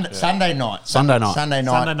a Sunday night. Sunday night. Sunday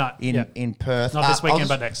night, in Perth. Not this weekend,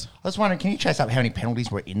 but next. I was wondering, can you chase up how many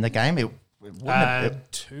penalties were in the game? It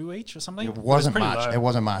 2 each or something? it wasn't pretty much. low. It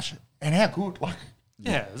wasn't much. And how good?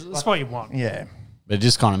 Yeah, that's what you want. Yeah. But it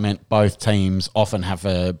just kind of meant both teams often have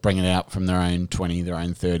to bring it out from their own 20, their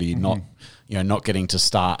own 30, not getting to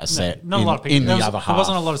start a set Not a lot of people. in the other half. There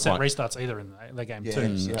wasn't a lot of set restarts either in the game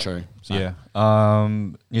too. Yeah. True. So, Yeah.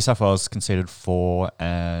 New South Wales conceded 4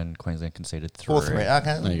 and Queensland conceded 3. 4-3.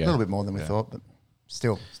 Okay, a There you go. little bit more than we thought, but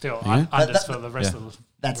still. Still, Yeah. unders for the rest of the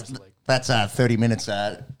That's rest of the league. that's 30 minutes,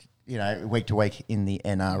 week to week in the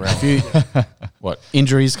NRL.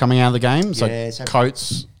 injuries coming out of the game? So, Yeah, so-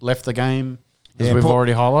 Coates left the game, as Yeah, we've poor-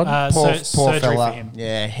 already highlighted. Poor surgery fella. for him.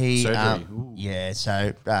 Yeah, he. Surgery. Ooh.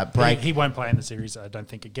 So break. He won't play in the series, I don't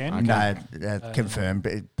think, again. No,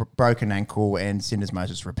 confirmed. Broken ankle and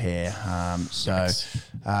syndesmosis repair.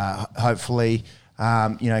 Hopefully,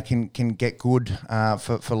 can get good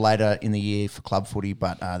for later in the year for club footy.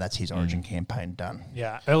 But that's his Origin campaign done.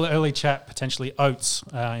 Yeah, early chat, potentially Oates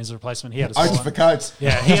is a replacement. He had a Oates swollen, for Coates.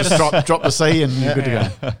 yeah, he had Just drop the C and you're good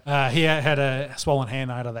to go. he had a swollen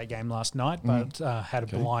hand out of that game last night, but had a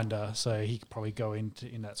blinder, so he could probably go in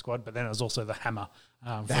that squad. But then it was also the hammer.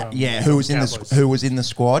 Who was Cowboys. who was in the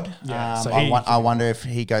squad? Yeah, so I wonder if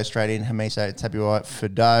he goes straight in. Hamiso Tabuai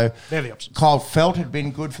Fido. They're the options. Kyle Felt had been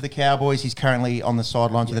good for the Cowboys. He's currently on the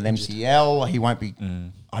sidelines with an MCL. He won't be.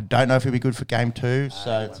 I don't know if he'll be good for game 2.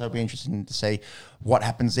 So it'll be interesting to see what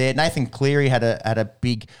happens there. Nathan Cleary had a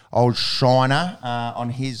big old shiner on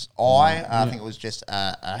his eye. I think it was just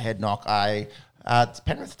a head knock.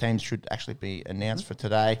 Penrith teams should actually be announced for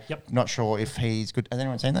today. Yep. Not sure if he's good. Has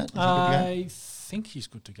anyone seen that? Is he good to go? I think he's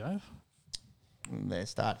good to go. They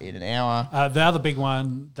start in an hour. The other big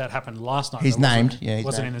one that happened last night. He's that wasn't- named. Yeah, he's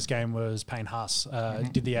wasn't named. in this game was Payne Haas.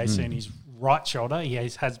 Did the AC in his right shoulder. He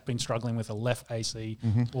has been struggling with a left AC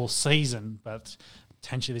all season, but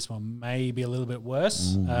potentially this one may be a little bit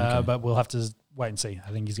worse. But we'll have to wait and see.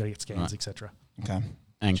 I think he's got to get scans, etc. Okay.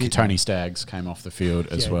 And Tony Staggs came off the field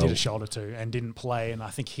as well. Did a shoulder too and didn't play, and I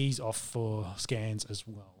think he's off for scans as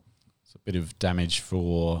well. It's a bit of damage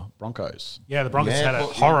for Broncos. Yeah, the Broncos Yeah, had a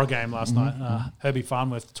well, horror game last night. Herbie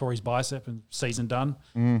Farnworth tore his bicep and season done.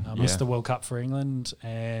 Missed the World Cup for England,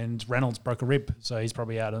 and Reynolds broke a rib, so he's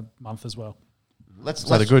probably out a month as well. Let's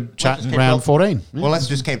So the good chat let's in keep round talking. 14. Well, let's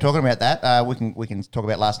just keep talking about that. We can talk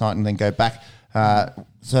about last night and then go back.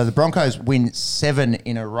 So the Broncos win 7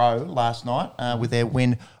 in a row last night with their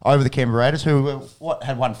win over the Canberra Raiders, who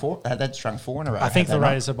had won 4. They'd strung 4 in a row. I think had the they not?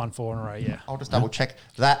 Raiders have won 4 in a row, yeah. I'll just double check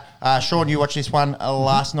that. Sean, you watched this one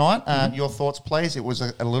last night. Your thoughts, please. It was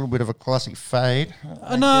a little bit of a classic fade.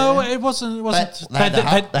 No, it wasn't. It wasn't. They had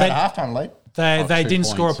a halftime lead. They 2 didn't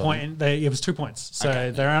score a points, point. It was 2 points.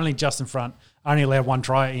 So they're only just in front. Only allowed 1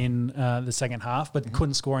 try in the second half, but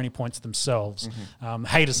couldn't score any points themselves.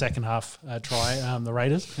 Hate a second half try, the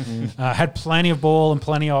Raiders. Had plenty of ball and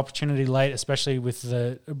plenty of opportunity late, especially with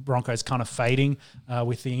the Broncos kind of fading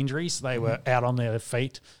with the injuries. They were out on their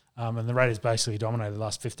feet. And the Raiders basically dominated the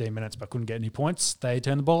last 15 minutes but couldn't get any points. They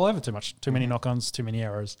turned the ball over too much. Too many knock-ons, too many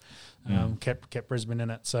errors. Kept Brisbane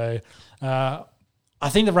in it. So I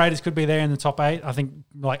think the Raiders could be there in the top 8. I think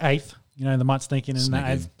like 8th. They might sneak in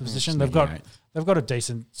that 8th position. They've got a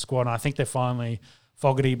decent squad, and I think they're finally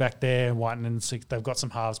Fogarty back there, Whiten in 6. They've got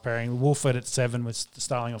some halves pairing. Wolford at 7 with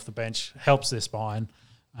Starling off the bench helps their spine.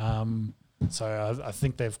 So I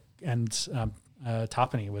think they've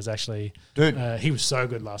Tarpany was actually he was so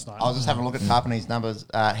good last night. I was just having a look at Tarpany's numbers.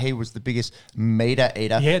 He was the biggest metre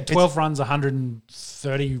eater. Yeah, 12 runs,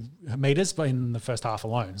 130 metres, but in the first half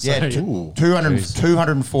alone. So, Yeah,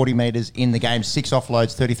 240 metres in the game, 6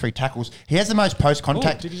 offloads, 33 tackles. He has the most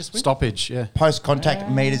post-contact did he just win? Stoppage, yeah.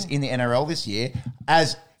 metres in the NRL this year.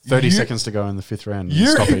 As 30 seconds to go in the 5th round.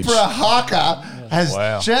 Yuri Stoppage. Brahaka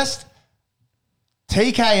has just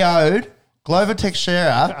TKO'd Glover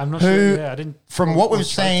Teixeira, I'm not who, sure. Yeah, I didn't. from what we've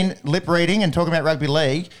watch rugby. seen, lip reading and talking about rugby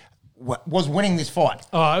league, was winning this fight.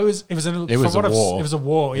 Oh, it was a was war. a It was a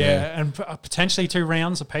war, yeah, Yeah. and potentially 2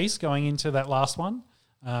 rounds apiece going into that last one.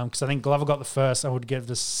 Because I think Glover got the first. I would give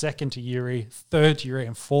the second to Yuri, third to Yuri,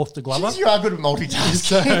 and fourth to Glover. Jeez, you are good at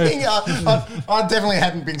multitasking. I definitely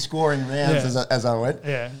hadn't been scoring rounds as I went.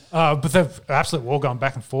 Yeah, but the absolute war going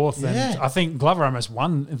back and forth, and Yeah. I think Glover almost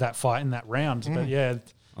won that fight in that round. But yeah,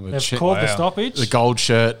 They've called the stoppage. The gold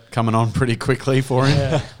shirt coming on pretty quickly for him.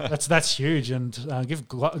 Yeah, that's huge. And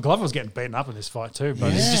Glover was getting beaten up in this fight too,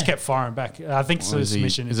 but he just kept firing back. I think it's a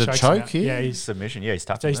submission. Is it choke here? Yeah, he's Submission. Yeah, he's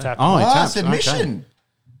tapped. he's tapping. Oh, he tapped. submission.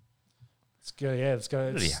 Let's go. Yeah, let's go.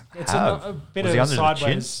 What It's did he have? a bit Was of he a under the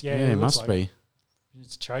chin? sideways. Yeah, it it looks must like be.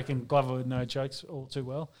 It's choking. Glover with no chokes all too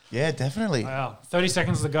well. Yeah, definitely. Wow, 30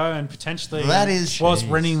 seconds to go, and potentially That is- was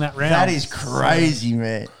winning that round. That is crazy,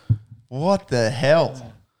 man. What the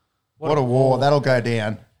hell? What a war. That'll go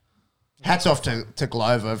down. Hats off to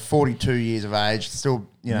Glover, 42 years of age, still,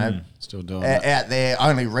 Still doing out there,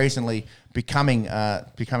 only recently becoming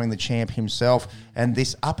the champ himself. And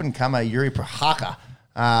this up-and-comer, Yuri Prochazka,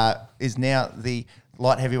 is now the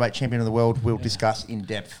light heavyweight champion of the world. We'll discuss in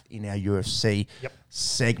depth in our UFC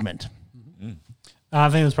segment. I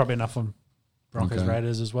think there's probably enough on Broncos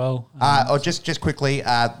Raiders as well. Just quickly,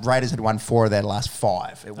 Raiders had won 4 of their last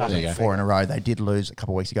 5. It wasn't 4 in a row. They did lose a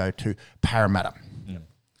couple of weeks ago to Parramatta.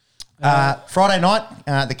 Friday night,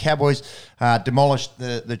 the Cowboys demolished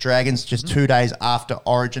the Dragons just 2 days after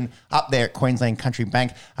Origin up there at Queensland Country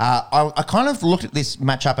Bank. I kind of looked at this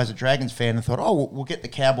matchup as a Dragons fan and thought, we'll get the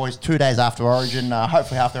Cowboys 2 days after Origin.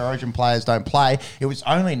 Hopefully half their Origin players don't play. It was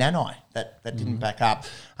only Nanai that didn't back up.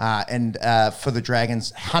 And for the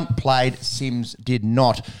Dragons, Hunt played, Sims did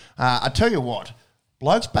not. I tell you what,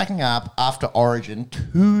 blokes backing up after Origin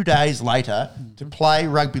 2 days later to play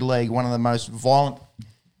rugby league, one of the most violent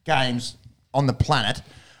games on the planet,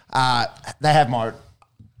 they have my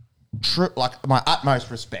utmost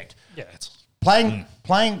respect. Yeah, it's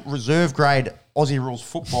Playing reserve grade Aussie rules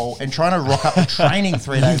football and trying to rock up to training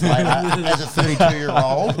 3 days later as a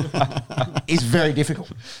 32-year-old is very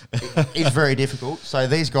difficult. It's very difficult. So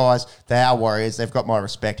these guys, they are warriors. They've got my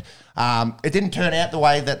respect. It didn't turn out the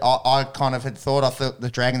way that I kind of had thought. I thought the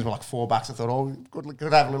Dragons were like $4. I thought,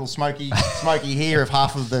 good have a little smoky here if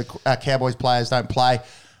half of the Cowboys players don't play.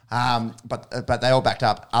 But they all backed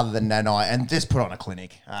up other than Nanai and just put on a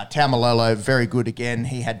clinic. Taumalolo, very good again.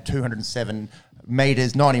 He had 207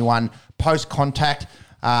 metres, 91 post-contact.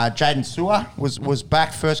 Jaden Sewer was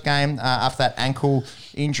back first game after that ankle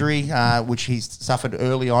injury, which he's suffered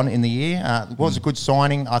early on in the year. It was a good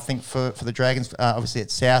signing, I think, for the Dragons. Obviously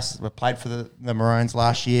at South, played for the Maroons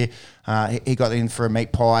last year. He got in for a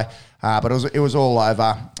meat pie, but it was all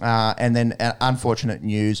over. And then unfortunate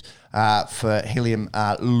news for Helium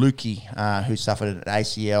Lukey, who suffered an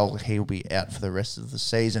ACL. He'll be out for the rest of the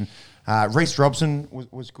season. Reece Robson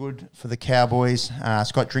was good for the Cowboys.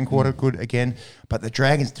 Scott Drinkwater, good again. But the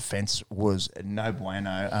Dragons' defence was no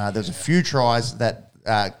bueno. There's a few tries that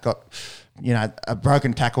got, a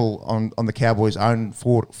broken tackle on the Cowboys' own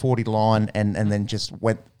 40 line and then just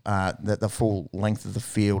went the full length of the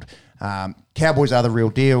field. Cowboys are the real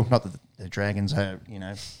deal. Not that the Dragons are,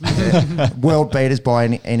 world beaters by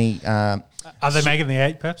any are they making the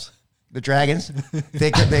 8, perhaps? The Dragons,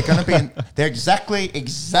 they're going to be. They're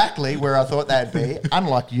exactly where I thought they'd be.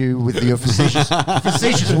 Unlike you with your facetious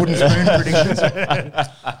wooden spoon predictions,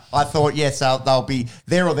 I thought yes, they'll be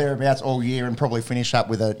there or thereabouts all year and probably finish up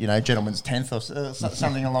with a gentleman's 10th or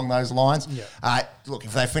something along those lines. Yeah. Look,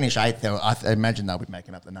 if they finish 8th, I imagine they'll be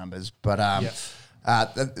making up the numbers. But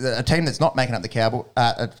a team that's not making up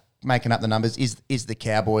making up the numbers is the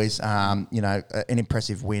Cowboys. An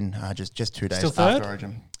impressive win just 2 days Still after third?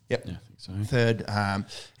 Origin. Yep, Yeah, I think so. third,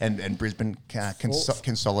 and Brisbane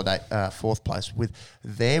consolidate fourth place with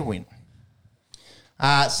their win.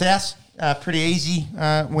 South, pretty easy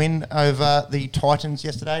win over the Titans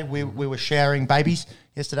yesterday. We were showering babies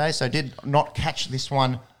yesterday, so did not catch this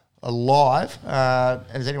one live.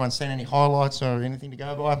 Has anyone seen any highlights or anything to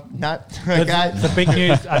go by? No. Okay. The big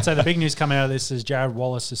news, I'd say the big news coming out of this is Jared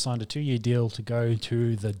Wallace has signed a 2-year deal to go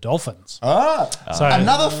to the Dolphins. So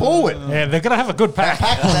another forward. Yeah, they're going to have a good pack.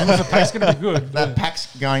 The pack's going to be good. That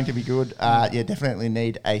pack's going to be good. Definitely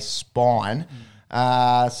need a spine.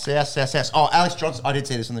 South. Oh, Alex Johnson. I did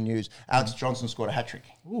see this on the news. Alex Johnson scored a hat-trick.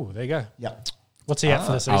 Ooh, there you go. Yep. What's he at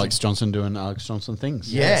for the season? Alex Johnson doing Alex Johnson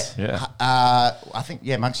things. Yeah. Yeah. I think,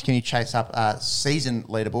 Monks, can you chase up season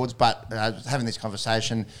leaderboards? But I was having this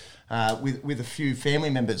conversation with a few family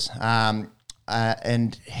members,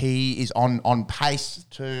 and he is on pace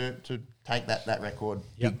to take that record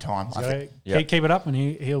big time. I think. Keep it up, and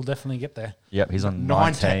he'll definitely get there. Yep, he's on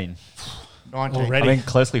 19. 19. Already. I think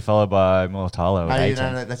closely followed by Mortalo at 18.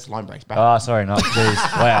 No, that's line breaks back. Oh, sorry, not. Jeez.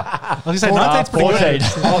 Wow. I was going to say, 19's pretty 14.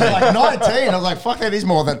 good. I was like 19. I was like, fuck, that is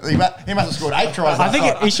more than he must have scored 8 tries. I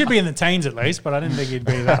think he should be in the teens at least, but I didn't think he'd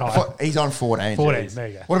be that high. He's on 14. 14, there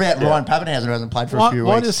you go. What about Ryan Pappenhausen, who hasn't played for a few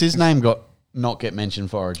Why weeks? does his name not get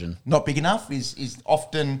mentioned for Origin? Not big enough is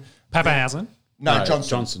often Pappenhausen.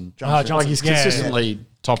 Johnson. Like he's consistently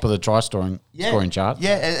top of the try scoring chart.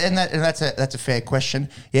 Yeah, and that's a fair question.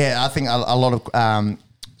 Yeah, I think a lot of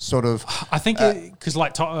sort of. I think because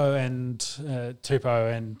like Toto and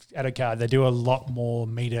Tupou and Adokar, they do a lot more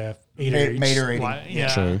meter eating. Yeah.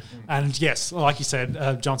 True. And yes, like you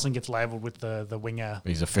said, Johnson gets labelled with the winger.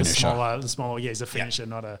 He's a finisher. The smaller, he's a finisher,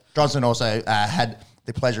 not a. Johnson also had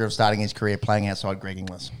the pleasure of starting his career playing outside Greg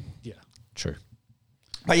Inglis. Yeah. True.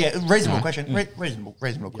 But yeah, reasonable question.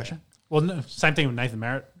 Reasonable question. Well, no, same thing with Nathan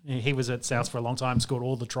Merritt. He was at South for a long time, scored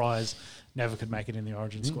all the tries, never could make it in the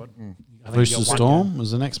Origin squad. I think he Roosters got one Storm game.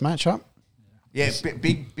 was the next matchup. Yeah,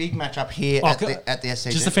 big match up here at the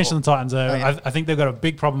SCG. Just to finish on the Titans, yeah. I think they've got a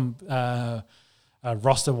big problem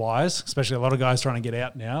roster-wise, especially a lot of guys trying to get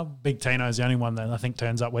out now. Big Tino is the only one that I think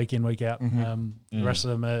turns up week in, week out. The rest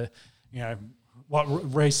of them are,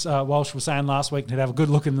 what Reece Walsh was saying last week, to have a good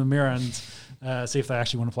look in the mirror and see if they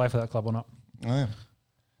actually want to play for that club or not. Oh, yeah.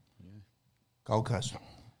 Gold Coast.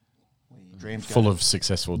 Where your dreams go Full to- of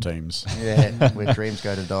successful teams. Yeah, where dreams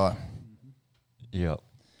go to die. Yep.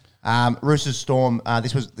 Roosters Storm.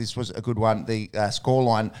 This was a good one. The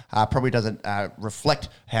scoreline probably doesn't reflect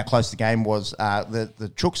how close the game was.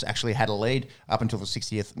 The Chooks actually had a lead up until the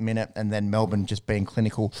 60th minute, and then Melbourne just being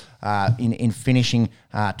clinical in finishing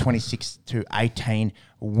 26-18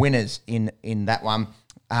 winners in that one.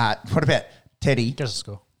 What about Teddy? Just a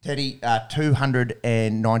score. Teddy,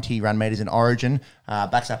 290 run meters in Origin,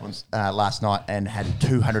 backs up on last night and had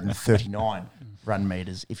 239 run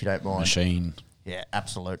meters, if you don't mind. Machine. Yeah,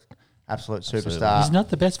 absolute superstar. He's not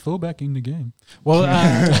the best fullback in the game. Well,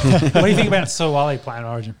 what do you think about Sowali playing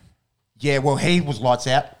Origin? Yeah, well, he was lights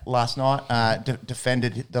out last night,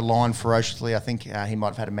 defended the line ferociously. I think he might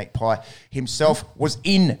have had a magpie himself, was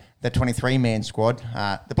in the 23-man squad.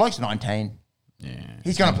 The bloke's 19. Yeah.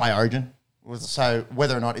 He's going to play Origin. So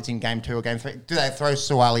whether or not it's in game 2 or game 3, do they throw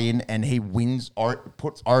Sowali in and he wins or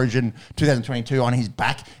puts Origin 2022 on his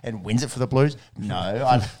back and wins it for the Blues? No,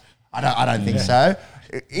 I don't think so.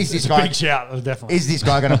 Is this guy Big shout, definitely. Is this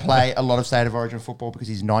guy going to play a lot of State of Origin football because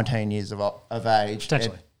he's 19 years of age?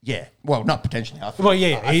 Potentially. Yeah. Well, not potentially. Well,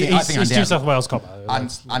 yeah, he's New South Wales copper.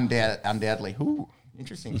 Undoubtedly. Ooh,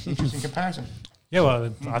 interesting comparison. Yeah,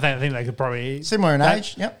 well, I think they could probably Similar in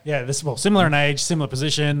age. Yep. Yeah, similar in age, similar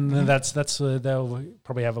position. That's they'll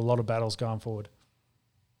probably have a lot of battles going forward.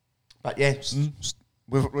 But yeah,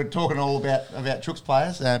 we're talking all about Chooks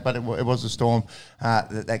players, but it was the Storm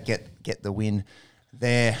that get the win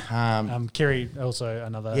there. Kerry also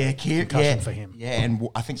another concussion concussion for him. Yeah, and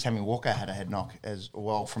I think Sammy Walker had a head knock as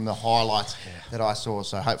well from the highlights that I saw.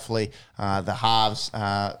 So hopefully the halves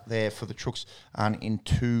there for the Chooks aren't in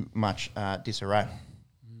too much disarray.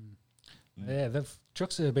 Yeah, the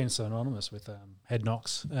Chooks have been synonymous with head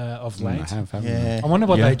knocks of late. They have, haven't Yeah. I wonder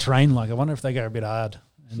what Yeah. they train like. I wonder if they go a bit hard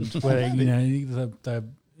and where the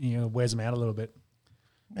wears them out a little bit.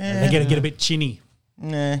 They get a bit chinny.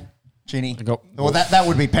 Nah. Ginny. got- Well, that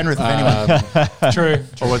would be Penrith if anyone. True.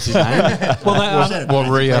 Or what's his name? Well,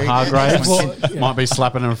 Ria Hargraves Well, yeah. might be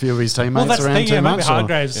slapping a few of his teammates that's the around thing. too Yeah, maybe much. or-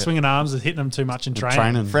 Hargraves swinging arms is hitting them too much in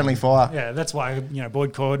training. Friendly fire. Yeah, that's why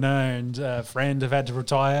Boyd Cordner and Friend have had to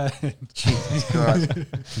retire. Jesus Christ.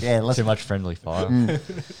 Yeah, let's Too much friendly fire.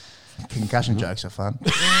 concussion jokes are fun.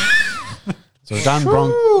 So we've done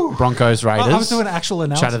Broncos Raiders. I was doing actual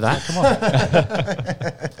analysis. Chat of that. Come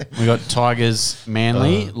on. We got Tigers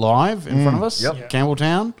Manly live in front of us. Yep.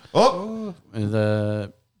 Campbelltown. Oh,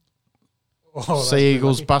 The Oh, Sea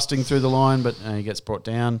Eagles lucky. busting through the line, but he gets brought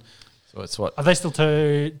down. So it's what? Are they still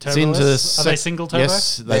turbo? It's into the Are they single turbo?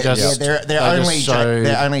 Yes, they just they're they only just showed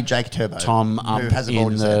they're only Jake Turbo. Tom who up has the ball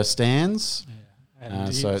in to the set. stands.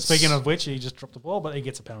 And so it's- speaking of which, he just dropped the ball, but he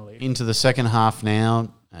gets a penalty. Into the second half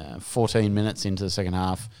now. 14 minutes into the second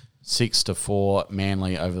half. 6-4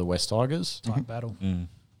 Manly over the West Tigers. Tight battle.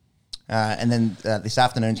 And then this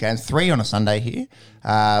afternoon's games, 3 on a Sunday here.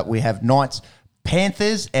 We have Knights,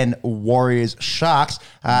 Panthers, and Warriors, Sharks.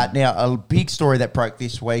 Now, a big story that broke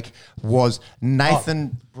this week was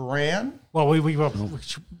Nathan Brown. Well, we forgot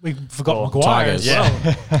Maguire Tigers. as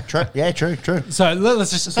well. True. So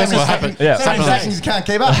let's just Same happened. Yeah. Saxons can't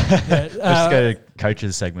keep up. Let's go to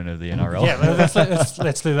coaches segment of the NRL. Yeah,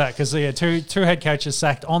 let's do that because two head coaches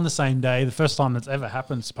sacked on the same day, the first time that's ever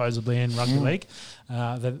happened supposedly in rugby league.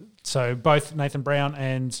 So both Nathan Brown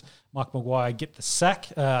and Mike Maguire get the sack.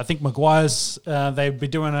 I think Maguire's they've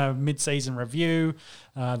been doing a mid-season review.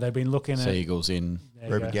 They've been looking Sea at Eagles in.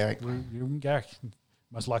 Ruben Garrick. Ruben Garrick.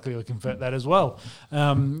 Most likely will convert that as well.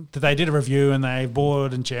 They did a review and they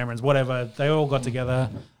board and chairmans, whatever. They all got together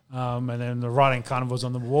And then the writing kind of was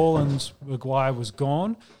on the wall, and Maguire was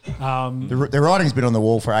gone. The writing's been on the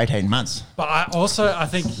wall for 18 months. But I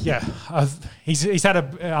think, he's had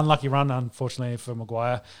an unlucky run, unfortunately, for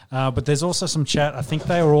Maguire. But there's also some chat. I think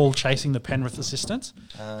they were all chasing the Penrith assistants.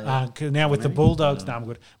 Now with the Bulldogs, I'm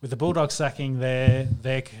good. With the Bulldogs sacking their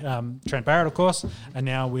Trent Barrett, of course, and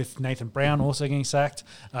now with Nathan Brown also getting sacked,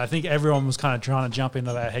 I think everyone was kind of trying to jump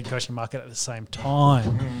into that head coaching market at the same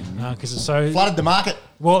time because it's so Flooded the market.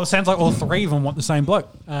 Well, it sounds like all three of them want the same bloke.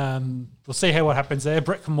 We'll see what happens there.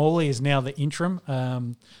 Brett Camorley is now the interim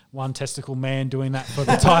one testicle man doing that for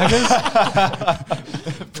the Tigers.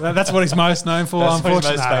 That's what he's most known for,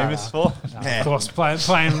 unfortunately. That's what he's most famous for. Of course,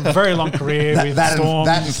 playing a very long career with Storm.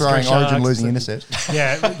 That and throwing Origin losing intercepts.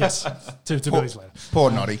 Yeah, yes, to Billy's later.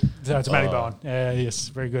 Poor Noddy. To Matty Bowen. yes,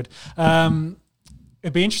 very good.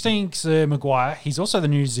 It'd be interesting because Maguire, he's also the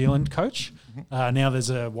New Zealand coach. Now there's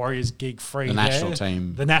a Warriors gig free. The national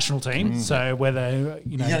team. The national team. So whether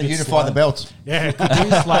He's going to unify the belts. Yeah, could do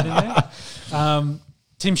slide in there.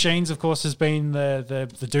 Tim Sheens, of course, has been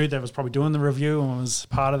the dude that was probably doing the review and was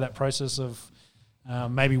part of that process of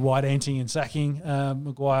maybe white anting and sacking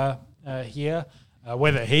Maguire here.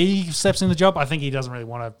 Whether he steps in the job, I think he doesn't really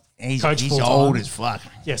want to coach He's full-time. old as fuck.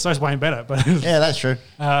 Yeah, so is Wayne Bennett. But Yeah, that's true.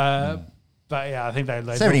 but yeah, I think they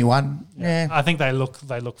 71. Yeah. I think they look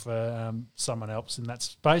for someone else in that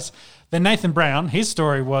space. Then Nathan Brown, his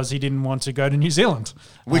story was he didn't want to go to New Zealand,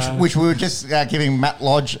 Which we were just giving Matt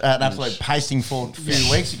Lodge an absolute pasting for a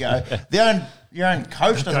few weeks ago. Your own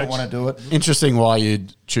coach doesn't want to do it. Interesting why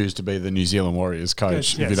you'd choose to be the New Zealand Warriors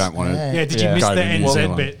coach if you don't want to. Yeah, did you miss the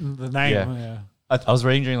NZ bit, the name? Yeah. I was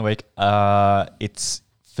reading during the week. It's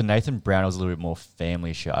for Nathan Brown. It was a little bit more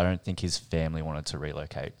family issue. I don't think his family wanted to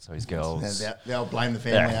relocate, so his girls. They'll blame the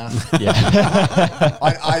family. Yeah.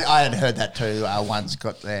 I had heard that too. Once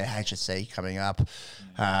got their HSC coming up,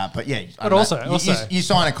 but yeah. But also, you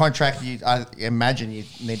sign a contract. I imagine you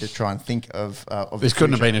need to try and think of. This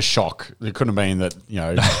couldn't have been a shock. It couldn't have been that you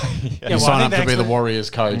well, sign I up think to be the actually- Warriors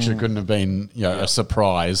coach. It couldn't have been a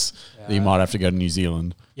surprise that you might have to go to New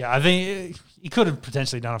Zealand. Yeah, I think he could have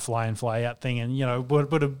potentially done a fly in, fly out thing, and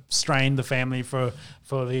would have strained the family for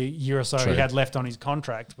the year or so True. he had left on his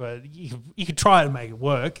contract. But you could try to make it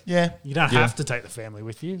work. Yeah. You don't have to take the family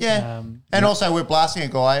with you. Yeah, and also we're blasting a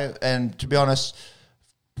guy, and to be honest,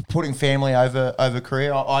 putting family over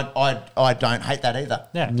career, I don't hate that either.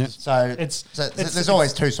 Yeah. So It's there's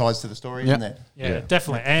always two sides to the story, isn't there? Yeah,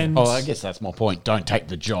 definitely. And Oh, I guess that's my point. Don't take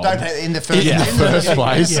the job. Don't take in the first, in the first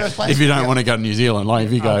place. first place. If you don't want to go to New Zealand, like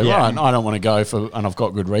if you go, yeah. right, I don't want to go and I've got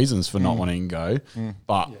good reasons for not wanting to go,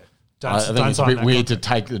 but Don't- I think don't it's a sign bit that weird to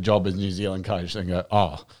take the job as New Zealand coach and go,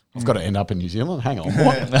 I've got to end up in New Zealand. Hang on,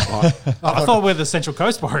 what? Like, I thought we're the Central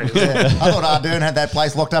Coast Warriors. Yeah, I thought Ardern had that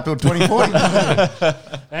place locked up till 2040.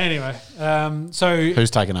 Anyway, so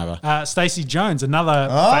who's taken over? Stacey Jones, another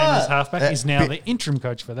famous halfback, is now the interim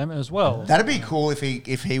coach for them as well. That'd be cool if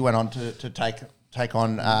he went on to take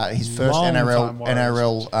on his first Long-time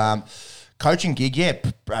NRL coaching gig.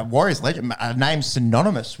 Yeah, Warriors legend, name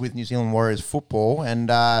synonymous with New Zealand Warriors football, and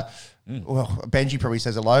well, Benji probably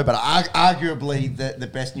says hello, but arguably the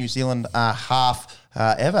best New Zealand half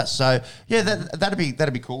ever. So yeah, that'd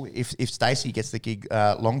be cool if Stacey gets the gig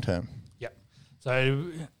long term. Yep. So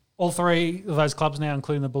all three of those clubs now,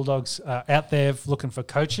 including the Bulldogs, out there looking for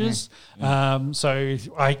coaches. So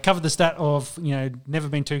I covered the stat of never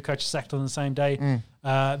been two coaches sacked on the same day.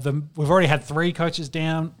 We've already had 3 coaches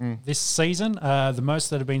down this season. The most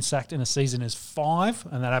that have been sacked in a season is 5,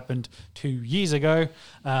 and that happened 2 years ago.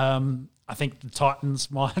 I think the Titans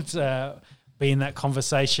might be in that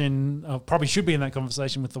conversation, probably should be in that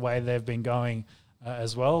conversation with the way they've been going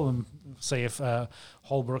as well, and see if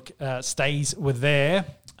Holbrook stays with there.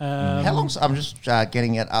 How long? I'm just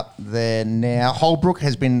getting it up there now. Holbrook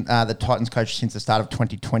has been the Titans coach since the start of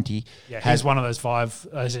 2020. Yeah, he's one of those 5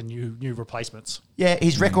 as in new replacements. Yeah,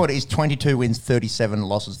 his record is 22 wins, 37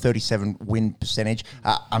 losses, 37 win percentage.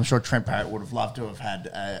 I'm sure Trent Barrett would have loved to have had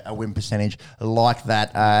a win percentage like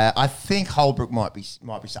that. I think Holbrook might be.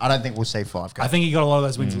 I don't think we'll see 5. I think he got a lot of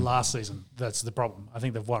those wins last season. That's the problem. I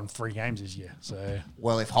think they've won 3 games this year. So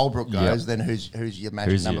well, if Holbrook goes, then who's your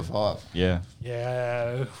magic number 5? Yeah.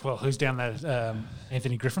 yeah, well, who's down there?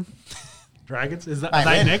 Anthony Griffin, Dragons. Are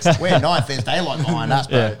Hey, they next? We're 9th. There's daylight behind us,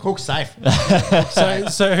 bro. Yeah. Cook's safe.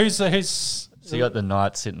 So who's? So you got the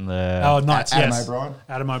Knights sitting there. Oh, Knights. Adam yes. O'Brien.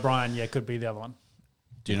 Adam O'Brien. Yeah, could be the other one.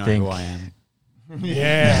 Do you know think- who I am?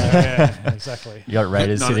 Yeah, exactly. You got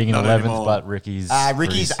Raiders Not- sitting in not 11th, anymore. but Ricky's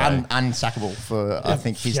Ricky's pretty safe. unsackable for I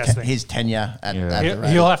think his Yes, his tenure at Yeah. the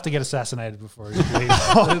Raiders. He'll have to get assassinated before he leaves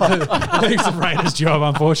the Raiders job,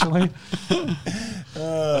 unfortunately.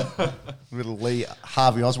 Little Lee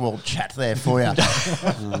Harvey Oswald chat there for you.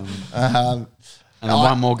 And then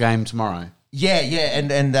one more game tomorrow. Yeah,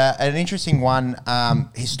 and an interesting one.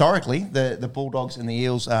 Historically, the Bulldogs and the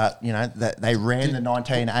Eels, they ran the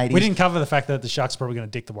 1980s. We didn't cover the fact that the Sharks are probably going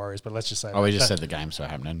to dick the Warriors, but let's just say. Oh, we just said the game's so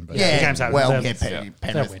happening. But the game's happening. Well, They'll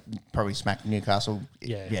Penrith win. probably smacked Newcastle.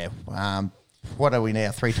 Yeah. What are we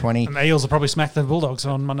now? 320. And the Eels will probably smack the Bulldogs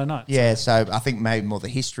on Monday night. Yeah, so I think maybe more the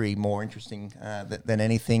history more interesting than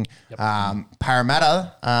anything.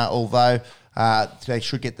 Parramatta, although they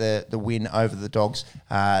should get the win over the Dogs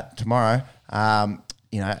tomorrow.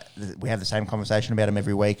 We have the same conversation about them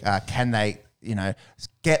every week. Can they,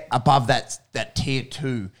 get above that tier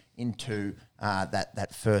 2 into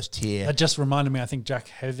that first tier? That just reminded me, I think Jack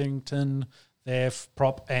Hetherington, their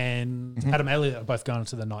prop, and Adam Elliott are both going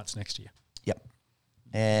to the Knights next year. Yep.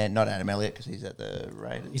 And not Adam Elliott because he's at the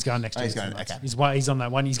Raiders. He's going next year. He's going, to the Knights. okay. He's on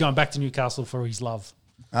that one. He's going back to Newcastle for his love.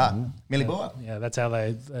 Millie Boyle. Yeah, that's how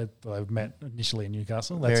they met initially in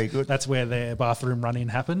Newcastle. Very good. That's where their bathroom run-in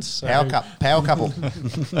happens. So. Power couple.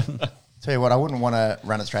 Tell you what, I wouldn't want to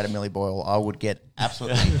run it straight at Millie Boyle. I would get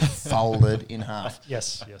absolutely folded in half.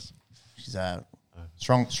 Yes. She's a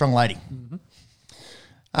strong lady.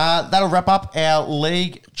 That'll wrap up our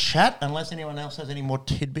league chat, unless anyone else has any more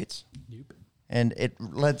tidbits. Nope. And it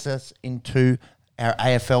leads us into our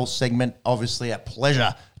AFL segment. Obviously, a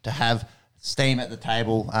pleasure to have Steam at the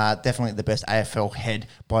table. Definitely the best AFL head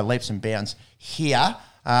by leaps and bounds here.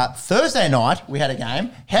 Thursday night, we had a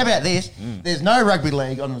game. How about this? There's no rugby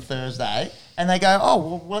league on the Thursday. And they go,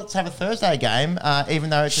 well, let's have a Thursday game,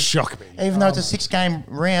 even though it's Shock me. Even though it's a 6-game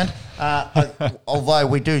round. Although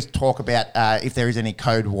we do talk about if there is any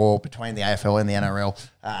code war between the AFL and the NRL,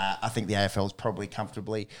 I think the AFL is probably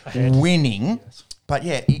comfortably winning. Yes. But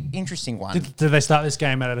yeah, interesting one. Did they start this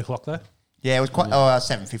game at 8 o'clock though? Yeah, it was quite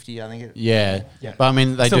 7:50, I think. Yeah. But I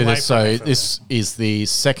mean, they Still do late this. for So AFL, this is the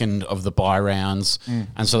second of the bye rounds.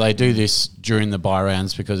 And so they do this during the bye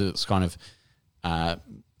rounds because it's kind of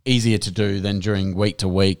easier to do than during week to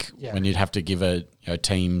week when you'd have to give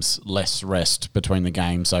teams less rest between the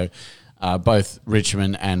games. So both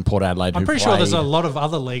Richmond and Port Adelaide. I'm pretty sure there's a lot of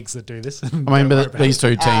other leagues that do this. I mean, but these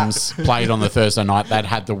two teams played on the Thursday night. They'd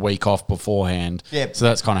had the week off beforehand. Yep. So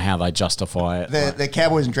that's kind of how they justify it. The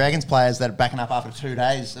Cowboys and Dragons players that are backing up after 2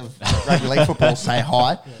 days of rugby league football say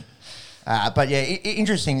hi. But yeah,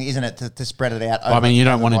 interesting, isn't it, to spread it out? I mean, you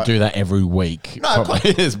don't want to do that every week. No,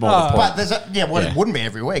 probably is more the point. But it wouldn't be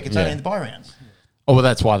every week. It's only in the bye rounds. Oh, well,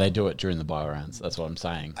 that's why they do it during the bye rounds. That's what I'm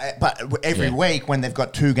saying. But every week, when they've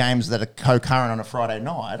got 2 games that are concurrent on a Friday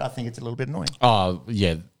night, I think it's a little bit annoying. Oh,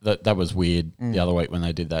 yeah, that was weird the other week when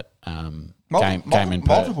they did that game in Perth.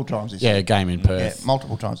 Multiple times this year. Game in Perth. Yeah,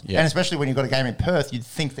 multiple times. Yeah. And especially when you've got a game in Perth, you'd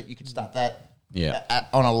think that you could start that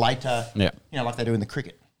on a later, like they do in the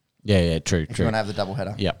cricket. Yeah, true. If you want to have the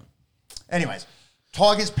doubleheader. Yeah. Anyways,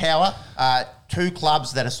 Tigers Power, 2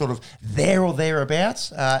 clubs that are sort of there or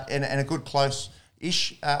thereabouts, and a good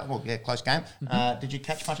close-ish, close game. Did you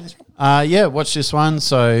catch much of this one? Watch this one.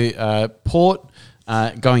 So Port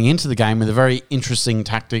going into the game with a very interesting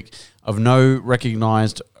tactic of no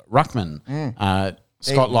recognised ruckman.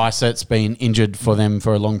 Scott Lycett's been injured for them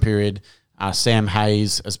for a long period. Sam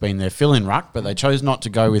Hayes has been their fill-in ruck, but they chose not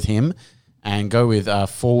to go with him and go with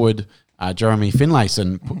forward Jeremy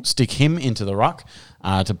Finlayson, stick him into the ruck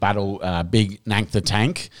to battle big Nank the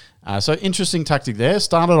Tank. So interesting tactic there.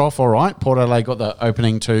 Started off all right. Port Adelaide got the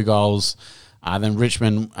opening 2 goals. Then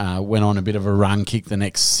Richmond went on a bit of a run, kicked the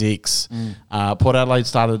next 6. Port Adelaide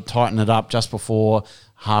started to tighten it up just before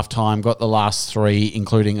halftime, got the last 3,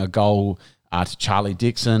 including a goal to Charlie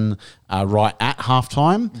Dixon right at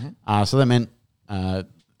halftime. So that meant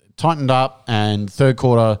tightened up, and third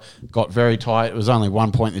quarter got very tight. It was only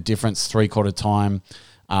 1 point the difference, 3/4 time.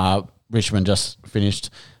 Richmond just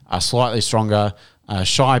finished slightly stronger.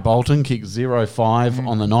 Shai Bolton kicked 0-5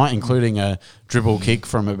 on the night, including a dribble kick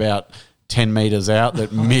from about 10 metres out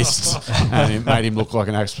that missed, and it made him look like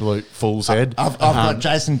an absolute fool's head. I've got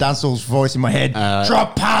Jason Dunstall's voice in my head.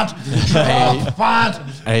 Drop punt! Drop punt!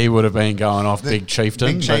 He would have been going off Big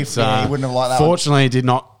Chieftain. Big Chief, he wouldn't have liked that fortunately, it did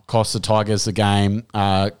not cost the Tigers the game,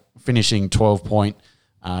 finishing 12-point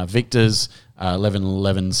victors,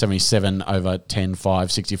 11-11-77 over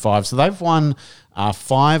 10-5-65. So they've won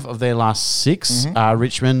 5 of their last 6.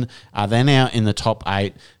 Richmond, they're now in the top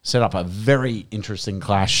 8, set up a very interesting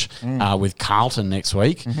clash with Carlton next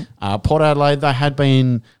week. Port Adelaide, they had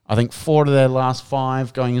been, I think, 4 of their last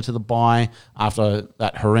 5 going into the bye after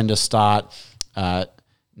that horrendous start.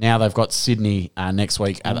 Now they've got Sydney next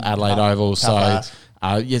week at Adelaide Oval. So,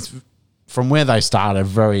 yes, from where they started, a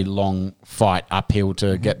very long fight uphill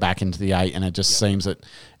to get back into the 8, and it just seems that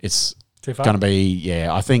it's Too far? going to be,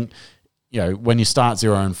 I think, when you start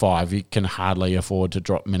 0-5, you can hardly afford to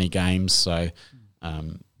drop many games, so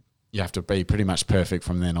you have to be pretty much perfect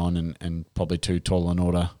from then on and probably 2 tall in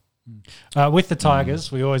order. With the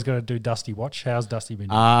Tigers, we always got to do Dusty watch. How's Dusty been?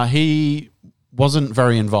 He wasn't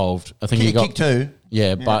very involved. I think he got kick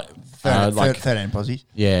 2. but 13 posies.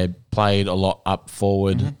 Yeah, played a lot up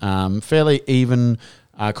forward. Fairly even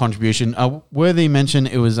contribution. Worthy mention,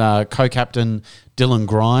 it was co-captain Dylan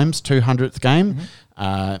Grimes' 200th game.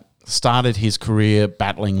 Started his career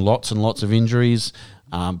battling lots and lots of injuries,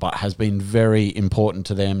 but has been very important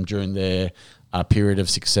to them during their period of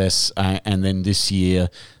success. And then this year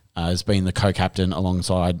has been the co-captain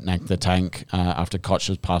alongside Nank the Tank after Koch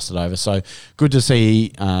has passed it over. So good to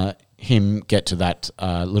see him get to that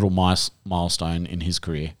little milestone in his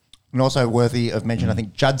career. And also worthy of mention, I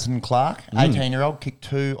think Judson Clark, 18-year-old, kicked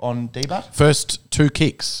 2 on D-Butt. First 2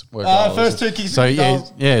 kicks were goals. First 2 kicks. So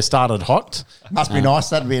goals. Started hot. Must be nice.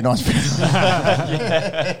 That'd be a nice.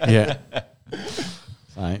 Yeah.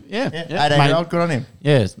 So, 18-year-old, good on him.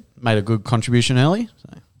 Yeah, made a good contribution early.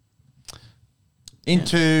 So.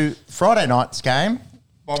 Into Friday night's game,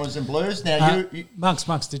 Bombers and Blues. Now you Monks,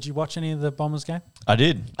 did you watch any of the Bombers game? I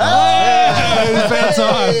did.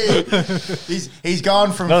 He's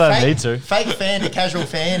gone from Not that I need to. fake fan to casual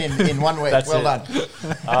fan in 1 week. That's Well it.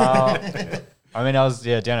 done. I mean, I was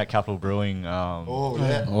down at Capital Brewing Oh,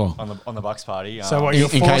 yeah. on the Bucks party. So what, In you're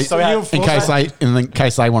forced?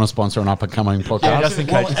 case they want to sponsor an up and coming podcast. Yeah, just in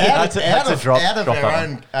case. Out of drop our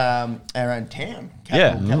that own town.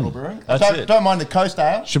 Yeah. Capital Brewing. That's don't, it. don't mind the Coast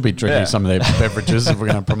Ale. Should be drinking Yeah. some of their beverages if we're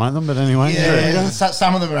going to promote them. But anyway, Yeah,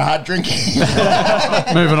 some of them are hard drinking.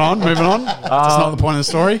 moving on. That's not the point of the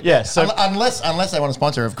story. Yeah, so unless they want to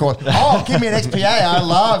sponsor, of course. Oh, give me an XPA. I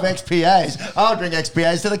love XPAs. I'll drink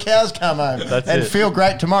XPAs till the cows come home That's and it. feel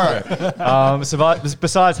great tomorrow.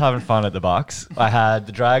 besides having fun at the Bucks, I had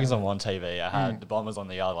the Dragons on one TV. I had the Bombers on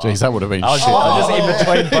the other. Jeez, that would have been I was shit. just in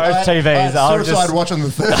between both TVs. I I had was suicide just watch on the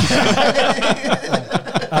third.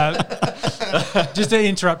 Just to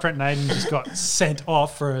interrupt, Trent Naden just got sent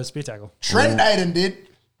off for a spear tackle. Trent Naden did.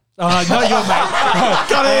 Oh, not your mate.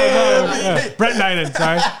 Got him. No. Brett Naden,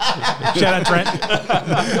 sorry. Shout out, Trent.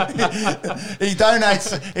 He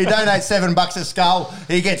donates $7 a skull.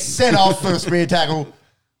 He gets sent off for a spear tackle.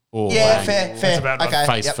 Oh, Yeah, wow. fair. about right. Okay,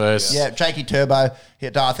 Face first. Yeah, Jakey Turbo.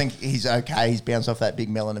 I think he's okay. He's bounced off that big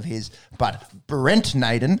melon of his. But Brent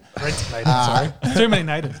Naden Brent Naden, sorry. Too many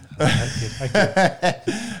Nadens. Thank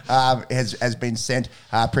you. has been sent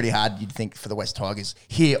pretty hard, you'd think, for the West Tigers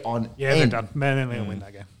here on Yeah, they're end. done. Manly will win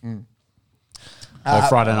that game. So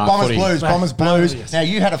Friday night Bombers footy. Blues, Bombers Bombers, Blues. yes. Now,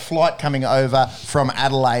 you had a flight coming over from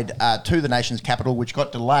Adelaide to the nation's capital, which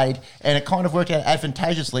got delayed, and it kind of worked out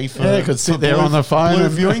advantageously for Yeah, could sit for there Blue- on the phone Blue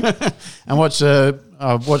and viewing. and watch.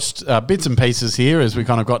 I've watched bits and pieces here as we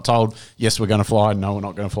kind of got told, yes, we're going to fly. No, we're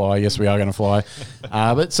not going to fly. Yes, we are going to fly.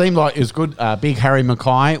 But it seemed like it was good. Big Harry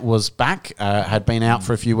Mackay was back. Had been out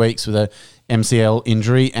for a few weeks with a MCL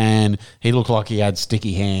injury, and he looked like he had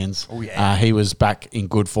sticky hands. Oh, yeah. He was back in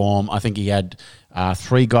good form. I think he had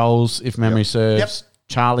 3 goals, if memory serves.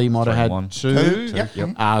 Charlie might have One. had 2.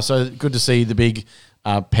 Yep. So good to see the big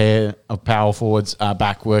pair of power forwards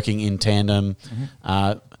back working in tandem.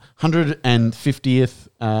 150th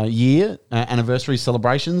year anniversary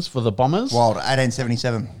celebrations for the Bombers. Wild,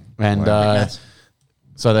 1877. And Congrats.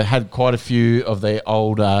 so they had quite a few of their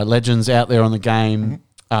old legends out there on the game.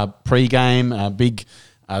 Pre-game, big.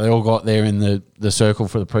 They all got there in the circle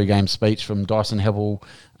for the pre-game speech from Dyson Hebbel,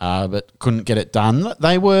 but couldn't get it done.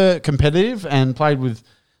 They were competitive and played with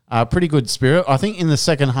pretty good spirit. I think in the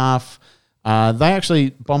second half,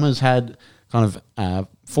 Bombers had kind of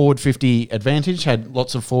forward 50 advantage, had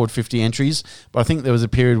lots of forward 50 entries, but I think there was a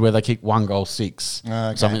period where they kicked 1 goal 6.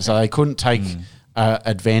 So they couldn't take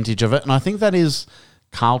advantage of it. And I think that is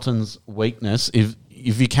Carlton's weakness. If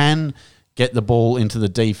you can get the ball into the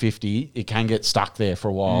D50, it can get stuck there for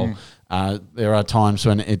a while. There are times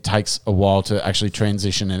when it takes a while to actually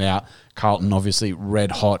transition it out. Carlton obviously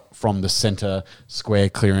red hot from the centre square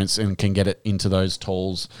clearance and can get it into those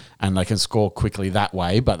talls, and they can score quickly that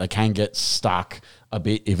way, but they can get stuck a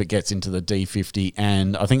bit if it gets into the D50.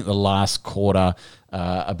 And I think the last quarter,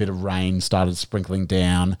 a bit of rain started sprinkling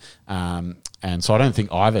down. And so I don't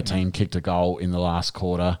think either team kicked a goal in the last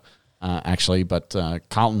quarter. actually. But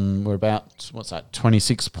Carlton were about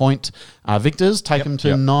 26-point victors, take them to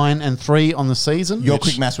 9-3 on the season. Your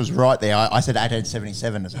quick maths was right there. I said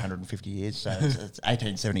 1877 is 150 years, so it's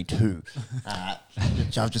 1872.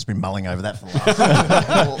 I've just been mulling over that for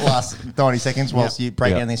the last 90 seconds whilst you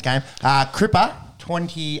break down this game. Cripper,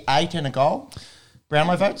 28 and a goal.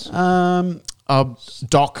 Brownlow votes?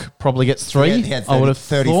 Doc probably gets 3. Yeah, he had 30, I would have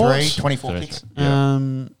 33, thought. 24 kicks.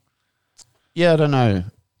 I don't know.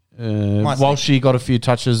 Walshy got a few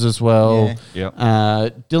touches as well. Yeah.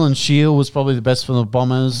 Dylan Shield was probably the best for the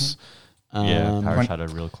Bombers. Parrish had a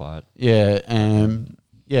real quiet. Then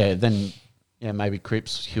maybe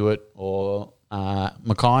Cripps, Hewitt, or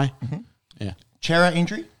Mackay. Yeah. Chera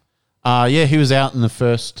injury? He was out in the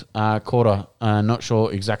first quarter. Not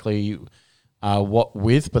sure exactly what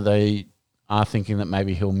with, but they are thinking that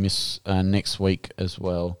maybe he'll miss next week as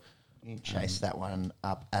well. You chase that one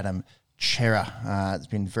up, Adam Chera. It's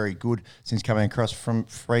been very good since coming across from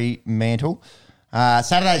Fremantle.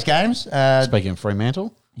 Saturday's games. Speaking of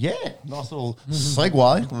Fremantle. Yeah, nice little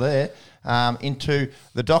segue there into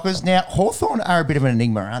the Dockers. Now, Hawthorn are a bit of an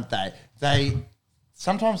enigma, aren't they?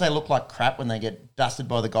 Sometimes they look like crap when they get dusted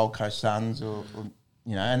by the Gold Coast Suns, or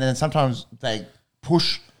and then sometimes they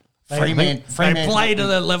push Fremantle. They play to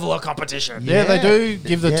the level of competition. Yeah, they do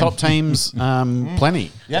give the top teams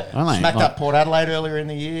plenty. Yep, don't they? Smacked up Port Adelaide earlier in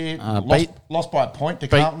the year. Lost by a point to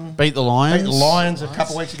Carlton. Beat the Lions. Beat the Lions a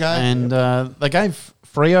couple of weeks ago. And they gave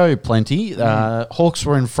Freo plenty. Hawks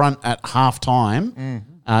were in front at half-time.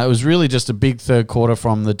 It was really just a big third quarter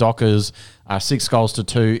from the Dockers,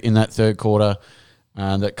 6-2 in that third quarter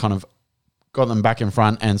that kind of got them back in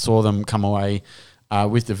front and saw them come away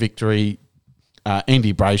with the victory.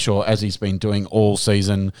 Andy Brayshaw, as he's been doing all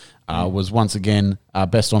season, was once again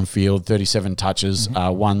best on field, 37 touches,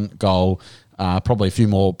 1 goal, probably a few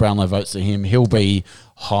more Brownlow votes to him. He'll be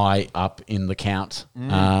high up in the count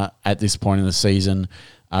at this point in the season.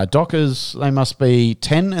 Dockers, they must be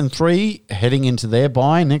 10-3 heading into their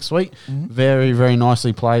bye next week. Very, very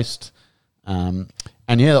nicely placed.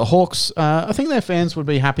 The Hawks, I think their fans would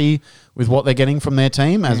be happy with what they're getting from their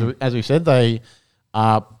team. As we said, they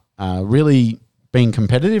are really being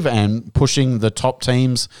competitive and pushing the top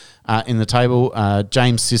teams in the table.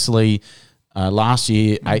 James Sicily last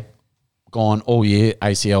year, gone all year,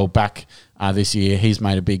 ACL back this year. He's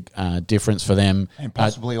made a big difference for them. And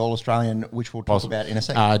possibly All-Australian, which we'll talk about in a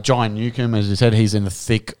second. Giant Newcomb, as you said, he's in the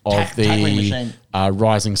thick of the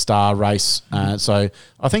Rising Star race. So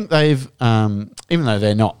I think they've, even though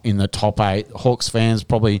they're not in the top 8, Hawks fans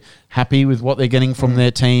probably happy with what they're getting from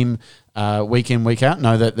their team week in, week out,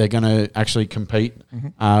 know that they're going to actually compete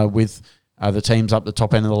with the teams up the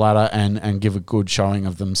top end of the ladder and give a good showing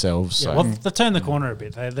of themselves. Yeah, so. well, they turned the corner a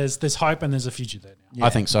bit. There's hope and there's a future there now. Yeah. I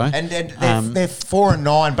think so. And they're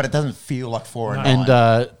 4-9, but it doesn't feel like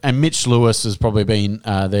 4-9. And Mitch Lewis has probably been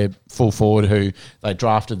their full forward who they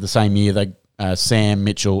drafted the same year. They Sam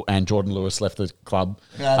Mitchell and Jordan Lewis left the club.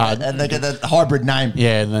 And they get the hybrid name.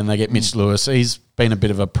 Yeah, and then they get Mitch Lewis. He's been a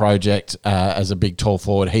bit of a project as a big, tall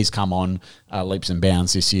forward. He's come on leaps and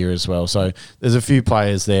bounds this year as well. So there's a few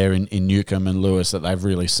players there in Newcomb and Lewis that they've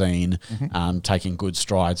really seen taking good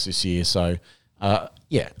strides this year. So,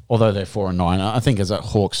 although they're 4-9, I think as a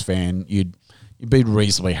Hawks fan, you'd be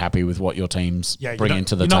reasonably happy with what your teams bring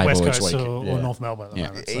into the table West each Coast week. or North Melbourne at the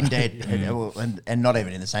moment. So. Indeed. And not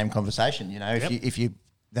even in the same conversation. If you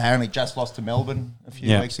they only just lost to Melbourne a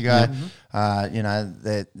few weeks ago.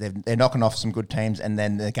 They're knocking off some good teams, and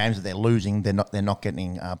then the games that they're losing, they're not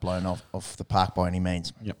getting blown off the park by any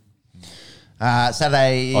means. Yep.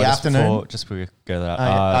 Saturday afternoon. Just before we go to that,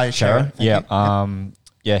 Shara,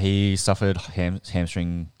 he suffered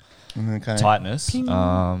hamstring tightness,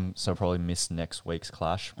 so probably miss next week's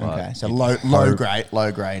clash. Okay, so low grade.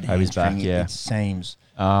 Hope he's back. It seems.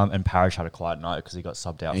 And Parrish had a quiet night because he got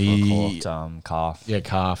subbed out for a corked calf. Yeah,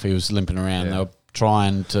 calf. He was limping around. They were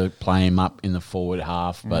trying to play him up in the forward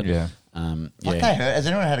half, but They hurt. Has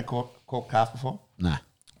anyone had a corked calf before? No.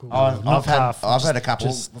 I've had a couple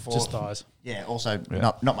before. Just thighs. Yeah, also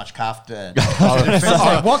not much calf to...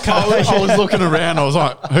 What calf? I was looking around. I was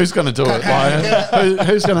like, who's going to do it?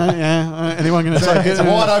 Who's going to... anyone going to take it? It's a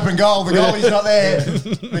wide open goal. The goalie's not there.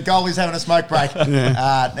 The goalie's having a smoke break.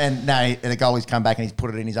 The goalie's come back and he's put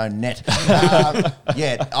it in his own net.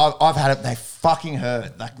 I've had it. They fucking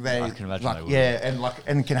hurt. I can imagine they would.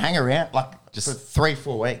 And can hang around for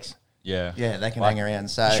 3-4 weeks. Yeah. Yeah, they can hang around.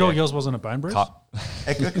 So Sure yours wasn't a bone bruise?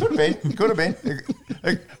 It could have been.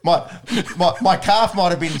 My calf might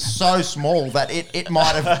have been so small that it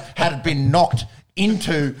might have had been knocked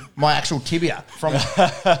into my actual tibia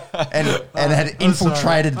and had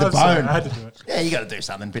infiltrated the bone. I had to do it. Yeah, you got to do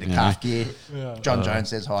something. Bit of calf gear. John Jones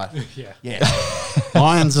says hi. Yeah.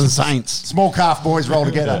 Lions and Saints. Small calf boys roll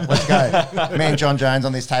together. Let's go. Me and John Jones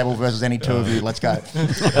on this table versus any two of you. Let's go.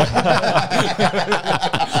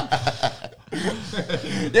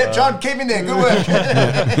 Yep, John, keep in there. Good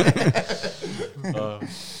work.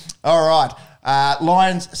 All right.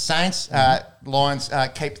 Lions, Saints. Lions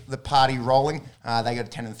keep the party rolling. They got a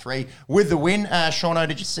 10-3 with the win. Shauno,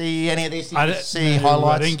 did you see any of this? Did you see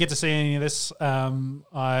highlights? I didn't get to see any of this.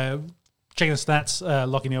 I checking the stats.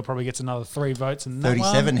 Lockie Neal probably gets another 3 votes. And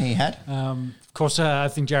 37 he had. Of course, I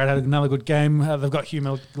think Jared had another good game. They've got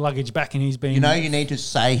Hugh Luggage back, and he's been. You know, you need to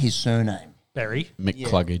say his surname. Berry.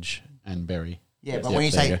 McCluggage and Berry. Yeah, but when you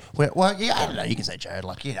say, well, yeah, I don't know. You can say Jared,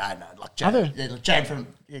 like, yeah, I know, like Jared, Jared from,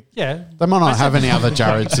 Yeah. They might not have any other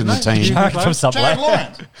Jareds in the team. Jared from Subway. Jared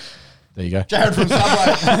Lyons. There you go. Jared from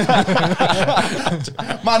Subway.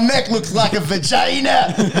 My neck looks like a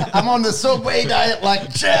vagina. I'm on the Subway diet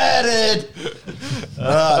like Jared.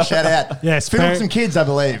 Shout out. Yes, Fiddle with some kids, I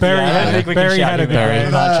believe. Barry I had think we can Barry shout had a him good out.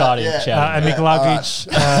 game. I'll try to Yeah. shout And him Mick out. Luggage,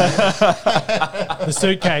 the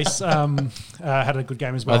suitcase, had a good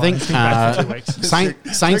game as well. I think He's been back for 2 weeks.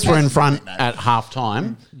 Saints were in front at half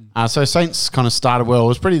time. So Saints kind of started well. It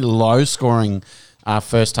was pretty low scoring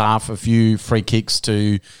first half. A few free kicks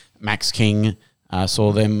to Max King.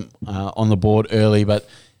 Saw them on the board early. But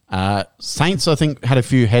Saints, I think, had a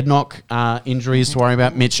few head knock injuries to worry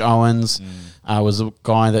about. Mitch Owens was a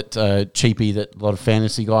guy that cheapy that a lot of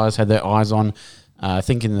fantasy guys had their eyes on. I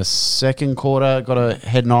think in the second quarter got a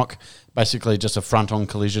head knock. Basically just a front-on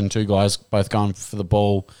collision, 2 guys both going for the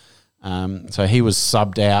ball. So he was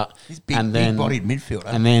subbed out. He's big-bodied midfielder.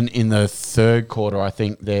 And then in the third quarter, I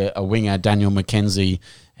think a winger, Daniel McKenzie,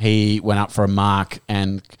 he went up for a mark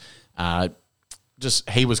and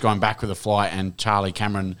he was going back with a fly, and Charlie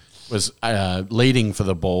Cameron was leading for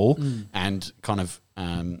the ball and kind of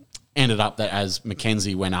ended up that as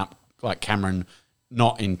McKenzie went up, like Cameron,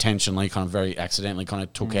 not intentionally, kind of very accidentally kind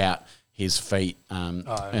of took out his feet,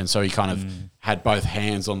 and so he kind of had both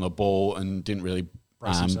hands on the ball and didn't really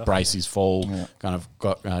brace his fall. Kind of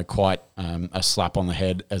got quite a slap on the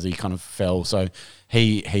head as he kind of fell. So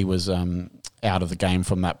he was out of the game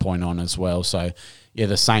from that point on as well. So yeah,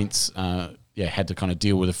 the Saints had to kind of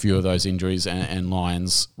deal with a few of those injuries, and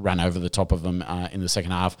Lions ran over the top of them in the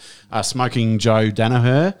second half. Smoking Joe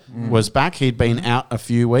Danaher was back. He'd been out a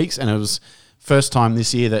few weeks, and it was first time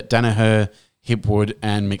this year that Danaher, Hipwood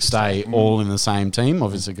and McStay all in the same team,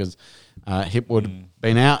 obviously because Hipwood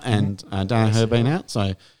been out and Danaher been out.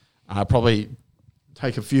 So probably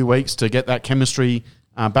take a few weeks to get that chemistry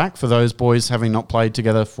back for those boys having not played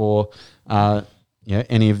together for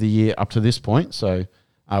any of the year up to this point. So,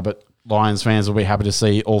 but Lions fans will be happy to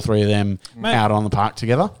see all 3 of them out on the park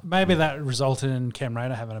together. Maybe that resulted in Cam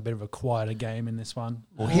Rayner having a bit of a quieter game in this one.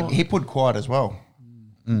 Well, Hipwood quiet as well.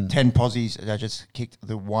 10 posies. They just kicked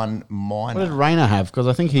the 1 minor. What did Rayner have? Because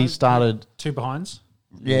I think he started 2 behinds.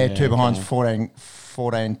 Yeah, 2 behinds,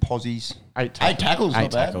 14 posies. 8 tackles, 8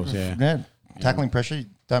 not bad. tackles, yeah. Tackling pressure, you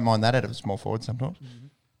don't mind that out of a small forward sometimes.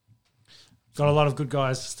 Got a lot of good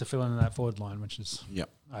guys to fill in that forward line, which is,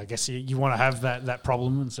 I guess you want to have that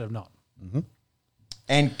problem instead of not.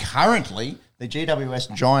 And currently, the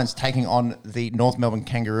GWS Giants taking on the North Melbourne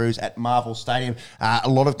Kangaroos at Marvel Stadium. A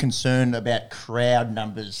lot of concern about crowd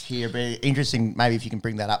numbers here. But interesting, maybe if you can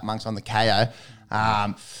bring that up amongst on the KO.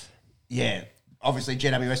 Obviously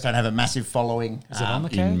GWS don't have a massive following. Is it on the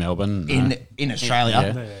in KO? Melbourne. In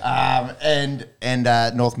Australia. And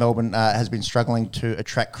North Melbourne has been struggling to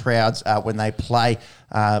attract crowds when they play,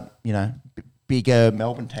 bigger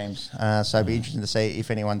Melbourne teams. So it'd be interesting to see if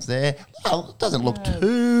anyone's there. Well, it doesn't look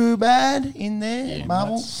too bad in there,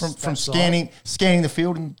 Marvel, from scanning the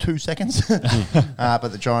field in 2 seconds. But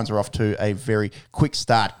the Giants are off to a very quick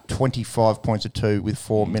start, 25 points to 2 with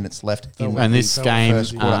 4 minutes left. And this game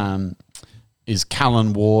is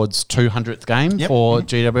Callan Ward's 200th game for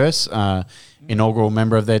GWS, inaugural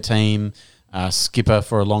member of their team, skipper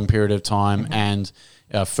for a long period of time, and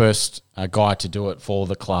first guy to do it for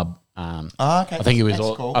the club. Okay. I think he was.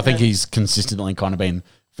 Cool. I think he's consistently kind of been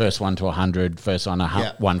first one to 100, first one to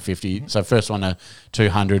 150. So first one to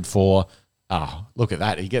 200 for. Oh, look at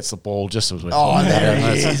that! He gets the ball just as we're. Oh, there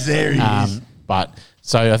he is. There he is. But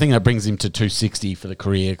so I think that brings him to 260 for the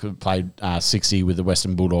career. Played 60 with the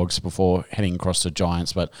Western Bulldogs before heading across to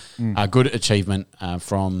Giants. But a good achievement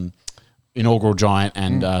from inaugural Giant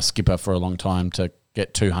and skipper for a long time to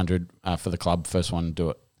get 200 for the club. First one to do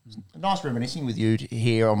it. Nice reminiscing with you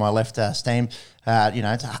here on my left, Steam. I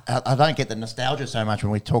don't get the nostalgia so much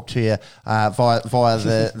when we talk to you via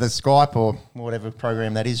the Skype or whatever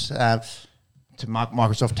program that is. To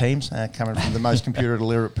Microsoft Teams, coming from the most computer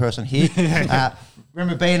illiterate person here.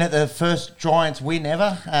 Remember being at the first Giants win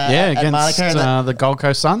ever? Against the Gold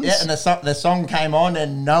Coast Suns. Yeah, and the song came on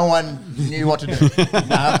and no one knew what to do.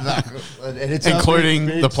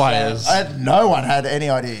 Including the players. No one had any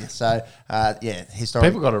idea. So, historic.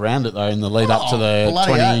 People got around it, though, in the lead up to the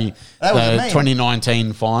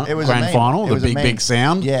 2019 grand final, the big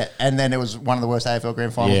sound. Yeah, and then it was one of the worst AFL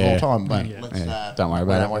grand finals of all time. But don't worry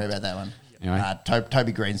about it. Don't worry about that one. Anyway.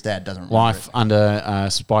 Toby Green's dad doesn't remember Life under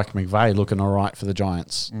Spike McVeigh looking all right for the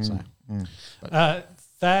Giants.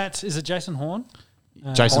 That is it. Jason Horn.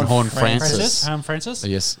 Jason Horn Francis. Francis.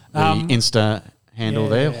 Yes, the Insta handle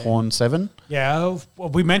there, Horn7. Yeah,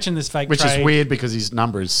 we mentioned this fake which trade. is weird because his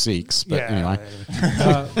number is 6. But anyway.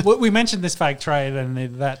 We mentioned this fake trade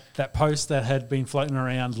and that post that had been floating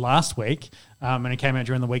around last week, and it came out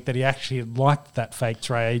during the week that he actually liked that fake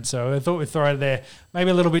trade. So I thought we'd throw it there.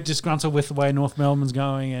 Maybe a little bit disgruntled with the way North Melbourne's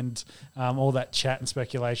going and all that chat and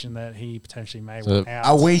speculation that he potentially may want out.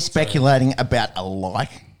 Are we speculating about a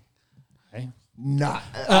like? No.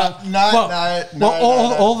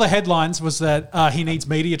 All the headlines was that he needs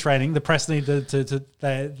media training. The press need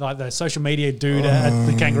the social media dude at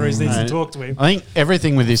the Kangaroos needs to talk to him. I think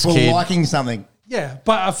everything with this kid... liking something. Yeah,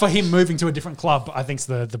 but for him moving to a different club, I think's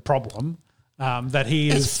the problem. That he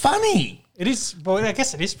is... It's funny. It is. Well, I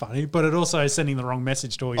guess it is funny, but it also is sending the wrong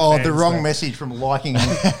message to all your fans. The wrong message from liking him.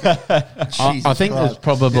 I think it's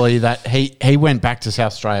probably that he went back to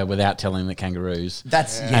South Australia without telling the Kangaroos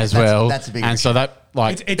That's a big so that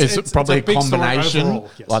it's probably a combination, overall,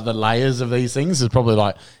 like the layers of these things is probably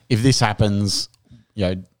like if this happens,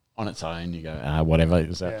 on its own, you go whatever.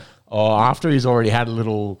 Or after he's already had a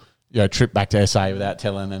little trip back to SA without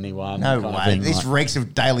telling anyone. No way. This reeks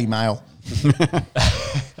of Daily Mail.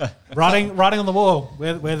 writing on the wall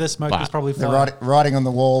where the smoke is probably flying. Writing on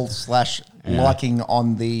the wall / liking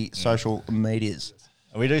on the social medias.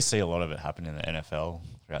 We do see a lot of it happen in the NFL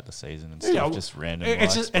throughout the season and stuff, just random.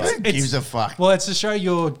 Who gives a fuck? Well, it's to show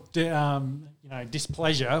your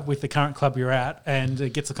displeasure with the current club you're at, and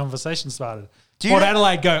it gets the conversation started. Port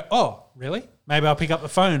Adelaide go, oh, really? Maybe I'll pick up the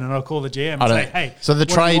phone and I'll call the GM and say, hey, so the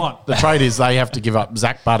trade is they have to give up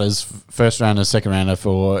Zach Butters, first rounder, second rounder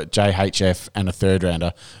for JHF and a third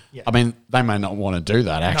rounder. Yeah. I mean, they may not want to do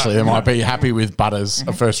that, actually. They might be happy with Butters,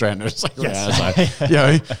 a first rounder, and second rounder.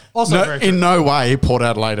 So, also in no way Port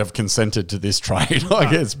Adelaide have consented to this trade.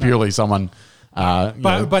 It's purely someone...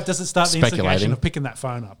 But does it start the instigation of picking that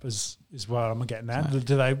phone up is what I'm getting at?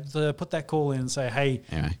 Do they put that call in and say, hey,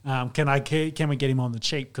 can we get him on the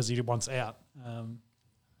cheap because he wants out?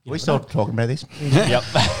 We still talking about this? Yep.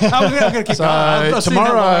 I'm going to keep going.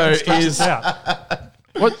 Tomorrow is...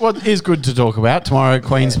 What is good to talk about? Tomorrow,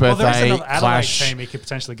 Queen's birthday there's another clash. Adelaide team he could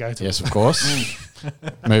potentially go to. Yes, of course.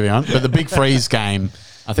 Moving on. But the Big Freeze game,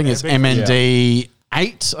 I think it's MND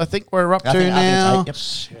 8, I think we're up to now.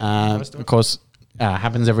 Of course,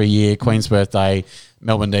 happens every year. Queen's birthday,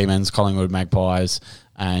 Melbourne Demons, Collingwood Magpies,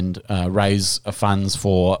 and raise funds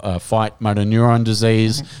for fight motor neuron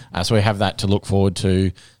disease. So we have that to look forward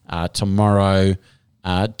to tomorrow.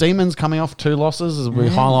 Demons coming off 2 losses, as we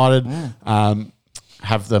highlighted.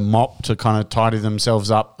 Have the mop to kind of tidy themselves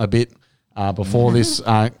up a bit before this.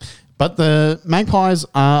 But the Magpies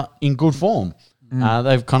are in good form.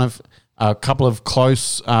 They've kind of a couple of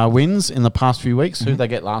close wins in the past few weeks. Who did they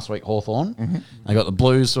get last week? Hawthorn. They got the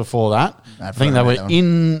Blues before that. I think they were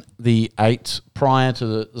in the 8 prior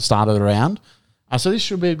to the start of the round. So this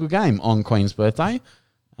should be a good game on Queen's birthday.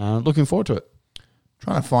 Looking forward to it.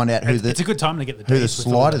 Trying to find out it's a good time to get the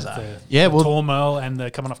sliders are. Tormel and the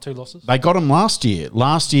coming off 2 losses. They got them last year.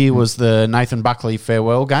 Last year was the Nathan Buckley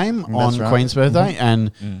farewell game on Queen's birthday,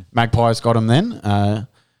 and Magpies got them then.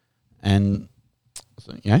 And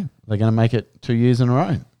so, they're going to make it 2 years in a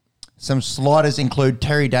row. Some sliders include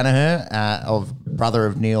Terry Danaher, brother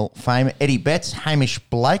of Neil fame, Eddie Betts, Hamish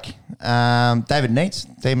Blake, David Neitz,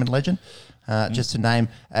 Demon legend, just to name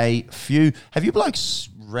a few. Have you blokes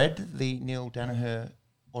read the Neil Danaher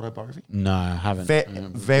autobiography? No, I haven't.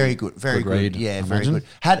 Very good. Very good. Read, yeah, very good.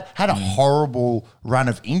 Had a horrible run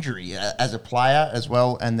of injury as a player as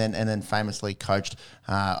well, and then famously coached,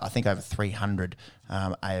 I think, over 300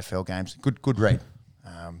 AFL games. Good read.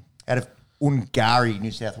 Out of Ungari,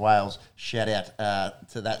 New South Wales, shout out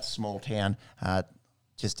to that small town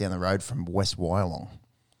just down the road from West Wyalong.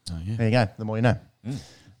 Oh, yeah. There you go. The more you know.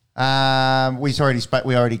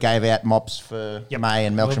 We already gave out mops for May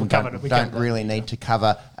and Melksham. Don't really need to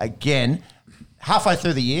cover again. halfway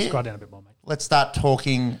through the year, Scroll down a bit more, mate. let's start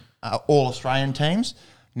talking all Australian teams.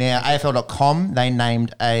 Now, AFL.com, they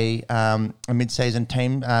named a mid-season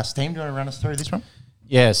team. Steam, do you want to run us through this one?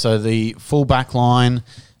 Yeah, so the full back line,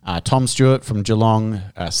 Tom Stewart from Geelong,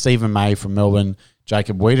 Stephen May from Melbourne,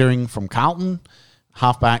 Jacob Wiedering from Carlton.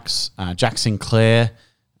 Halfbacks, Jack Sinclair,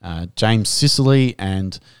 James Sicily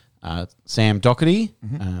and Sam Doherty.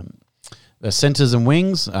 The centres and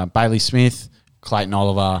wings, Bailey Smith, Clayton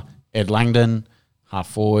Oliver, Ed Langdon. Half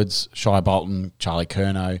forwards, Shai Bolton, Charlie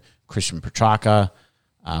Curnow, Christian Petrarca.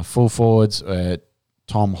 Full forwards,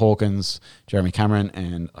 Tom Hawkins, Jeremy Cameron,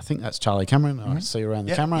 and I think that's Charlie Cameron. I see around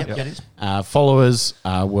the camera. Yep, that is. Followers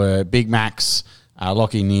were Big Max,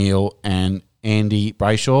 Lockie Neal, and Andy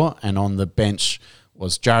Brayshaw. And on the bench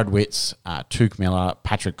was Jared Witts, Tuke Miller,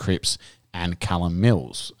 Patrick Cripps, and Callum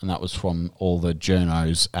Mills. And that was from all the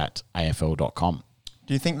journos at AFL.com.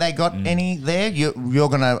 Do you think they got any there? You're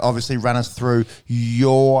going to obviously run us through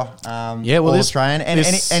your All-Australian.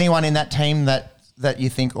 Anyone in that team that you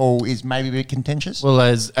think is maybe a bit contentious? Well,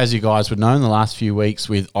 as you guys would know, in the last few weeks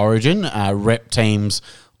with Origin, rep teams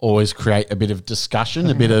always create a bit of discussion,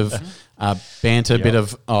 a bit of banter, a bit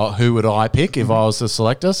of who would I pick if I was the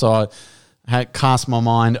selector. So I had cast my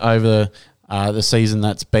mind over the season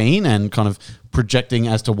that's been and kind of projecting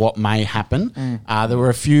as to what may happen. There were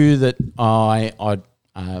a few that I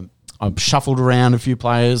shuffled around a few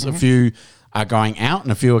players, a few are going out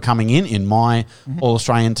and a few are coming in my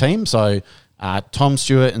All-Australian team. So Tom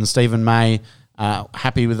Stewart and Stephen May,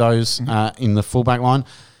 happy with those in the fullback line.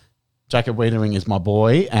 Jacob Wiedering is my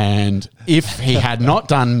boy, and if he had not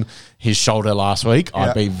done his shoulder last week,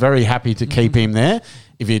 I'd be very happy to keep him there.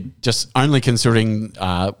 If you're just only considering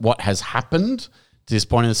what has happened to this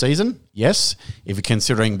point in the season, yes. If you're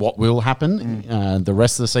considering what will happen the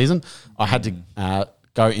rest of the season, I had to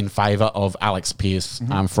go in favour of Alex Pearce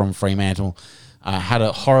from Fremantle. Had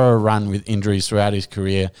a horror run with injuries throughout his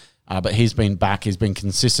career. But he's been back. He's been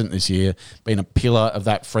consistent this year, been a pillar of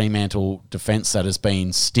that Fremantle defence that has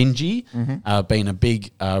been stingy, been a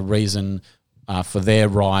big reason for their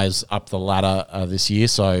rise up the ladder this year.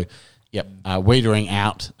 So, Wiedering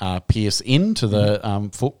out, Pearce in to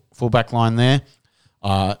the full-back line there.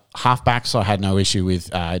 Half-backs, I had no issue with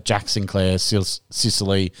Jack Sinclair,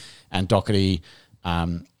 Sicily and Doherty.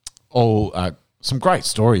 All some great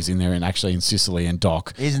stories in there, and actually in Sicily and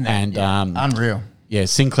Doc. Isn't that unreal? Yeah,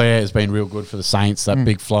 Sinclair has been real good for the Saints. That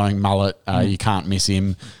big flowing mullet, you can't miss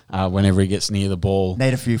him whenever he gets near the ball.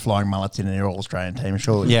 Need a few flying mullets in your All-Australian team,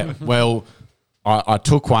 surely. Yeah, well, I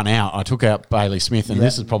took one out. I took out Bailey Smith, and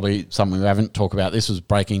this is probably something we haven't talked about. This was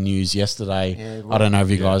breaking news yesterday. Yeah, I don't know if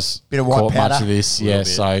you guys caught much of this. Yeah,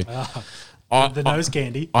 so... the nose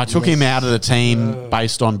candy. I took him out of the team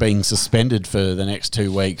based on being suspended for the next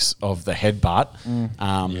 2 weeks of the headbutt.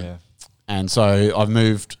 And so I've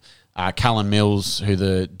moved... Callum Mills, who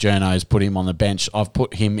the journos put him on the bench, I've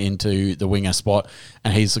put him into the winger spot,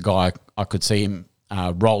 and he's the guy I could see him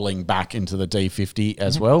rolling back into the D50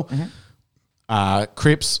 as well.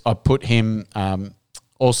 Cripps, I put him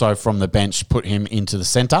also from the bench, put him into the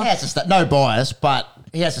centre. He has to start. No bias, but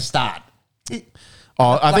he has to start.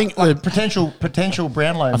 I think the potential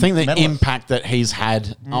Brownlow. I think the medalist. impact that he's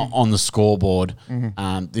had on the scoreboard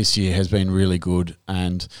this year has been really good,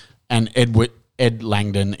 and Ed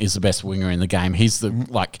Langdon is the best winger in the game. He's the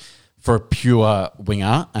for a pure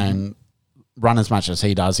winger and run as much as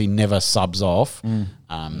he does. He never subs off.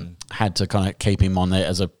 Had to kind of keep him on there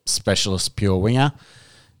as a specialist pure winger.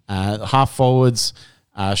 Half forwards,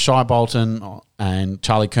 Shai Bolton and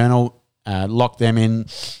Charlie Curnow, locked them in.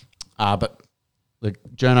 But the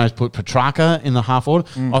journos put Petrarca in the half forward.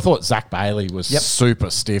 I thought Zach Bailey was super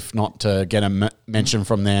stiff not to get a mention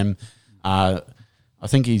from them. I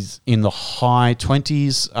think he's in the high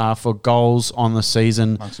 20s for goals on the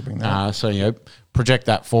season. So, project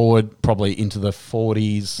that forward probably into the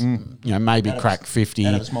 40s, maybe crack 50.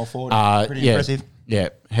 Out of a small forward. Pretty impressive. Yeah,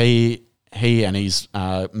 he and his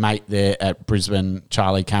mate there at Brisbane,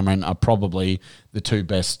 Charlie Cameron, are probably the two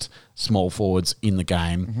best small forwards in the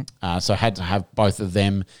game. So I had to have both of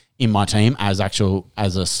them in my team as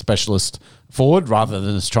a specialist forward rather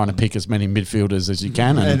than just trying to pick as many midfielders as you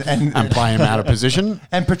can and play him out of position.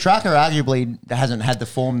 And Petrarca arguably hasn't had the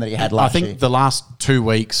form that he had last year. I think the last 2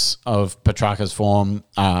 weeks of Petrarca's form,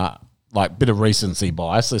 like bit of recency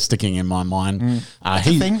bias, they're sticking in my mind.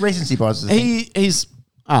 Recency bias is a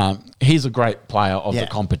thing. He's a great player of the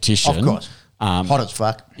competition. Of course. Hot as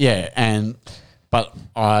fuck. Yeah, but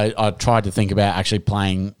I tried to think about actually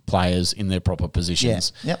playing players in their proper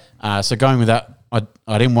positions. Yeah. Yep. So going with that,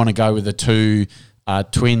 I didn't want to go with the two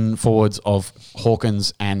twin forwards of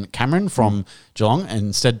Hawkins and Cameron from Geelong, and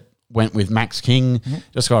instead went with Max King.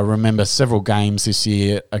 Just got to remember several games this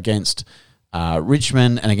year against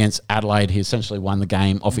Richmond and against Adelaide. He essentially won the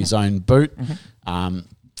game off his own boot.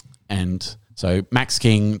 And so Max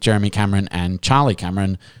King, Jeremy Cameron and Charlie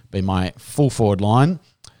Cameron be my full forward line.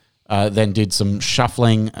 Then did some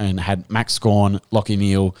shuffling and had Max Gawn, Lachie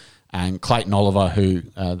Neale and Clayton Oliver, who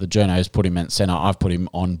the journos put him at centre. I've put him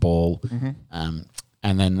on ball.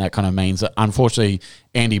 And then that kind of means that, unfortunately,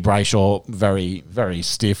 Andy Brayshaw, very, very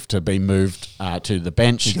stiff to be moved to the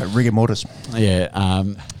bench. You got rigor mortis.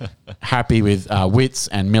 Yeah. Happy with Witts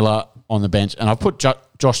and Miller on the bench. And I've put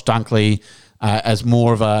Josh Dunkley as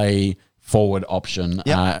more of a forward option.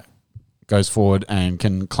 Yep. Goes forward and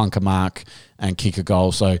can clunk a mark and kick a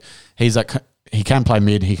goal. So he can play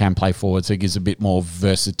mid, he can play forward, so he gives a bit more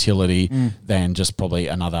versatility than just probably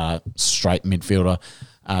another straight midfielder.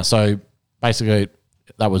 So basically,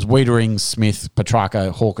 that was Wiedering, Smith,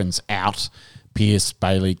 Petrarca, Hawkins out, Pearce,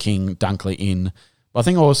 Bailey, King, Dunkley in. But I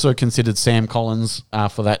think I also considered Sam Collins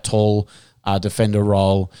for that tall defender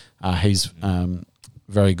role. He's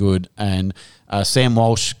very good. And Sam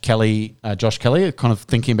Walsh, Kelly, Josh Kelly are kind of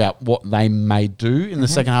thinking about what they may do in the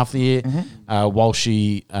second half of the year.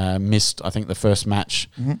 Walshy missed, I think, the first match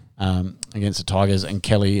against the Tigers, and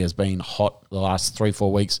Kelly has been hot the last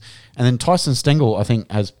 3-4 weeks. And then Tyson Stengel, I think,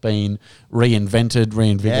 has been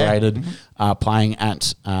reinvigorated, playing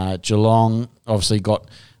at Geelong. Obviously got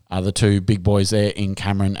the two big boys there in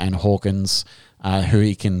Cameron and Hawkins, who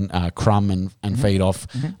he can crumb and feed off.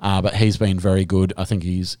 But he's been very good. I think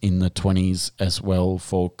he's in the 20s as well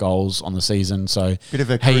for goals on the season. So Bit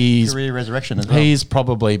of a career resurrection as well. He's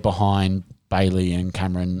probably behind Bailey and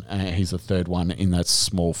Cameron. He's the third one in that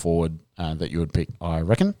small forward that you would pick, I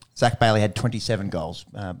reckon. Zach Bailey had 27 goals.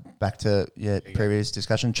 Back to previous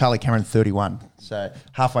discussion. Charlie Cameron 31. So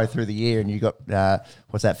halfway through the year, and you got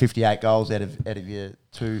 58 goals out of your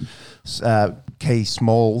two key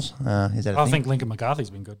smalls. Is that a I thing? think Lincoln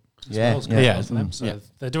McCarthy's been good. Yeah. So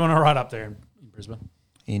they're doing all right up there in Brisbane.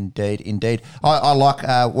 Indeed. I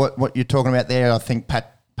like what you're talking about there. I think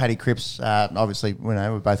Paddy Cripps, obviously,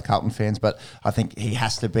 we're both Carlton fans, but I think he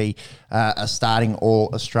has to be a starting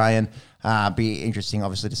All-Australian. Be interesting,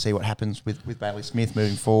 obviously, to see what happens with Bailey Smith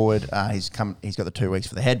moving forward. He's got the 2 weeks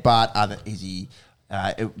for the headbutt. He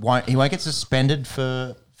won't get suspended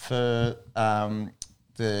for the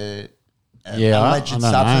alleged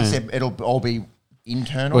substance. It'll all be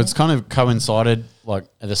internal. Well, it's kind of coincided, like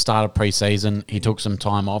at the start of pre-season, he took some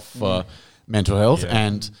time off for mental health,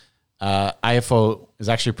 and AFL is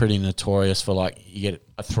actually pretty notorious for, like, you get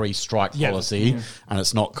a 3-strike policy and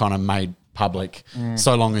it's not kind of made public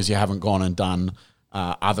so long as you haven't gone and done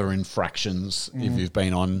other infractions if you've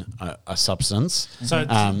been on a substance. So,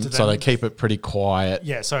 so they keep it pretty quiet.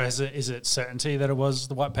 Yeah, so is it certainty that it was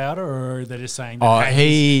the white powder, or they're just saying that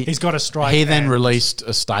he's got a strike? He then released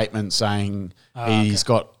a statement saying he's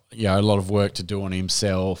got a lot of work to do on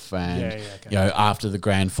himself, and after the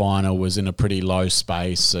grand final was in a pretty low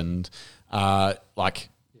space, and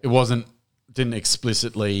didn't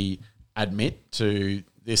explicitly admit to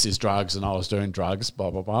this is drugs and I was doing drugs,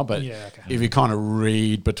 blah, blah, blah. But if you kind of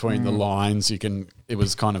read between the lines, it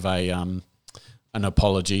was kind of an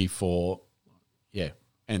apology for,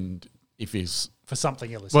 and if he's... For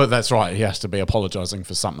something illicit. Well, that's right. He has to be apologising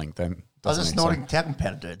for something then. I was just snorting talcum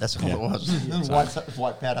powder, dude. That's what it was.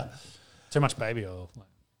 White powder. Too much baby oil.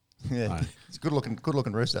 Yeah, no. It's a good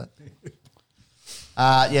looking rooster.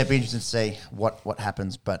 It'd be interesting to see what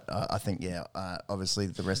happens, but I think obviously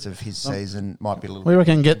the rest of his season might be a little. We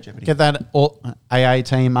reckon get jeopardy. that AA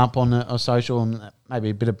team up on a social and maybe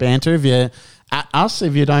a bit of banter if you at us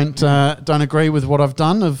if you don't agree with what I've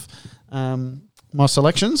done of my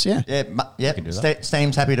selections.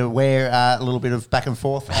 Steam's happy to wear a little bit of back and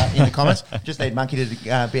forth in the comments. Just need Monkey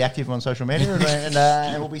to be active on social media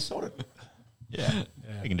and we'll be sorted. Yeah.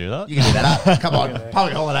 You can do that. You can do that. Come on,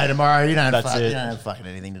 public holiday tomorrow. You don't That's it. You don't have fucking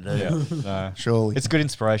anything to do. No. Surely. It's good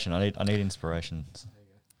inspiration. I need inspiration.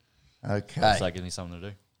 Okay. So give me something to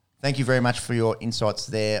do. Thank you very much for your insights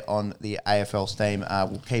there on the AFL Steam.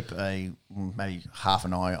 We'll keep maybe half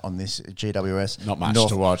an eye on this GWS. Not much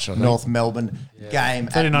to watch. I think. North Melbourne game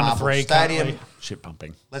at Marvel Stadium. Shit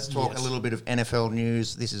pumping. Let's talk a little bit of NFL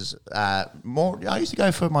news. This is more. I used to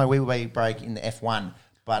go for my wee break in the F1.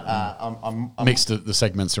 But I'm mixed the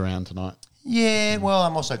segments around tonight. Yeah, well,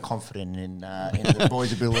 I'm also confident in the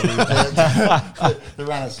boys' ability to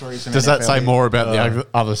run us through some. Does that NFL say news. more about the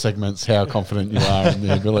other segments? How confident you are in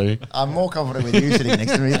the ability? I'm more confident with you sitting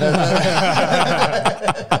next to me.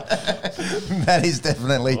 That is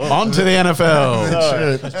definitely. On to the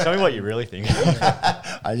NFL. Tell me what you really think.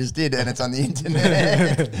 I just did, and it's on the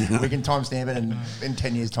internet. We can timestamp it in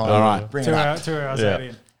 10 years' time. All right. Bring 2 it up. hours, 2 hours Yeah. out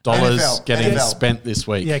in. Dollars NFL. getting NFL. spent this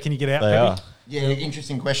week. Yeah, can you get out? They maybe? are. Yeah,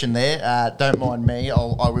 interesting question there. Don't mind me. I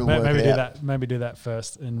will work Maybe it do out. that. Maybe do that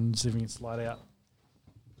first and see if we can slide out.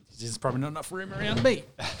 There's probably not enough room around me.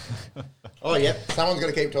 Oh, yep. Someone's got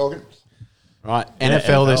to keep talking. Right,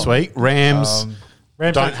 NFL this week. Rams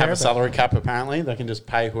Rams don't have care a about salary cap, apparently. They can just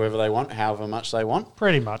pay whoever they want, however much they want.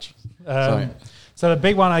 Pretty much. So the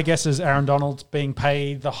big one, I guess, is Aaron Donald being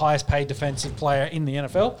paid the highest paid defensive player in the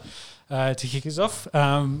NFL to kick us off.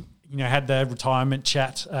 Had the retirement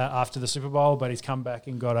chat after the Super Bowl, but he's come back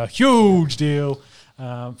and got a huge deal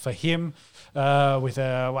for him.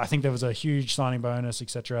 I think there was a huge signing bonus,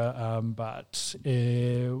 etc. But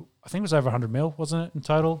I think it was over 100 mil, wasn't it, in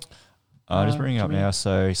total? Just bringing it up now.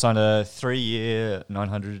 So he signed a 3-year,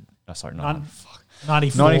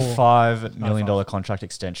 $95 million contract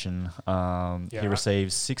extension. He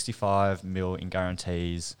receives 65 mil in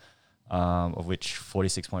guarantees, of which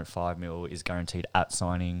 46.5 mil is guaranteed at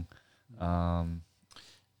signing.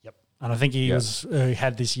 Yep. And I think he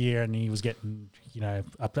had this year, and he was getting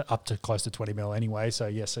up to close to 20 mil anyway. So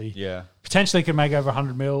yes, he potentially could make over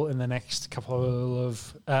 100 mil in the next couple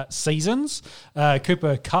of seasons.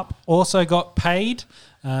 Cooper Kupp also got paid.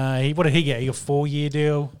 What did he get? He got a 4-year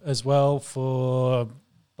deal as well for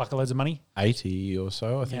bucketloads of money. 80 or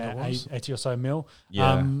so, I think it was. 80 or so mil.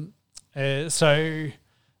 Yeah. So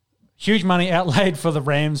huge money outlaid for the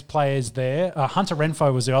Rams players there. Hunter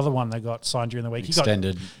Renfrow was the other one that got signed during the week.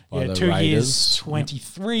 Extended by the 2 Raiders. years,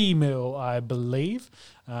 23 mil, I believe.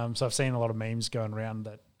 So I've seen a lot of memes going around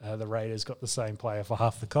that the Raiders got the same player for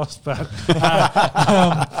half the cost. But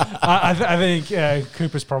I think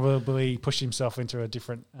Cooper's probably pushed himself into a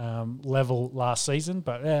different level last season.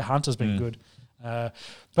 But Hunter's been good.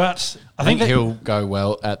 But I think he'll go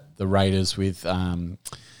well at the Raiders with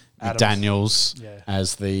Daniels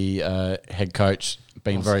as the head coach,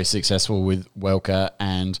 been very successful with Welker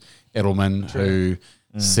and Edelman, who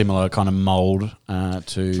similar kind of mould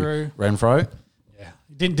to Renfrow. Yeah,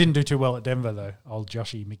 didn't do too well at Denver though, old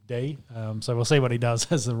Joshy McD. So we'll see what he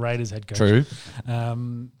does as the Raiders head coach. True. I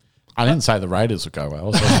didn't say the Raiders would go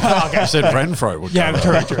well. I said Renfrow would go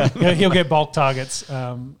well. True. He'll get bulk targets.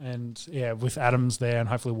 And with Adams there and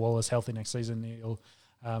hopefully Wallace healthy next season, he'll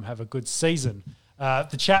have a good season.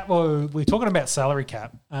 The chat, we're talking about salary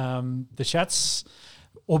cap. The chat's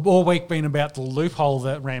all week been about the loophole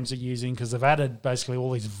that Rams are using because they've added basically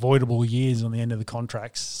all these voidable years on the end of the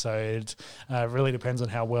contracts. So it really depends on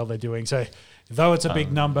how well they're doing. So though it's a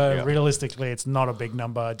big number, realistically it's not a big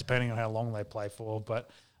number depending on how long they play for. But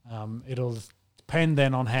it'll depend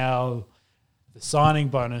then on how the signing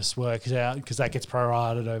bonus works out because that gets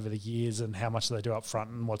prorated over the years and how much they do up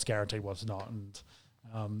front and what's guaranteed, what's not. And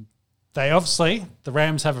the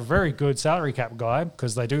Rams have a very good salary cap guy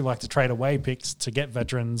because they do like to trade away picks to get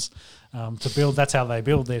veterans to build. That's how they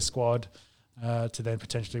build their squad to then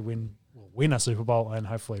potentially win a Super Bowl and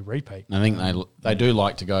hopefully repeat. I think they do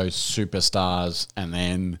like to go superstars and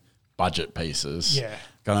then budget pieces. Yeah.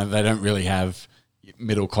 They don't really have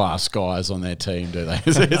middle class guys on their team, do they?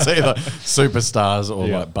 It's either superstars or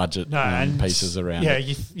like budget pieces around. Yeah, it.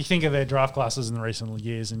 you think of their draft classes in the recent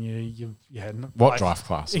years, and what draft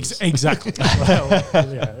classes? Exactly.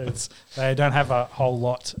 They don't have a whole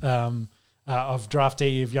lot of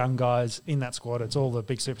draftee of young guys in that squad. It's all the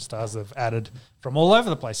big superstars they've added from all over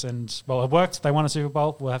the place, and it worked. They won a Super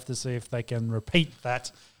Bowl. We'll have to see if they can repeat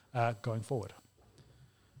that going forward.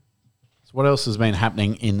 So what else has been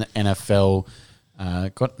happening in the NFL?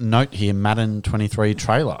 Got a note here, Madden 23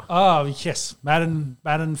 trailer. Oh, yes.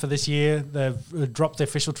 Madden for this year. They've dropped the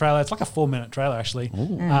official trailer. It's like a 4-minute trailer, actually.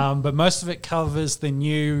 But most of it covers the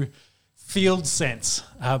new Field Sense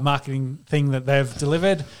marketing thing that they've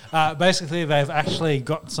delivered. Basically, they've actually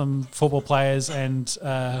got some football players and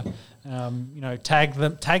tag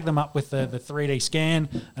them up with the 3D scan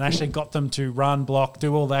and actually got them to run, block,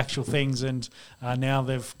 do all the actual things, and now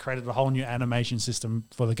they've created a whole new animation system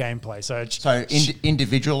for the gameplay. So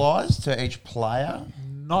individualized to each player?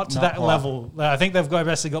 Not to that level. I think they've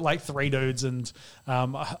basically got like 3 dudes, and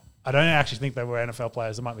I don't actually think they were NFL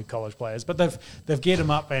players. They might be college players, but they've geared them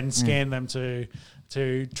up and scanned them to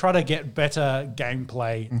try to get better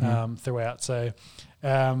gameplay throughout. So.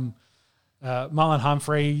 Marlon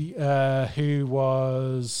Humphrey, who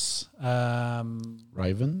was Ravens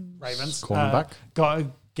cornerback,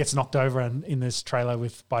 gets knocked over in this trailer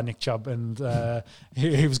by Nick Chubb, and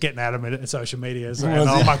he was getting at him at social media. So,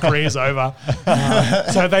 my career's over.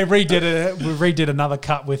 So they redid another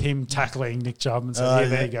cut with him tackling Nick Chubb and said,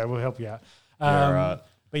 there you go, we'll help you out. Right.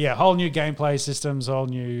 But yeah, whole new gameplay systems, whole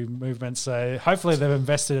new movements. So hopefully they've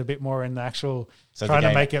invested a bit more in the actual trying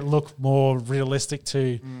to make it look more realistic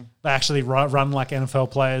to they actually run like NFL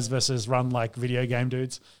players versus run like video game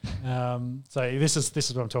dudes. So this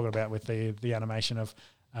is what I'm talking about with the animation of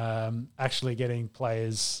actually getting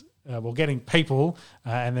players, getting people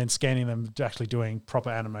and then scanning them to actually doing proper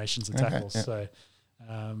animations and tackles. Yeah. So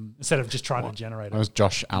instead of just trying to generate it. That was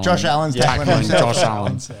Josh Allen. Josh Allen's tackling Josh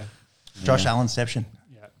Allen. Josh Allenception.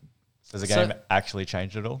 Does the game actually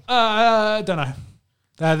change at all? I don't know.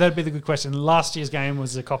 That'd be the good question. Last year's game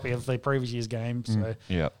was a copy of the previous year's game. So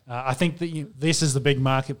I think that this is the big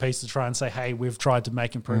market piece to try and say, hey, we've tried to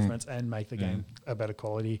make improvements and make the game a better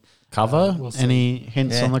quality. Cover? Any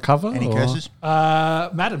hints on the cover? Any curses?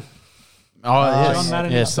 Madden. Oh, yes. John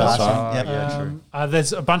Madden. Yes, that's right. True.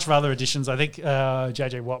 There's a bunch of other editions. I think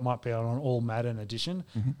JJ Watt might be on an all Madden edition.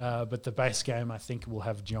 But the base game, I think, will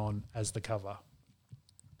have John as the cover.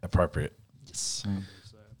 Appropriate. Yes. So I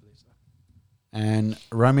believe so. And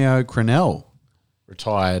Romeo Crennel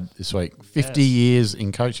retired this week. 50 years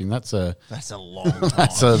in coaching. That's a long time.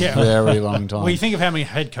 That's a very long time. Well, you think of how many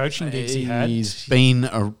head coaching gigs he had. He's been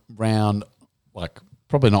around, like,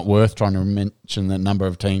 probably not worth trying to mention the number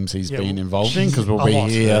of teams he's been involved in because we'll be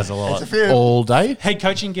here all day. Head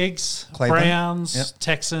coaching gigs, Cleveland. Browns,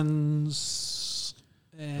 Texans.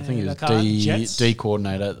 I think he was D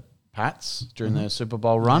coordinator at Pats during their Super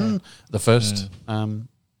Bowl run. The first,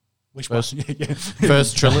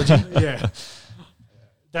 first trilogy.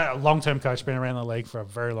 That long-term coach, been around the league for a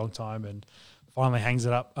very long time and finally hangs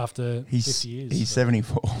it up after 50 years. He's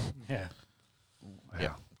 74. Yeah.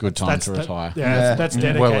 Good time to retire. That's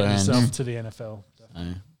dedicating yourself to the NFL.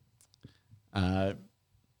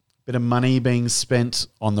 Bit of money being spent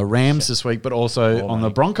on the Rams this week, but also on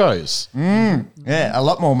the Broncos. Yeah, a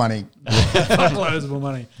lot more money. Loads more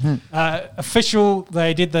money. Official,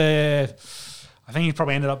 they did I think it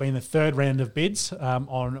probably ended up being the third round of bids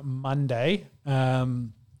on Monday,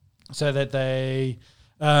 so that they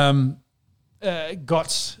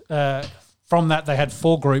got from that they had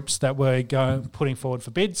 4 groups that were putting forward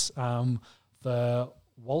for bids. The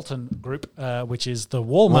Walton Group, which is the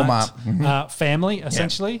Walmart. Family,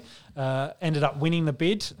 essentially, ended up winning the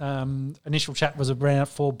bid. Initial chat was around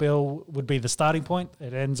 $4 billion would be the starting point.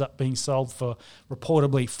 It ends up being sold for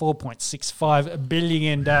reportedly $4.65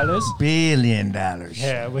 billion. $billion.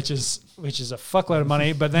 Yeah, which is a fuckload of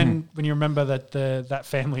money. But then when you remember that that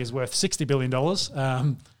family is worth $60 billion,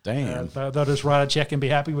 damn, they'll just write a check and be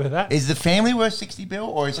happy with that. Is the family worth $60 billion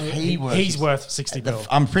or is he worth? He's worth $60 billion.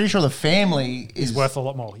 I'm pretty sure the family is worth a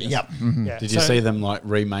lot more. Yes. Yep. Yeah. Did you see them like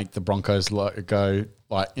remake the Broncos logo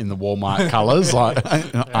like in the Walmart colours like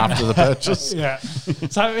after the purchase? Yeah.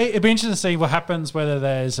 So it'd be interesting to see what happens, whether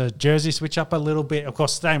there's a jersey switch up a little bit, of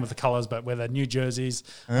course staying with the colours, but whether new jerseys,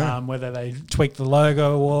 whether they tweak the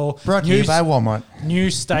logo or brought to you by Walmart. New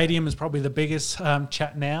stadium is probably the biggest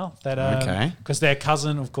chat now that because their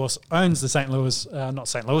cousin of course owns the St. Louis, not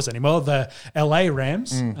St. Louis anymore, the LA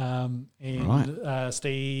Rams.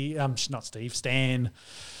 Stan,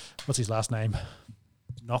 what's his last name?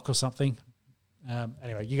 Knock or something.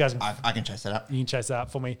 Anyway, you guys, I can chase that up. You can chase that up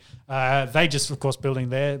for me. They just, of course, building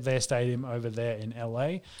their stadium over there in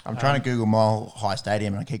LA. I'm trying to Google Mile High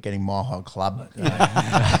Stadium and I keep getting Mile High Club.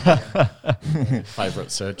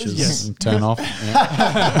 Favourite searches and turn off.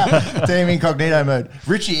 Yeah. Team incognito mode.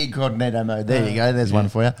 Richie incognito mode. There you go. There's one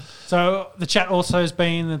for you. So the chat also has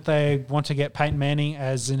been that they want to get Peyton Manning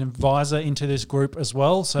as an advisor into this group as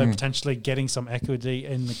well. So potentially getting some equity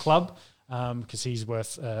in the club. Because he's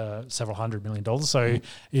worth several $100 million. So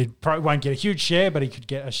he probably won't get a huge share, but he could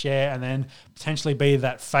get a share and then potentially be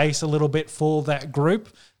that face a little bit for that group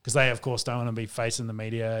because they, of course, don't want to be facing the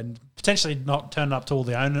media and potentially not turn up to all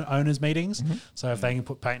the owners' meetings. So if they can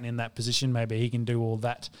put Peyton in that position, maybe he can do all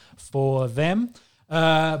that for them.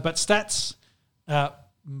 But stats,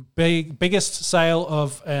 biggest sale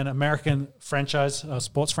of an American franchise,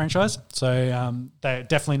 sports franchise. So they're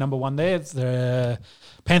definitely number one there. The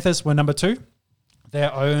Panthers were number 2.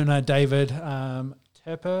 Their owner, David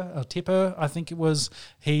Tipper, I think it was,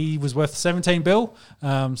 he was worth $17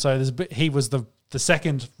 billion. So he was the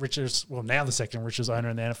second richest, well, now the second richest owner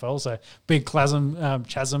in the NFL. So big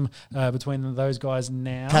chasm between those guys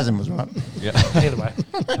now. Chasm was right. Yeah. Either way.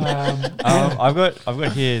 I've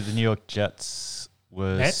got here the New York Jets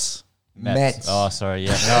was Mets. Mets. Oh, sorry.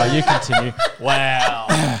 Yeah. No, you continue. Wow.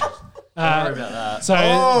 Don't worry about that. So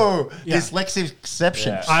yeah. Dyslexic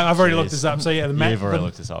exception. Yeah. I've already looked Jeez. this up. So yeah, the Mets. You've already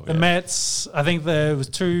looked this up, The yeah. Mets. I think there was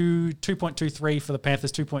 2.23 for the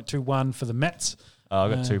Panthers, 2.21 for the Mets. I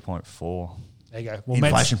got 2.4. There you go. Well,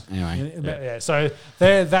 Inflation. Anyway. Yeah. So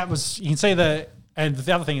there, that was. You can see the. And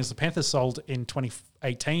the other thing is the Panthers sold in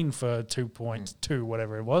 2018 for 2.2,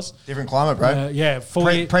 whatever it was. Different climate, bro. Yeah,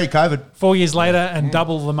 Pre-COVID. 4 years later and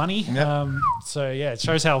double the money. Yep. So, yeah, it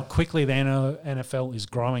shows how quickly the NFL is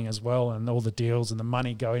growing as well and all the deals and the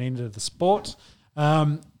money going into the sport.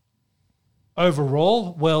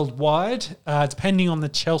 Overall, worldwide, depending on the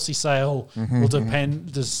Chelsea sale, will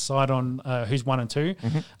decide on who's 1 and 2.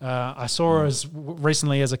 I saw as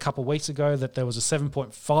recently as a couple of weeks ago that there was a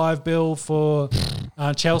 7.5 bill for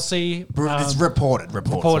Chelsea. It's reported.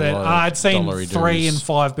 Reported. I'd seen dollary 3 dues. and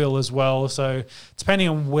 5 bill as well. So depending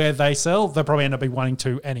on where they sell, they'll probably end up being wanting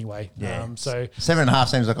 2 anyway. Yeah. So 7.5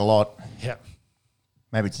 seems like a lot. yeah.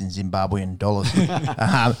 Maybe it's in Zimbabwean dollars.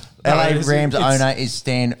 LA it's- Rams it's- owner is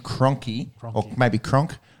Stan Kroenke, or maybe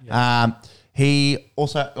Kronk. He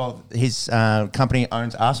also, his company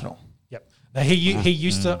owns Arsenal. Yep. Now, he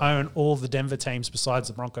used to own all the Denver teams besides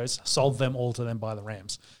the Broncos, sold them all to them by the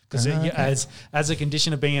Rams. Because as a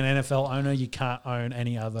condition of being an NFL owner, you can't own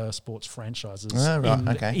any other sports franchises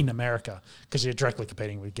in America because you're directly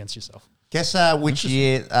competing against yourself. Guess which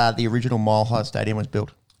year the original Mile High Stadium was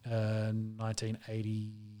built?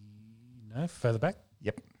 1980, no, further back.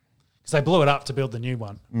 Yep. Because they blew it up to build the new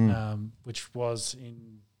one, which was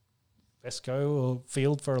in Vesco or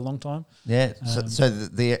Field for a long time. Yeah. So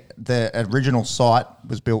the original site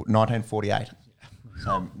was built 1948.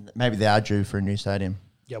 So maybe they are due for a new stadium.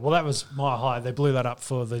 Yeah, well, that was Mile High. They blew that up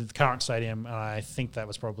for the current stadium, and I think that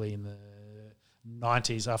was probably in the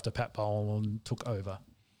 90s after Pat Bowlen took over.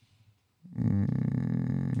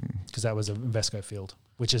 Because that was a Invesco Field,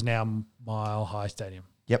 which is now Mile High Stadium.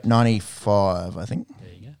 Yep, 95, I think.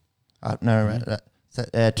 There you go.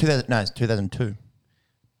 It's 2002.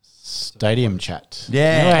 Stadium chat.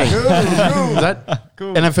 Yeah. Anyway, Cool, cool. is that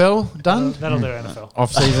NFL done? That'll do NFL.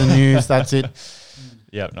 Off-season news, that's it.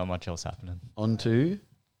 Yeah, not much else happening. On to...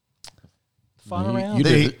 Final round.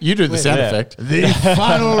 You do the sound Yeah. effect. The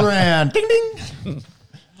final round. Ding, ding.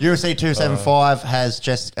 UFC 275 has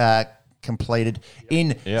just completed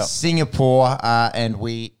in Singapore, and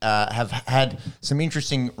we have had some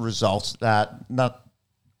interesting results. Let's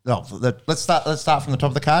start from the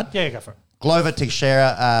top of the card. Yeah, go for it. Glover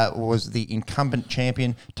Teixeira was the incumbent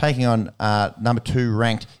champion, taking on number 2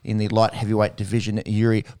 ranked in the light heavyweight division,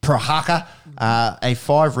 Yuri Prochazka. A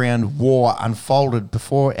 5-round war unfolded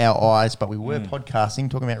before our eyes, but we were podcasting,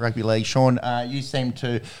 talking about rugby league. Sean, you seem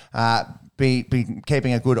to be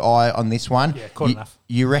keeping a good eye on this one. Yeah, caught enough.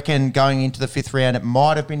 You reckon going into the 5th round, it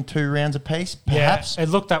might have been 2 rounds apiece, perhaps? Yeah, it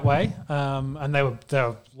looked that way. And they were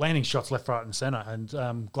landing shots left, right, and centre.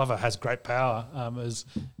 And Glover has great power as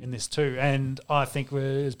in this too. And I think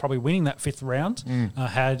was probably winning that 5th round.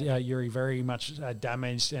 Had Yuri very much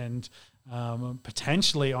damaged and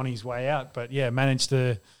potentially on his way out. But yeah, managed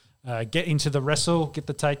to get into the wrestle, get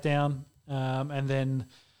the takedown, and then.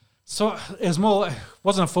 So it was more,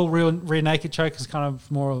 wasn't a full rear naked choke. It was kind of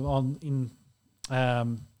more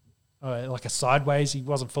like a sideways. He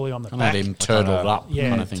wasn't fully on the back. Had him turtled up. Yeah,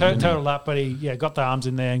 kind of thing, turtled up, but he got the arms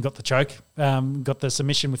in there and got the choke. Got the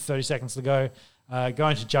submission with 30 seconds to go.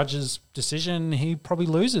 Going to judge's decision, he probably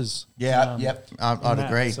loses. Yeah, I'd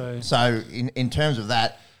agree. So in terms of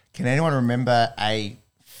that, can anyone remember a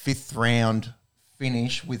 5th round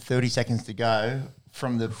finish with 30 seconds to go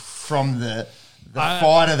from the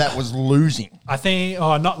fighter that was losing? I think,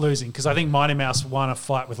 not losing, because I think Mighty Mouse won a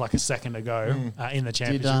fight with like a second to go in the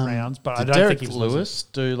championship rounds, but I don't Derek think he was Lewis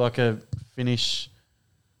do like a finish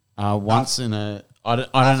once in a... I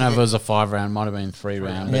don't know if it was a 5-round, might have been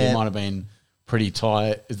 3-round, but it might have been pretty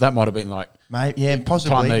tight. That might have been like... Possibly.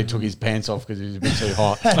 Time that he took his pants off because he was a bit too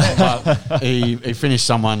hot. But he finished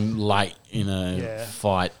someone late in a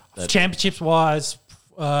fight. Championships wise,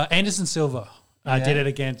 Anderson Silva did it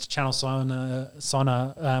against Channel Sona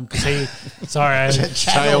because he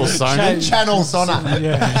Channel Sona. Channel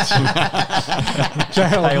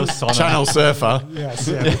Surfer. Yes,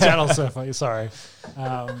 Channel Surfer. Sorry.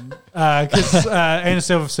 Because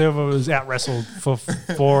Anderson Silva was out wrestled for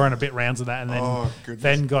 4 and a bit rounds of that, and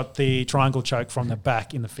then got the triangle choke from the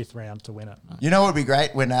back in the 5th round to win it. You know what would be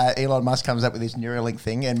great when Elon Musk comes up with this Neuralink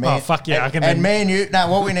thing, and me,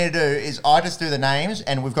 what we need to do is I just do the names,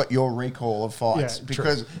 and we've got your recall of fights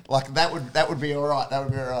because like that would be all right. That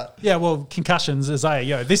would be all right. Yeah, well, concussions is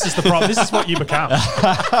this is the problem. This is what you become.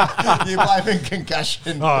 You blaming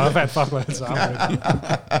concussion? Oh, I've had fuckloads.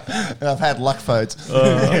 I've had luck fodes.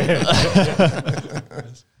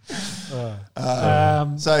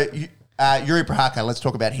 So Yuri Prochazka, let's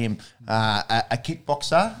talk about him. A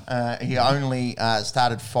kickboxer. He only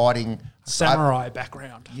started fighting. Samurai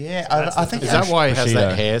background. Yeah, So I think Is that why he has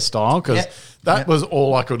that hairstyle? Because that was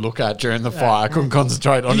all I could look at during the fight. I couldn't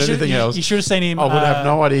concentrate on anything else. You should have seen him. I would have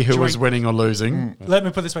no idea who was during- winning or losing. Let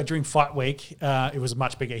me put it this way: during fight week, it was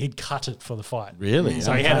much bigger. He'd cut it for the fight. Really?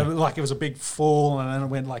 So he had it was a big fall, and then it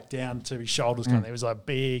went like down to his shoulders. Kind of. It was like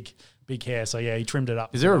big hair. So yeah, he trimmed it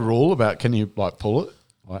up. Is there a rule about can you like pull it?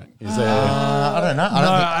 Like, is there? I don't know.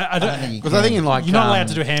 I don't think you Because I think in like you're not allowed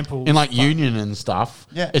to do hand pulls. in like union and stuff.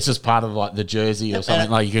 Yeah. It's just part of like the jersey or something.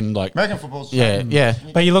 Like you can like American football's yeah.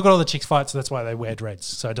 But you look at all the chicks fights, so that's why they wear dreads,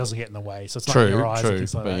 so it doesn't get in the way. So it's not True, in your eyes true, and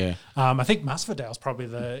things like but that. I think Masvidal's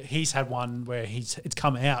probably he's had one where it's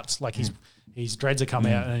come out, like his dreads have come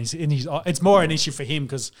out, and it's more an issue for him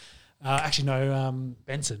because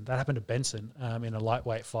Benson, that happened to Benson in a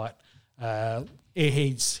lightweight fight.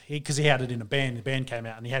 Because he had it in a band. The band came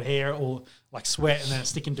out and he had hair all like sweat and then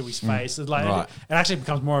sticking to his face. It's like Right. it actually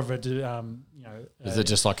becomes more of a Is it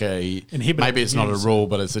just like a inhibitor maybe it's not a use. rule,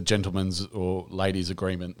 but it's a gentleman's or ladies'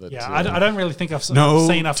 agreement that I don't really think I've no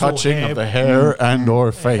seen a full touching hair, of the hair and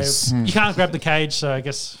or hair- face. You can't grab the cage, so I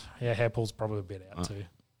guess hair pull's probably a bit out too.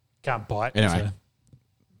 Can't bite. Anyway,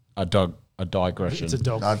 a digression. It's a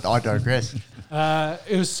dog. I digress.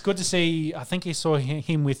 It was good to see. I think he saw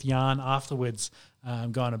him with Jan afterwards,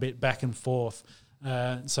 going a bit back and forth.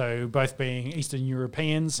 So both being Eastern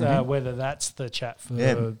Europeans, whether that's the chat for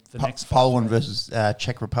the next Poland versus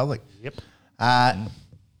Czech Republic. Yep.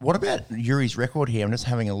 What about Yuri's record here? I'm just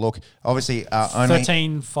having a look. Obviously, only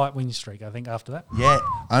 13 fight win streak, I think, after that.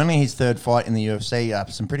 only his third fight in the UFC.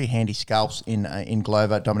 Some pretty handy scalps in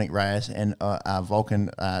Glover, Dominic Reyes, and Volkan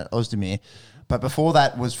Ozdemir. But before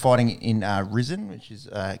that, was fighting in Rizin, which is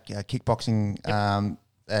kickboxing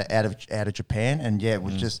out of Japan, and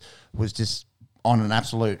was just on an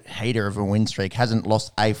absolute hater of a win streak. Hasn't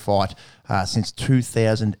lost a fight since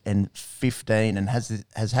 2015, and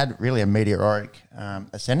has had really a meteoric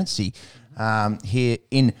ascendancy here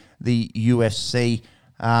in the UFC.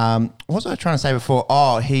 What was I trying to say before?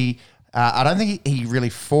 I don't think he really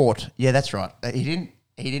fought. Yeah, that's right. He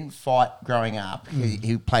didn't fight growing up.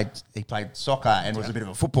 He played soccer and was a bit of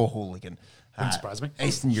a football hooligan. Wouldn't surprise me.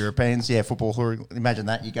 Eastern Europeans, football hooligan. Imagine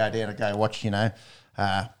that. You go down and go watch,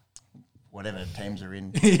 whatever teams are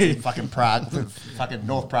in fucking Prague, fucking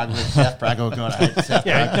North Prague versus South Prague, or God, I hate South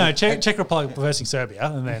Prague. Czech Republic versus Serbia,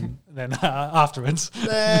 and then afterwards.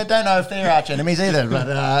 Don't know if they're arch enemies either.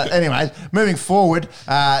 But anyways, moving forward,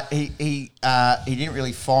 he didn't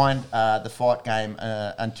really find the fight game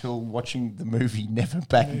until watching the movie Never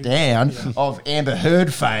Back Down of Amber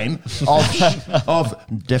Heard fame of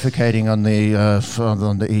defecating on the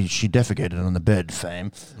she defecated on the bed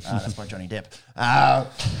fame. That's by Johnny Depp.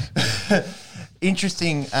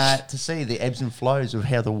 Interesting to see the ebbs and flows of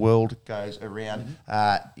how the world goes around.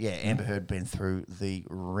 Amber Heard been through the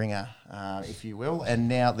ringer, if you will, and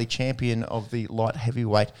now the champion of the light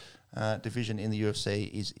heavyweight division in the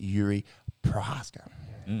UFC is Yuri Prochazka.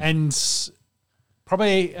 And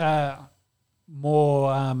probably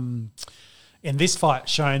more in this fight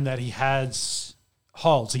shown that he has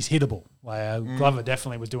holds. He's hittable. Glover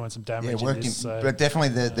definitely was doing some damage. Working, in this, but definitely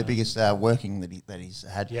the biggest working that he's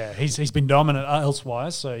had. Yeah, he's been dominant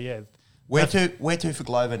elsewise. So yeah, Where to for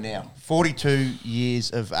Glover now? 42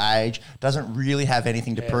 years of age, doesn't really have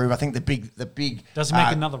anything to prove. I think the big does he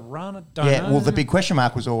make another run? I don't know. Well, the big question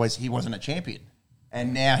mark was always he wasn't a champion,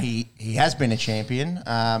 and now he has been a champion.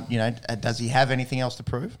 Does he have anything else to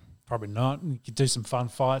prove? Probably not. You could do some fun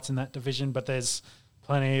fights in that division, but there's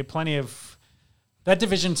plenty of. That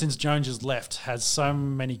division, since Jones has left, has so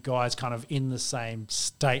many guys kind of in the same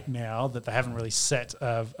state now that they haven't really set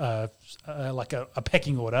like a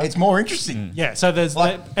pecking order. It's more interesting. Yeah, so there's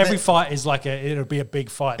every fight is it'll be a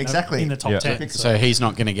big fight Exactly. in the top 10. So he's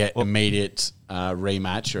not going to get immediate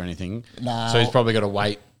rematch or anything. No. So he's probably got to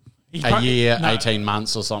wait He's a probably- year, no. 18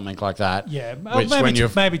 months or something like that. Yeah, Which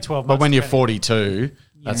maybe 12 months. But when you're depending. 42,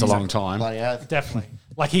 that's a long time. Bloody oath. Definitely.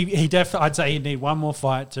 He definitely, I'd say he'd need one more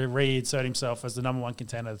fight to reinsert himself as the number one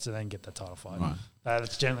contender to then get the title fight. Right.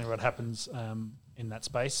 That's generally what happens in that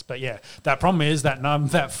space. But yeah, that problem is that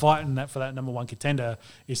that fight and for that number one contender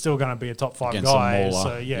is still going to be a top 5 Against a guy. mauler.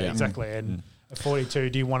 So yeah, Yeah. exactly. And at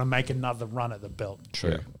 42, do you want to make another run at the belt?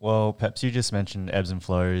 True. Well, Peps, you just mentioned ebbs and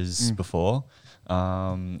flows before.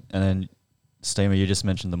 And then, Steamer, you just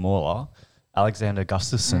mentioned the mauler. Alexander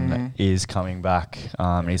Gustafsson is coming back.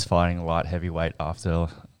 And he's fighting light heavyweight after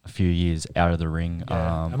a few years out of the ring.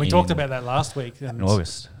 And we talked about that last week in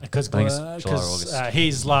August. Because I think it's July or August.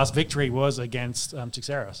 his last victory was against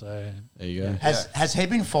Teixeira. So There you go. Has he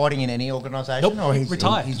been fighting in any organisation? Nope, or he he's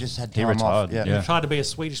retired. He's just had He time retired, off. yeah. he tried to be a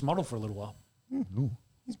Swedish model for a little while.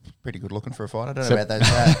 Pretty good looking for a fight. I don't So- know about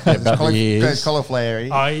those. About the years. Those cauliflower.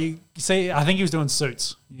 I think he was doing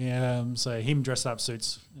suits. Yeah, so him dressed up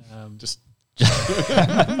suits. Just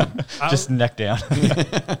neck down.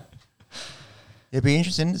 It'd be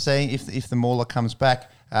interesting to see if the Mauler comes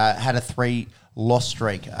back. Had a 3-loss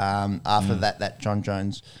streak after that John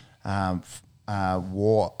Jones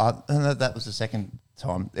war. That was the second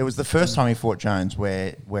time. It was the first time he fought Jones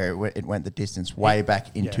where it went the distance way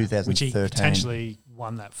back in 2013. Which he potentially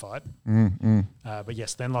won that fight. But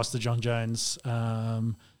yes, then lost to John Jones.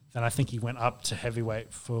 Then I think he went up to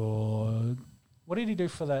heavyweight for... What did he do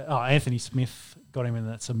for that? Oh, Anthony Smith got him in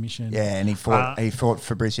that submission. Yeah, and he fought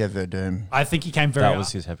Fabricio Verdum. I think he came very... That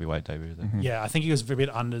was his heavyweight debut. Then. Yeah, I think he was a bit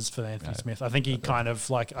unders for Anthony Smith. I think he kind of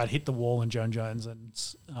like, I'd hit the wall in John Jones and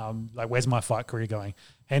like, where's my fight career going?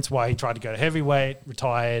 Hence why he tried to go to heavyweight,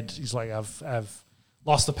 retired. He's like, I've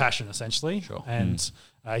lost the passion essentially. Sure. And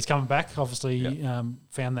he's coming back, obviously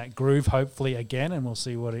found that groove hopefully again, and we'll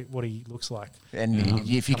see what he looks like. And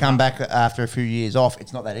if you come back after a few years off,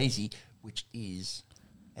 it's not that easy, which is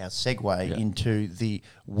our segue into the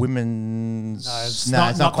women's... No,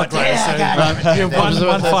 it's not quite the greatest. Yeah, So, you've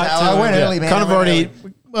one fight I went to... early, man. Kind of I went already.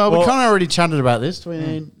 early. Well, we kind of already chatted about this. Do we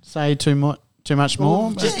need to say too much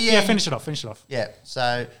more? Finish it off. Yeah,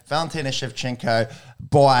 so Valentina Shevchenko,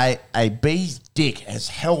 by a bee's dick, has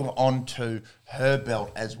held on to her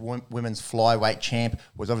belt as women's flyweight champ,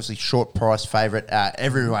 was obviously short price favourite.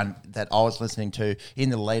 Everyone that I was listening to in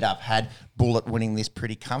the lead up had Bullet winning this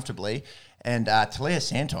pretty comfortably. And Talia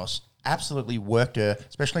Santos absolutely worked her,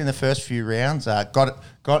 especially in the first few rounds. Got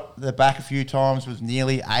the back a few times, was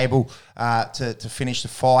nearly able to finish the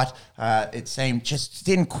fight. It seemed just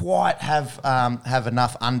didn't quite have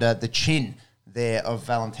enough under the chin there of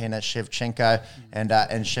Valentina Shevchenko, and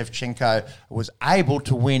Shevchenko was able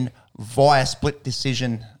to win via split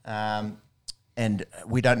decision. And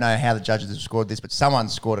we don't know how the judges have scored this, but someone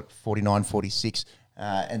scored it 49-46,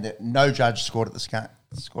 and no judge scored it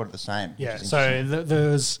the same. Yeah, so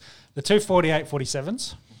there's the two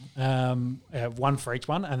 48-47s, one for each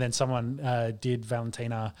one, and then someone did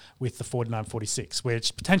Valentina with the 49-46,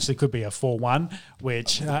 which potentially could be a 4-1,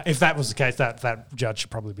 which if that was the case, that judge should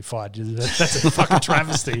probably be fired. That's a fucking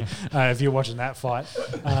travesty if you're watching that fight.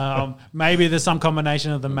 Maybe there's some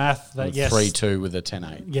combination of the math that, yes. 3-2 with a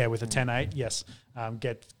 10-8. Yeah, with a 10-8, yes.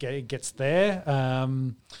 Gets there.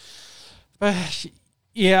 But...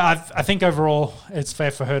 Yeah, I think overall it's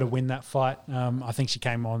fair for her to win that fight. I think she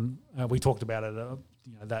came on. We talked about it.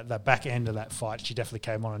 That back end of that fight, she definitely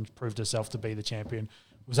came on and proved herself to be the champion.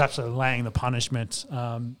 Was absolutely laying the punishment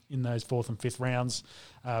in those 4th and 5th rounds.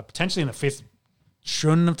 Potentially in the 5th,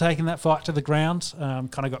 shouldn't have taken that fight to the ground.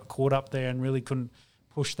 Kind of got caught up there and really couldn't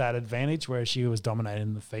push that advantage, whereas she was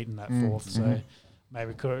dominating the feet in that 4th. So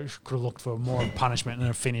maybe could have looked for more punishment and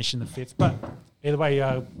a finish in the 5th, but. Either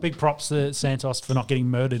way, big props to Santos for not getting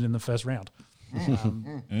murdered in the first round.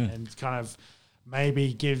 And kind of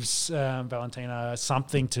maybe gives Valentina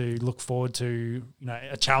something to look forward to,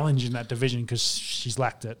 a challenge in that division because she's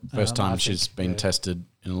lacked it. First time she's been tested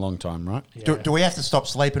in a long time, right? Yeah. Do we have to stop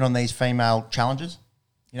sleeping on these female challenges?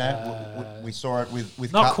 We saw it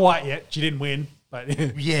with Not quite yet. She didn't win,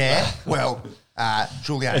 but... Yeah, well,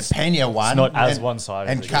 Juliana Pena won. It's not as one-sided.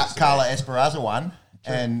 And as it used to be. Carla Esperanza won.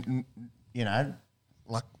 True. And,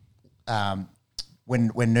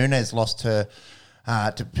 when Nunes lost to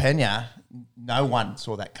Pena, no one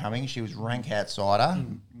saw that coming. She was rank outsider.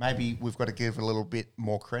 Maybe we've got to give a little bit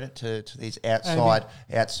more credit to these outside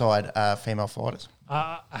female fighters.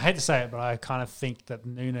 I hate to say it, but I kind of think that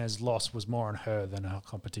Nunes' loss was more on her than our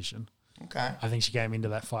competition. Okay. I think she came into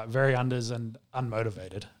that fight very unders and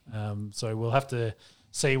unmotivated. So we'll have to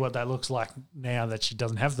see what that looks like now that she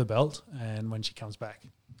doesn't have the belt and when she comes back.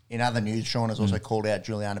 In other news, Sean has also called out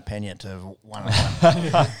Juliana Pena to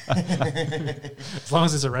 1-1. As long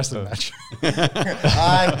as it's a wrestling match.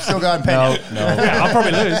 I'm still going Pena. No. Yeah, I'll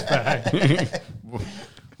probably lose, but hey.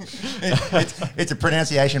 It's a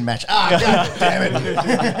pronunciation match. God damn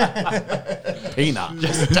it. Pena.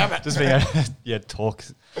 Just being talk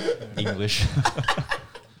English.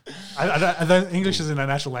 I don't, English isn't a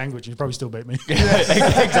natural language. You probably still beat me.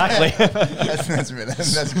 Exactly. That's a bit of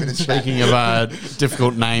chat. Speaking of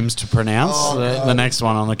difficult names to pronounce, the next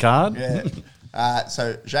one on the card. Yeah.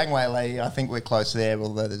 So Zhang Weili, I think we're close there,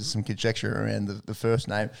 although there's some conjecture around the first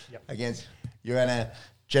name, against Joanna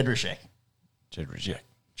Jedrzejczyk. Jedrzejczyk.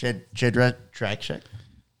 Jedrzejczyk.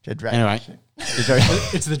 Anyway,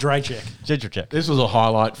 It's the Dre check. Jedrzejczyk. this was a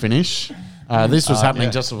highlight finish. This was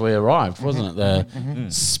happening just as we arrived, wasn't it? The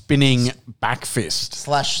spinning back fist.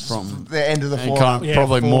 Slash from the end of the And floor. kind of Yeah,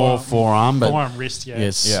 probably more forearm, but Forearm, wrist, yeah.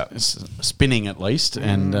 yes, Yeah. it's spinning at least.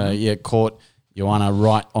 And caught Joanna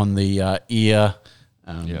right on the ear.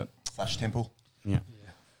 Yeah. Slash temple.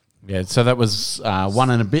 Yeah, so that was 1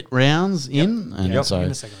 and a bit rounds in. And so In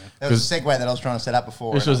the second round. That was a segue that I was trying to set up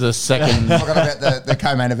before. this and was the second. I forgot about the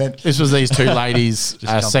co-main event. This was these two ladies'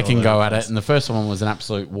 jumped second all go over at the it, place. and the first one was an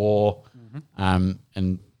absolute war.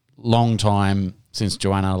 And long time since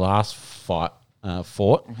Joanna last fought.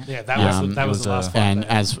 Yeah, that was it was the last fight. And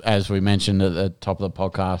there. as we mentioned at the top of the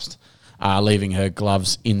podcast, leaving her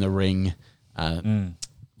gloves in the ring,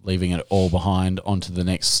 leaving it all behind onto the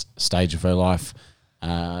next stage of her life.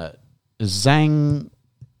 Zhang,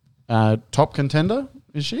 top contender,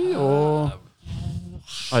 is she? Or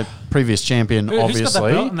a previous champion, Who's got that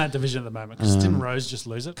obviously. belt in that division at the moment? Because Tim Rose just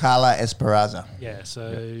lose it. Carla Esperanza. Yeah, so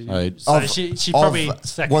Of- she of- probably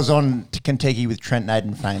second. was on Kentucky with Trent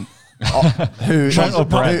Naden fame. Who, Trent or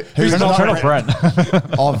Brent? Who's not Trent or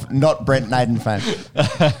Brent? of not Brent Naden fame.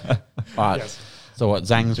 Right. Yes. So what,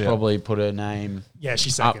 Zhang's probably put her name Yeah,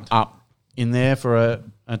 she's up, second. up in there for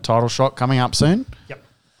a title shot coming up soon. Yep.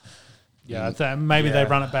 Yeah, maybe they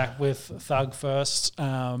run it back with Thug first,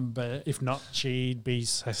 but if not, she'd be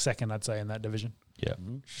second, I'd say, in that division. Yeah.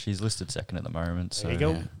 She's listed second at the moment. So, There you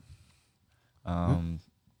go. Yeah.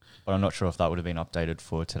 But I'm not sure if that would have been updated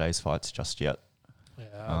for today's fights just yet.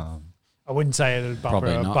 Yeah. I wouldn't say it'd bump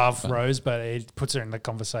Probably her not, above but- Rose, but it puts her in the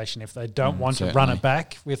conversation if they don't want to run certainly. it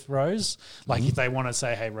back with Rose. Like if they want to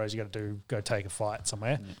say, "Hey, Rose, you got to go take a fight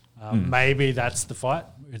somewhere," maybe that's the fight.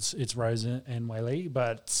 It's Rose and Weili.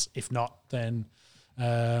 But if not, then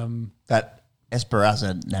That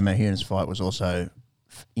Esperanza Namajunas fight was also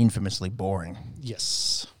infamously boring.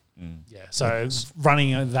 yes. Yeah, so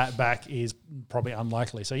running that back is probably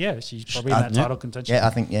unlikely. So yeah, she's probably in that title contention. Yeah,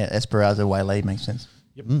 I think Esperanza Weili makes sense.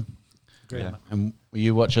 Yep. Agree on that. And were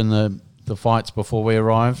you watching the fights before we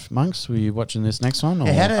arrived, Monks? Were you watching this next one? Or?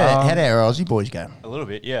 Yeah, how did our Aussie boys go? A little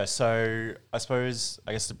bit, yeah. So I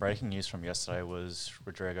guess the breaking news from yesterday was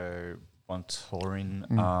Rodrigo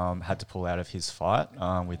Bontorin had to pull out of his fight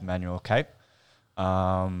with Manuel Cape.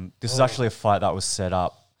 This is actually a fight that was set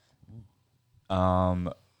up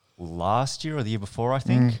last year or the year before, I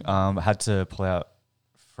think. Had to pull out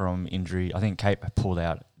from injury. I think Cape pulled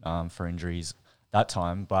out for injuries that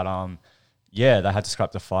time, but they had to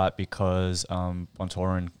scrap the fight because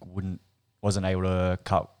Bontorin wasn't able to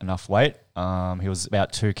cut enough weight. He was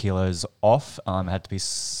about 2 kilos off. Had to be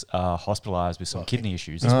hospitalised with some kidney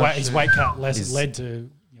issues. His weight cut led to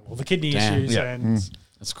the kidney issues and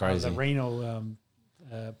That's crazy. the renal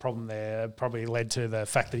problem there probably led to the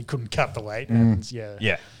fact that he couldn't cut the weight. And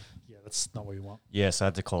Yeah. that's not what we want. Yeah, so I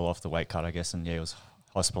had to call off the weight cut, I guess, and he was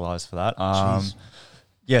hospitalised for that.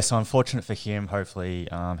 So unfortunate for him. Hopefully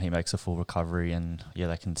he makes a full recovery and,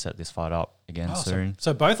 they can set this fight up again soon.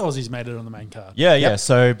 So both Aussies made it on the main card. Yeah.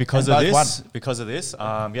 So because And of both this,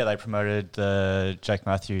 they promoted the Jake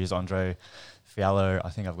Matthews, Andre Fiallo, I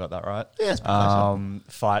think I've got that right. Yeah, it's pretty close.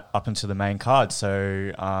 Fight up into the main card.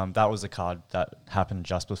 So that was the card that happened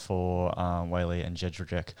just before Weili and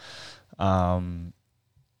Jedrzejczyk.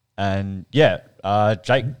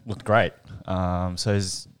 Jake looked great. So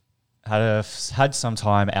he's had some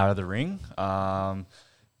time out of the ring.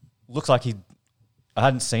 Looks like I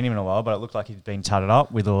hadn't seen him in a while, but it looked like he'd been tatted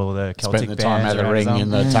up with all the Celtic Spent the time bands out of the around his ring arm. in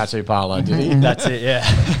the tattoo parlour, did he? That's it,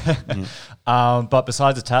 yeah. But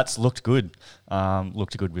besides the tats, looked good.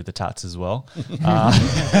 Looked good with the tats as well.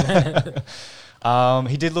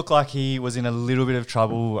 He did look like he was in a little bit of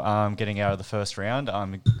trouble getting out of the first round.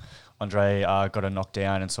 Andre got a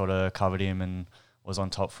knockdown and sort of covered him and was on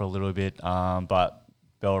top for a little bit, but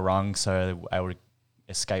bell rung, so they were able to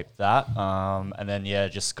escape that. And then,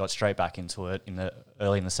 just got straight back into it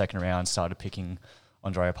early in the second round, started picking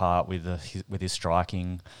Andre apart with his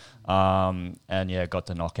striking, and got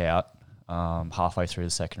the knockout halfway through the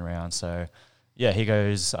second round. So he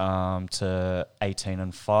goes to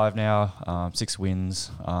 18-5 now, 6 wins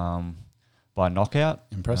by knockout.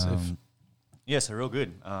 Impressive. So real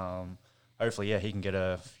good. Hopefully, he can get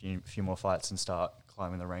a few more fights and start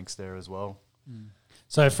climbing the ranks there as well.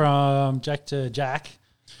 So from Jack to Jack,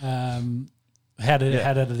 how did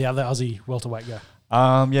the other Aussie welterweight go?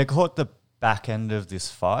 Caught the back end of this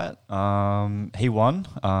fight. He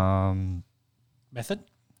won. Method?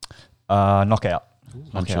 Knockout.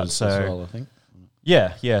 Punches Knockout. as So well, I think.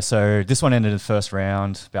 So this one ended in the first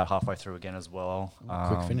round, about halfway through again as well.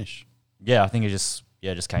 Quick finish. I think it just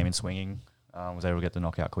came in swinging. Was able to get the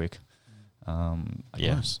knockout quick.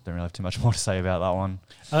 Yeah, Nice. don't really have too much more to say about that one.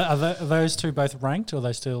 Are those two both ranked, or are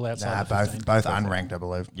they still outside? Nah, the 15? both unranked, I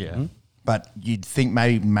believe. Yeah. But you'd think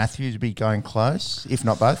maybe Matthews would be going close, if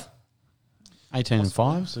not both.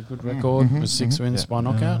 18-5 is a good record with 6 wins by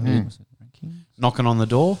knockout. Yeah. Was it ranking? Knocking on the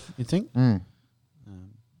door, you think?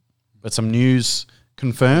 But some news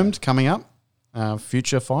confirmed coming up.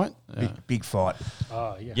 Future fight. Big fight.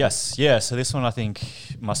 Oh yeah. Yes, yeah. So this one I think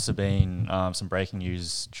must have been some breaking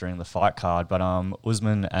news during the fight card. But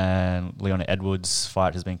Usman and Leon Edwards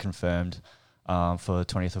fight has been confirmed for the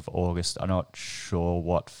 20th of August. I'm not sure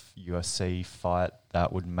what UFC fight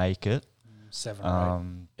that would make it. 7 or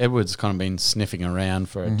 8. Edwards kind of been sniffing around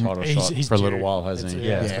for a title shot for a little due. while, hasn't he?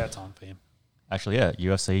 Yeah. It's about time for him. Actually, yeah,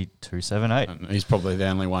 UFC 278. And he's probably the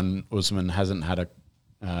only one Usman hasn't had a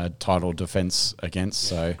title defense against,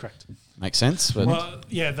 so Correct. makes sense. But Well,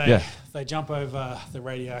 yeah, they jump over the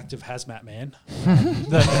radioactive hazmat man.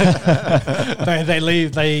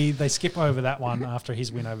 they skip over that one after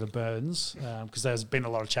his win over Burns because there's been a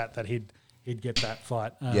lot of chat that he'd get that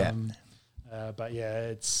fight. But yeah,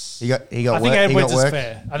 it's. He got I think work. He Edwards got is work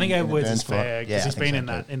fair. I think in the Edwards Burns is fair fight. because Yeah, I he's think been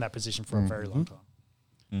so too. in that position for a very long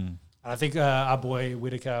time. I think our boy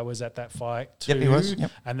Whitaker was at that fight too. Yep, he was.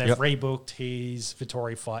 Yep. And they've rebooked his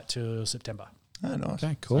Vittori fight to September. Oh, nice.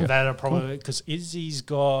 okay, cool. So that'll probably because Izzy's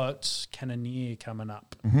got Cannonier coming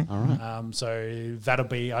up. All right. So that'll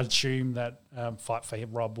be. I'd assume that fight for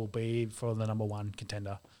Rob will be for the number 1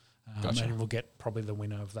 contender, Gotcha. and we'll get probably the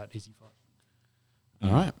winner of that Izzy fight.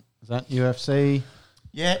 All right. Is that UFC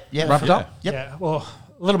Yeah. wrapped up? Yep. Yeah. Well,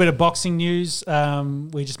 a little bit of boxing news.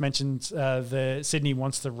 We just mentioned the Sydney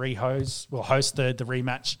wants to host the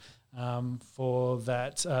rematch for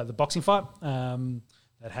that the boxing fight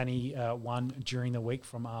that Hani won during the week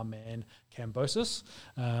from our man Kambosos.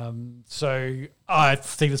 So I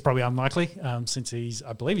think that's probably unlikely since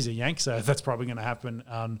I believe he's a Yank, so that's probably going to happen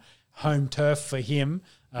on home turf for him.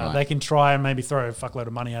 They can try and maybe throw a fuckload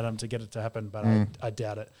of money at him to get it to happen, but I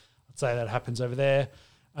doubt it. I'd say that happens over there.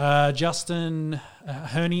 Justin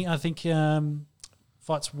Herney, I think,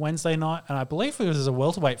 fights Wednesday night, and I believe there's a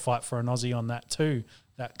welterweight fight for an Aussie on that too,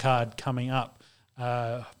 that card coming up.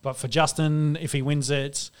 But for Justin, if he wins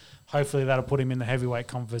it, hopefully that'll put him in the heavyweight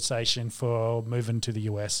conversation for moving to the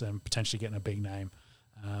US and potentially getting a big name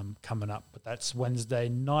coming up. But that's Wednesday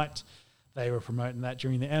night. They were promoting that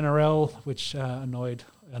during the NRL, which annoyed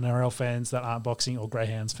NRL fans that aren't boxing or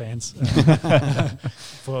Greyhounds fans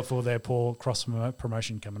for their poor cross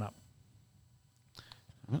promotion coming up.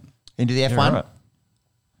 Into the F1. Yeah, right.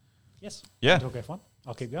 Yes. Yeah. Talk F1.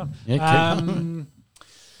 I'll keep going. Yeah, keep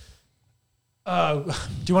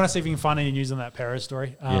Do you want to see if you can find any news on that Perez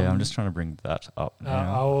story? Yeah, I'm just trying to bring that up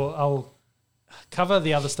now. I'll cover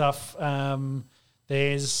the other stuff.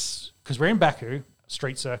 There's because we're in Baku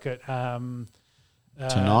street circuit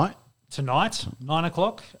Tonight? Tonight, 9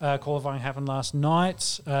 o'clock. Qualifying happened last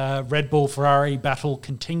night. Red Bull Ferrari battle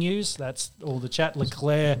continues. That's all the chat.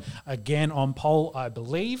 Leclerc again on pole, I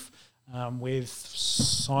believe, with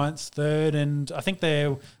Sainz third, and I think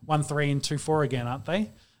they're 1-3 and 2-4 again, aren't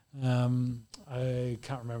they? I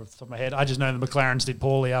can't remember off the top of my head. I just know the McLarens did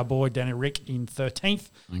poorly. Our boy Danny Rick in 13th.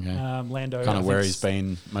 Okay. Lando Kind I of where think, he's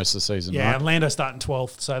been most of the season, yeah, right? and Lando starting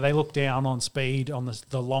 12th, so they look down on speed on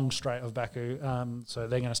the long straight of Baku. So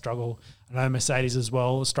they're going to struggle. I know Mercedes as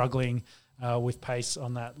well struggling with pace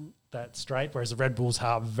on that straight, whereas the Red Bulls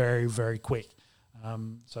are very, very quick.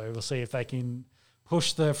 So we'll see if they can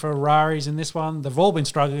push the Ferraris in this one. They've all been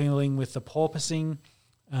struggling with the porpoising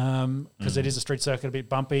because it is a street circuit, a bit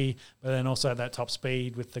bumpy, but then also that top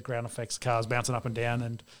speed with the ground effects, cars bouncing up and down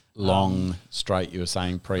and Long, straight, you were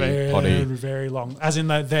saying, very, pre-potty. very long. As in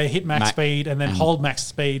they hit max speed and then hold max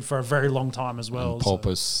speed for a very long time as well. And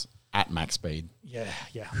porpoise at max speed. Yeah.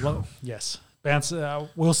 Yes. Bounce.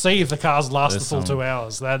 We'll see if the cars last the full 2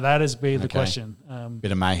 hours. That is the question.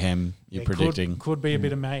 Bit of mayhem you're predicting. Could be a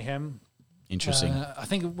bit of mayhem. Interesting. I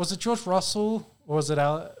think was it George Russell or was it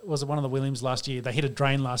one of the Williams last year? They hit a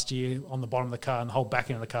drain last year on the bottom of the car and the whole back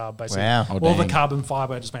end of the car basically. Wow. Oh, All the dang. carbon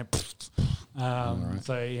fiber just went.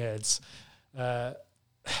 So yeah, it's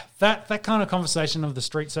that kind of conversation of the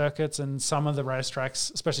street circuits and some of the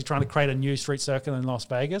racetracks, especially trying to create a new street circuit in Las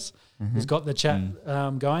Vegas, has got the chat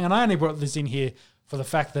going. And I only brought this in here for the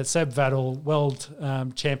fact that Seb Vettel, world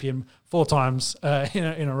champion 4 times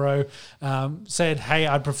in a row, said, hey,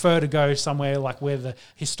 I'd prefer to go somewhere like where the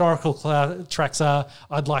historical tracks are.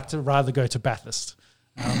 I'd like to rather go to Bathurst.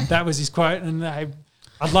 That was his quote. And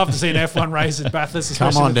I'd love to see an F1 race at Bathurst. Come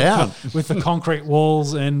especially on down. with the concrete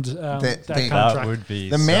walls and that kind of That track. would be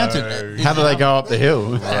The so mountain. How do they go up the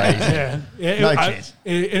hill? Yeah, No chance.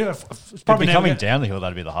 It's probably never coming gonna- down the hill.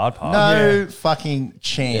 That'd be the hard part. No fucking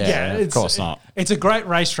chance. Yeah, of course not. It's a great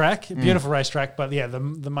racetrack, beautiful racetrack, but yeah, the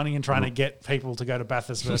money in trying to get people to go to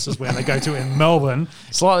Bathurst versus where they go to in Melbourne.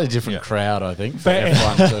 Slightly different crowd, I think. For But-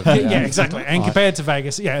 F1 to, Yeah, exactly. And compared to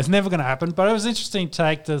Vegas, yeah, it's never going to happen. But it was interesting to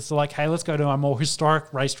take to like, hey, let's go to our more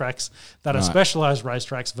historic racetracks that are Right. specialized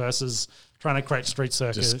racetracks versus trying to create street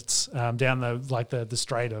circuits down the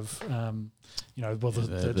straight of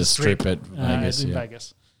the strip at Vegas, in yeah.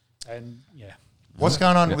 Vegas, and yeah. What's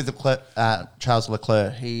going on with Charles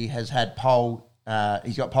Leclerc? He has had pole.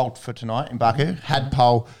 He's got pole for tonight in Baku. Had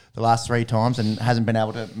pole the last 3 times and hasn't been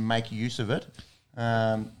able to make use of it.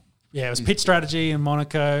 Yeah, it was pit strategy in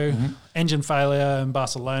Monaco, engine failure in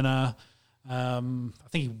Barcelona. I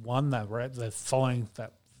think he won the following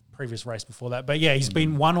that previous race before that. But yeah, he's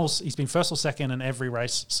been he's been first or second in every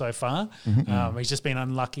race so far. He's just been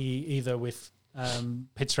unlucky either with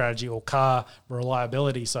pit strategy or car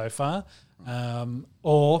reliability so far.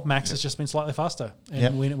 Or Max has just been slightly faster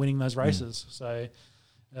and winning those races. So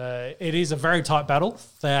it is a very tight battle.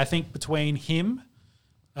 I think between him.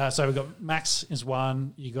 So we've got Max is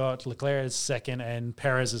 1, you got Leclerc is 2nd, and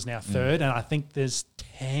Perez is now 3rd. And I think there's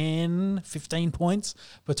 10, 15 points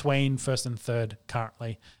between 1st and 3rd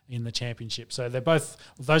currently in the championship. So they're both,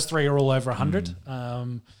 those 3 are all over 100.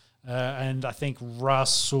 And I think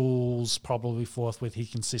Russell's probably 4th with his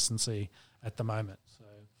consistency at the moment. So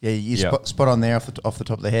Yeah, you spot on there off the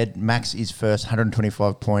top of the head. Max is first,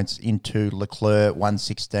 125 points into Leclerc,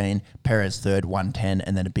 116. Perez third, 110,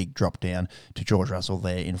 and then a big drop down to George Russell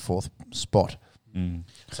there in 4th spot.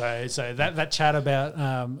 So that chat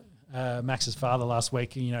about Max's father last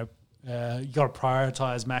week, you got to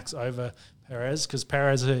prioritize Max over Perez because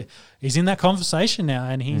Perez he's in that conversation now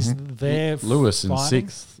and he's there. Lewis in fighting.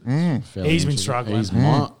 6th. Fairly He's been interesting. struggling. He's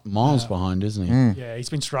miles behind, isn't he? Yeah, he's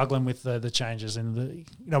been struggling with the changes and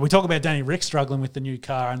we talk about Danny Rick struggling with the new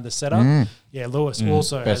car and the setup. Yeah, Lewis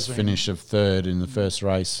also Best has been, finish of 3rd in the first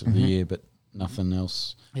race of the year, but nothing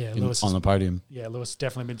else Lewis on the podium. Yeah, Lewis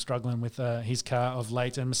definitely been struggling with his car of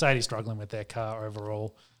late, and Mercedes struggling with their car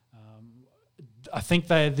overall. I think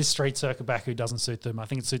this street circuit Baku doesn't suit them. I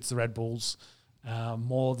think it suits the Red Bulls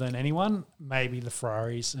more than anyone, maybe the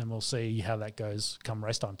Ferraris, and we'll see how that goes come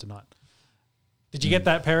race time tonight. Did you get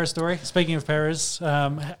that Perez story? Speaking of Perez,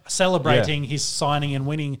 celebrating his signing and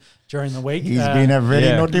winning during the week. He's been a very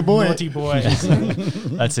naughty boy. Naughty boy.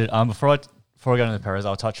 That's it. Before I go into the Perez,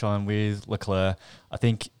 I'll touch on with Leclerc. I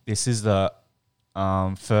think this is the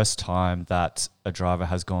first time that a driver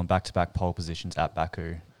has gone back-to-back pole positions at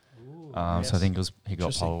Baku. So I think he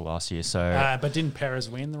got pole last year. So but didn't Perez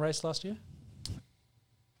win the race last year?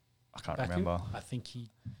 I can't Baku? remember. I think he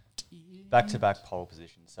Back-to-back pole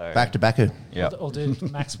positions. So Back to Baku. yeah. Or did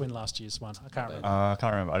Max win last year's one? I can't remember. I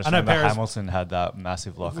can't remember. I just I know remember Perez- Hamilton had that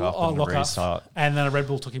massive lock-up Oh, in the lock up. restart. And then a Red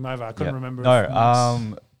Bull took him over. I couldn't Yeah. remember. No, if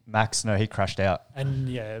Max- Max, no, he crashed out. and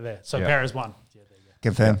there. So Yeah. Perez won. Yeah, there you go.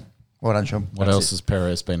 Confirm. Well done, Sean. What else has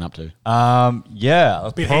Perez been up to? Probably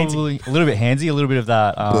a little bit handsy, a little bit of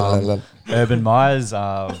that Urban Myers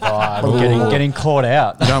vibe, getting caught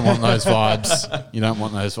out. You don't want those vibes. You don't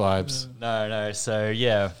want those vibes. No. So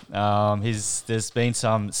yeah, there's been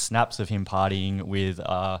some snaps of him partying with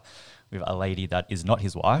a lady that is not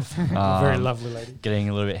his wife. A very lovely lady. Getting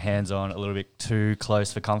a little bit hands on, a little bit too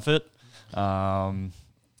close for comfort. To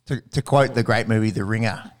quote the great movie The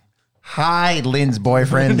Ringer, hi, Lynn's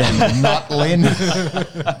boyfriend and not Lynn.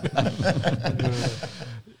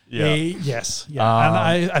 Yes.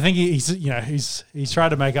 Yeah. And I think he's tried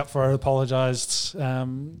to make up for it, apologised.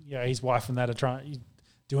 His wife and that are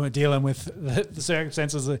dealing with the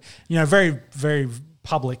circumstances. Very, very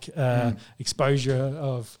public exposure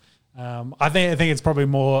of. I think it's probably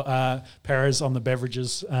more Perez on the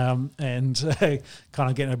beverages and kind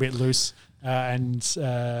of getting a bit loose. He's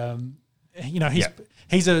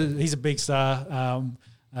a big star.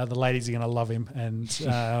 The ladies are going to love him, and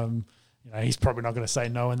he's probably not going to say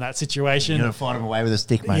no in that situation. You're going to find him away with a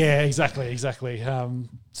stick, mate. Yeah, exactly. I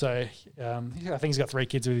think he's got 3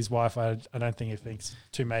 kids with his wife. I don't think he thinks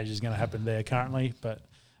too major is going to happen there currently, but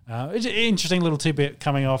it's an interesting little tidbit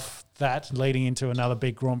coming off that, leading into another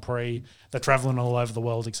big Grand Prix. They're travelling all over the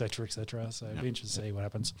world, etc., etc. So it'll be interesting to see what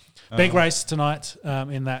happens. Big race tonight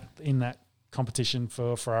in that competition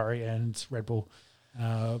for Ferrari and Red Bull.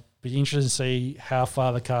 Be interested to see how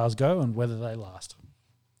far the cars go and whether they last.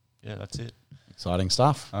 Yeah, that's it. Exciting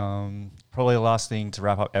stuff. Probably the last thing to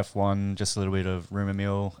wrap up F1, just a little bit of rumour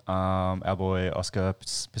mill. Our boy Oscar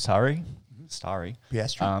Pisari Starry.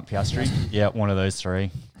 Piastri. Piastri. Yeah, one of those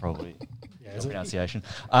three, probably. Yeah, is it? Pronunciation.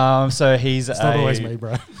 So he's It's not always me,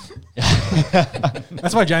 bro.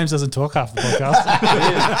 That's why James doesn't talk half the podcast.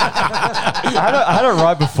 I had it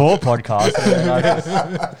right before podcast.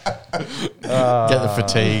 Get the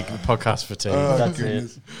fatigue, podcast fatigue.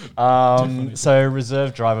 That's it. So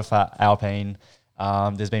reserve driver for Alpine.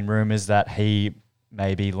 There's been rumours that he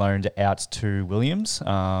may be loaned out to Williams.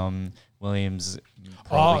 Williams.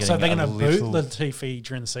 So they're going to boot little- Latifi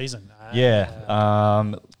during the season.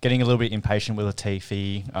 Yeah, getting a little bit impatient with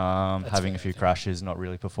Latifi, having a few crashes, not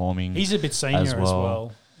really performing. He's a bit senior as well.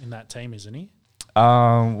 well in that team, isn't he?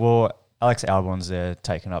 Well, Alex Albon's there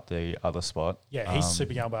taking up the other spot. Yeah, he's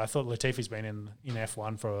super young, but I thought Latifi's been in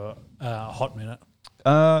F1 for a hot minute.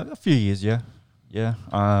 A few years, yeah.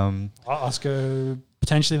 Oscar,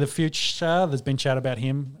 potentially the future. There's been chat about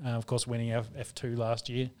him, of course, winning F2 last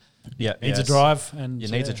year. Yeah, Needs a drive. And You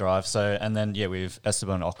need to drive. So, and then, with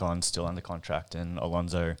Esteban Ocon still under contract and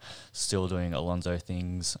Alonso still doing Alonso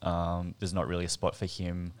things, there's not really a spot for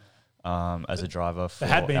him as a driver for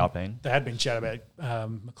Alpine. There had been chat about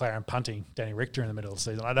McLaren punting Danny Richter in the middle of the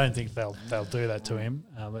season. I don't think they'll do that to him.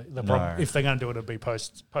 If they're going to do it, it'll be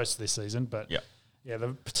post this season. But yeah, the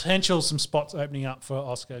potential some spots opening up for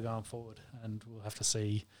Oscar going forward, and we'll have to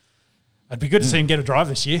see. It'd be good to see him get a drive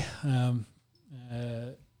this year.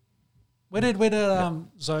 Where did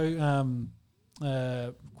Zoe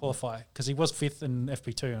qualify? Because he was fifth in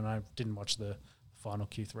FP2, and I didn't watch the final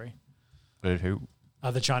Q3. Who?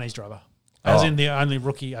 The Chinese driver, as in the only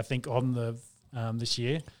rookie I think on the this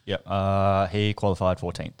year. Yeah, he qualified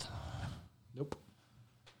 14th. Nope.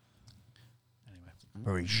 Anyway,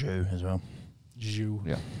 Very Zhou as well. Zhou.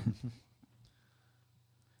 Yeah.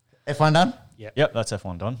 F1 done? Yep, that's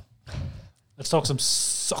F1 done. Let's talk some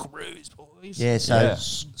Socceroos, boys. Yeah, so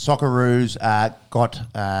Socceroos got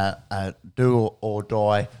a do or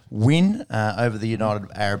die win over the United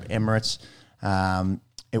Arab Emirates.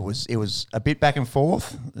 It was a bit back and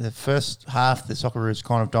forth. The first half, the Socceroos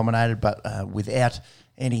kind of dominated, but without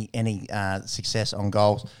any success on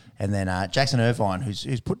goals. And then Jackson Irvine,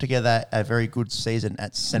 who's put together a very good season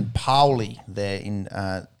at St. Pauli there in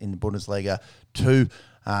the Bundesliga 2.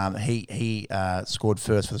 He scored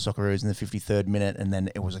first for the Socceroos in the 53rd minute, and then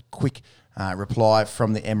it was a quick reply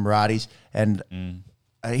from the Emiratis. And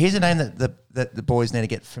here's a name that the boys need to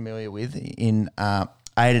get familiar with in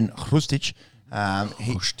Aiden Hrustic.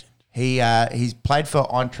 He's played for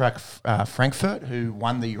Eintracht Frankfurt, who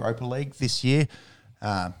won the Europa League this year.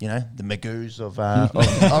 The Magoos of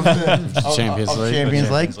the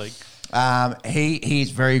Champions League.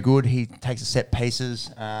 He's very good. He takes the set pieces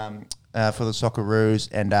for the Socceroos,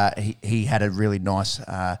 and he had a really nice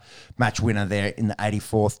match winner there in the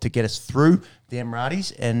 84th to get us through the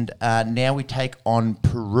Emiratis. And now we take on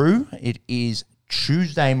Peru. It is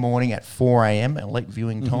Tuesday morning at 4 a.m. elite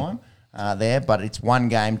viewing time there, but it's one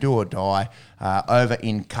game, do or die, over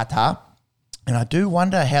in Qatar. And I do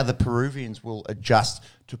wonder how the Peruvians will adjust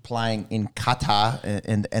to playing in Qatar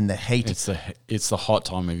and the heat. It's the hot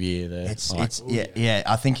time of year there.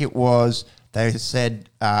 I think it was. They said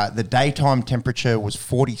the daytime temperature was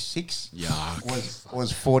 46. Yuck.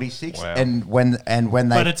 Was 46, Wow. and when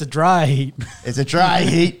they But it's a dry heat. it's a dry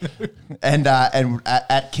heat, and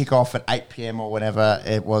at kickoff at 8 p.m. or whenever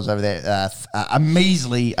it was over there, a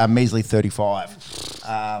measly 35.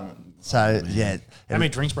 So yeah, How many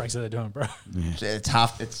drinks breaks are they doing, bro? it's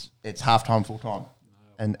half time, full time,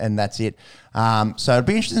 and that's it. So it'd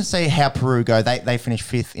be interesting to see how Peru go. They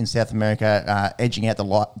finished 5th in South America, edging out the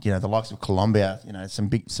likes of Colombia. Some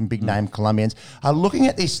big name Colombians. Looking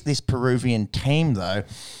at this Peruvian team though,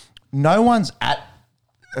 no one's at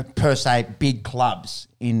per se big clubs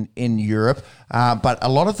in Europe, but a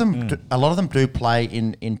lot of them do play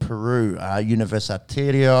in Peru.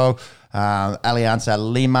 Universitario, Alianza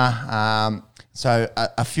Lima. So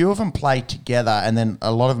a few of them play together, and then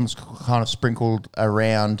a lot of them kind of sprinkled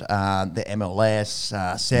around the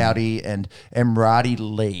MLS, Saudi, and Emirati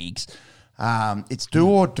leagues. It's do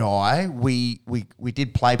or die. We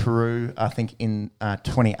did play Peru, I think, in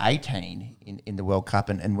 2018 in the World Cup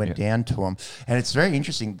and went down to them. And it's very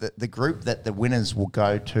interesting that the group that the winners will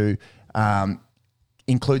go to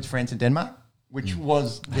includes France and Denmark, which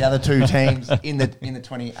was the other two teams in the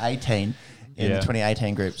 2018 the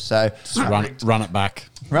 2018 group. So Run it back.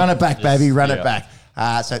 Run it back, baby. Run it back.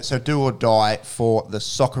 So do or die for the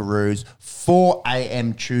Socceroos. 4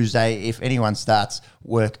 a.m. Tuesday. If anyone starts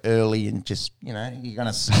work early and just, you're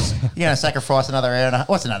gonna sacrifice another hour and a half.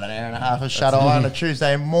 What's another hour and a half of shut eye on a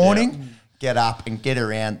Tuesday morning? Yeah. Get up and get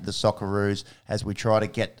around the Socceroos as we try to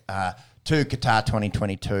get to Qatar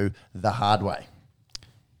 2022 the hard way.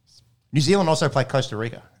 New Zealand also play Costa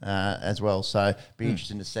Rica as well, so be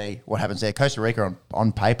interesting to see what happens there. Costa Rica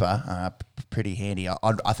on paper, pretty handy.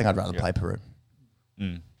 I think I'd rather play Peru.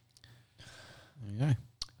 There you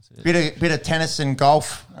go. Bit of tennis and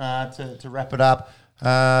golf to wrap it up.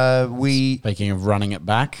 Speaking of running it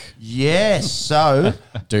back, So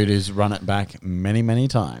dude who's run it back many, many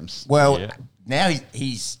times. well now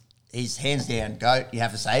he's hands down GOAT. You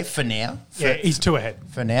have to say for now. He's 2 ahead.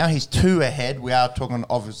 For now, he's 2 ahead. We are talking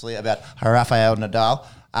obviously about Rafael Nadal.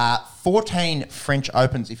 14 French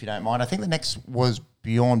Opens, if you don't mind. I think the next was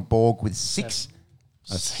Bjorn Borg with 6.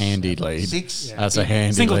 That's handy lead. 6. Yeah. That's a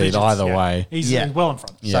handy Single lead digits, either yeah. way. He's well in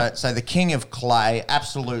front. Yeah. So the king of clay,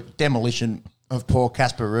 absolute demolition of poor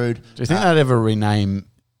Casper Ruud. Do you think they'd ever rename?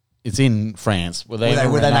 It's in France. Would they Would they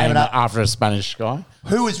name rename it it up? after a Spanish guy?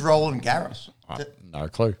 Who is Roland Garros? No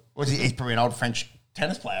clue. He's probably an old French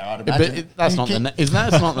tennis player, I'd But imagine. that's not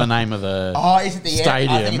that's not the name of the Is it the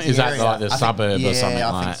stadium? I think it's Is the that area. like the I think- suburb or something I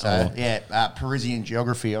like think so. that? Or- Yeah, Parisian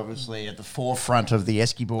geography, obviously, at the forefront of the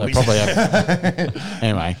Esky boys. They probably have.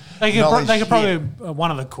 Anyway, They could, Knowledge, they could probably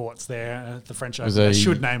one of the courts there at the French Open. They a-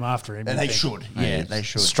 should name after him. And I they think. should. Yeah, they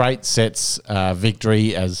should. straight sets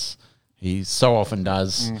victory as he so often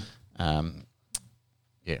does.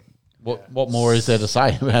 What more is there to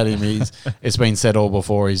say about him? It's been said all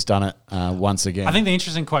before. He's done it once again. I think the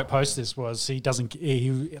interesting quote post this was he doesn't.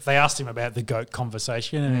 If they asked him about the GOAT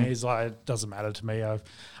conversation, and he's like, "It doesn't matter to me."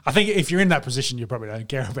 I think if you're in that position, you probably don't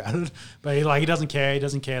care about it. But he doesn't care. He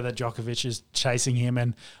doesn't care that Djokovic is chasing him,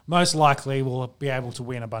 and most likely will be able to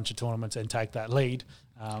win a bunch of tournaments and take that lead.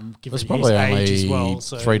 Given There's his probably age as only well.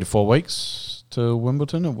 So 3 to 4 weeks to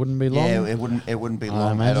Wimbledon. It wouldn't be long. Yeah, it wouldn't be I long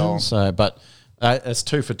at imagine. all. So, but it's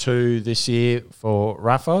 2 for 2 this year for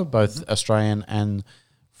Rafa, both Australian and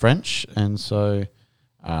French, and so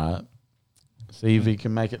see if he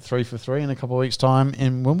can make it 3 for 3 in a couple of weeks' time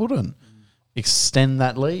in Wimbledon. Extend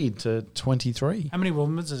that lead to 23. how many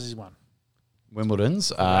Wimbledons has he won?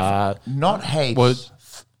 Wimbledon's. Not heaps. Well,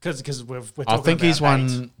 Because we're talking I think about he's 8.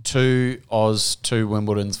 won 2 Oz, 2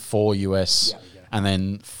 Wimbledons, 4 US, There we go. and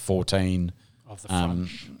then 14 Of the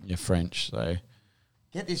French. French. So.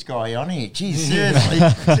 Get this guy on here. Jeez, seriously.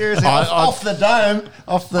 Off the dome.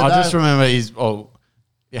 I just remember you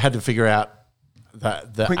had to figure out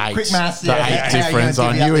the Quick- 8, quick maths, the yeah. 8 How you difference. gonna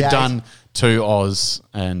I divvy knew up he'd the done 2 Oz,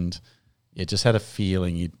 and just had a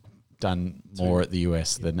feeling he'd done more at the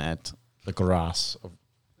US than at the grass of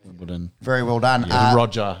Wimbledon. Very well done.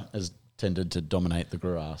 Roger has tended to dominate the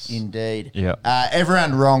grass. Indeed. Yeah.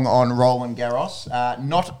 Everyone wrong on Roland Garros.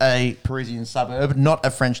 Not a Parisian suburb, not a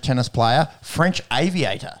French tennis player, French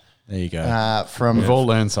aviator. There you go. From We've all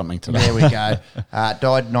learned something today. There we go.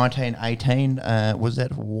 Died 1918. Was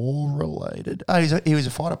that war related? Oh, he was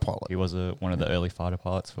a fighter pilot. He was one of the early fighter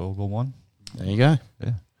pilots for World War One. There you go.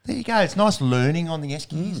 Yeah. There you go. It's nice learning on the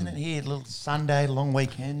Esky, isn't it? Here, a little Sunday, long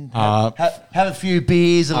weekend. Uh, Have a few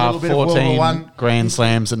beers, a little bit of World War 14 One. Grand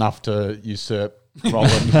Slams enough to usurp Roland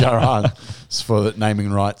Garros for the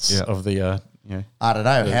naming rights Yeah. of the I don't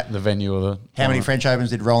know. the venue of the How many French Opens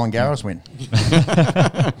did Roland Garros win?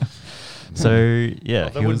 So yeah, There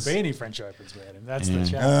he wouldn't was. be any French Opens without him. That's the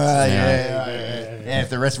challenge. Yeah. If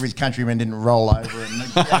the rest of his countrymen didn't roll over and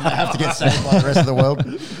have to get saved by the rest of the world.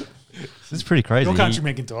 This is pretty crazy. Your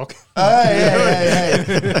countrymen can talk. Oh, yeah.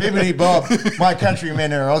 Hibbity Bob. My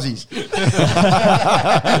countrymen are Aussies.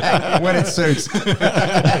 When it suits.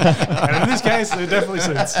 And in this case, it definitely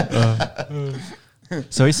suits.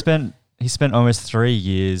 So he spent almost 3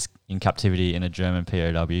 years in captivity in a German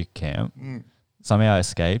POW camp. Somehow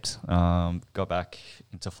escaped, got back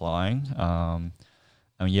into flying, and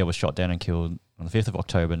was shot down and killed on the 5th of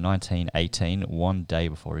October 1918, 1 day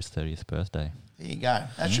before his 30th birthday. There you go.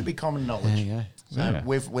 That should be common knowledge. There you go. So Yeah.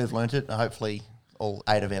 we've learnt it. Hopefully all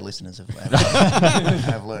 8 of our listeners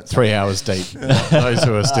have learnt 3 hours deep. Those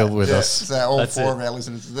who are still with us. So all That's 4 it. of our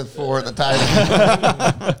listeners, the 4 at the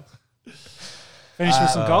table. Finish with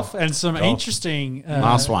some golf and some interesting...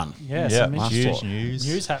 Last one. Yeah, Yeah, some last interesting one.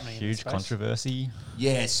 news happening in huge space. controversy.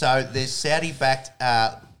 Yeah, so there's Saudi-backed,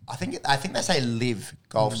 I think they say Live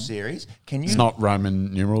Golf Series. Can you... It's not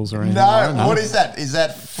Roman numerals or anything. No, like that, what is that? Is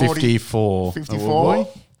that 40, 54. 54?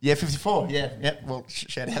 Yeah, 54. Yeah. Well,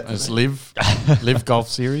 shout out to It's them. Live Golf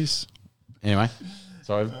Series. Anyway,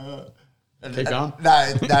 sorry. Keep going. No,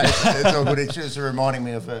 it's all good. It's just reminding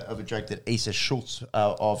me of a joke that Issa Schultz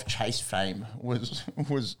of Chase fame was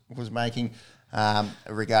making.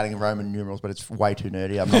 regarding Roman numerals, but it's way too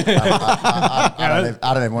nerdy.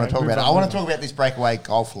 I don't even want to talk about it. I want to talk about this breakaway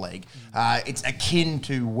golf league. It's akin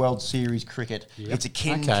to World Series cricket. It's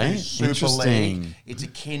akin to Super League. It's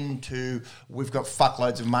akin to we've got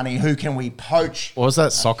fuckloads of money. Who can we poach? What was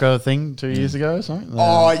that soccer thing 2 years ago or something?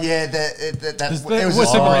 Oh yeah, it was a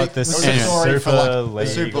story for like the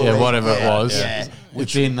Super League. Yeah, whatever it was. Yeah.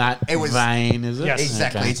 Which in that vein, is it? Yes.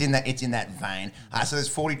 Exactly. Okay. It's in that vein. So there's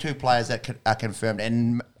 42 players that are confirmed,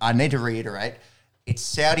 and I need to reiterate, it's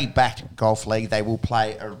Saudi-backed golf league. They will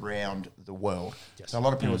play around the world. So a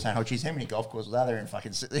lot of people are saying, "Oh, geez, how many golf courses are there in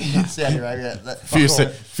fucking Saudi Arabia?"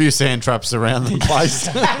 Few sand traps around the place.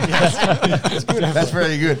 That's good. That's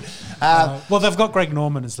very good. Well, they've got Greg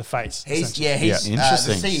Norman as the face. He's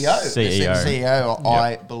Interesting. the CEO.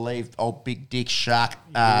 I believe, old Big Dick Shark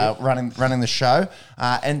running the show,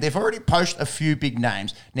 and they've already poached a few big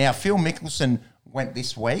names. Now, Phil Mickelson went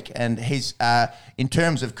this week, and he's in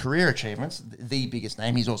terms of career achievements, the biggest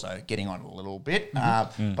name. He's also getting on a little bit,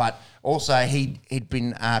 but also he'd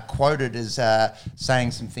been quoted as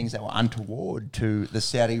saying some things that were untoward to the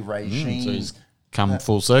Saudi regime. So he's come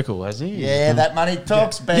full circle, has he? Yeah, that money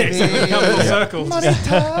talks, baby. Full circle. Money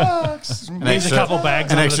talks. There's a couple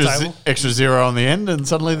bags under the table. extra zero on the end, and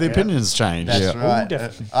suddenly the opinions change. That's right.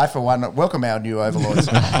 definitely. I, for one, welcome our new overlords.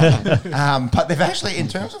 But they've actually, in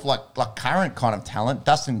terms of like current kind of talent,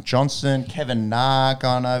 Dustin Johnson, Kevin Na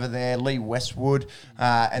gone over there, Lee Westwood,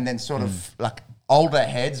 and then sort of like older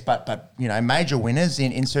heads, but you know, major winners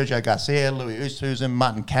in Sergio Garcia, Louis Oosthuizen,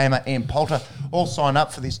 Martin Kamer, Ian Poulter, all sign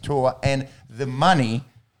up for this tour, and the money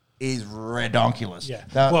is redonkulous. Yeah.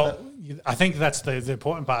 Now, I think that's the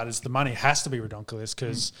important part is the money has to be redonkulous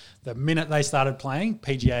because the minute they started playing,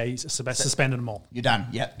 PGA suspended them all. you're done.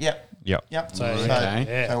 Yep. So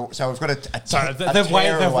we've got They've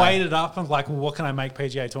waited up and like, well, what can I make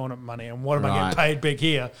PGA tournament money and what am I getting paid big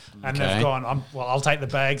here? And they've gone, I'll take the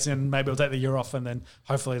bags and maybe I'll take the year off and then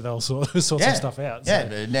hopefully they'll sort some stuff out.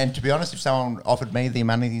 Yeah, and to be honest, if someone offered me the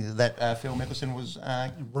money that Phil Mickelson was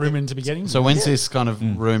Rumored to be getting. So when's this kind of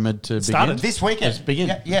rumoured to begin? this weekend,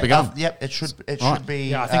 It's begun. It should be.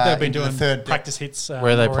 Yeah, I think they've been into doing the third practice hits.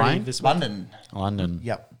 Where are they already playing? this week. London.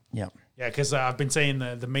 Yep. Yeah. Yeah, because I've been seeing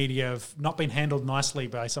the media have not been handled nicely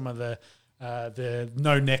by some of the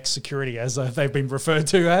no-neck security, as they've been referred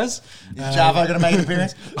to as. Is Java going to make an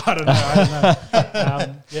appearance? I don't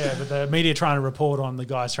know. But the media trying to report on the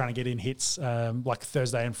guys trying to get in hits like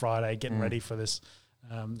Thursday and Friday, getting ready for this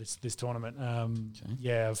this tournament.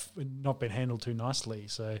 Have not been handled too nicely.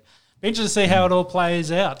 So be interested to see how it all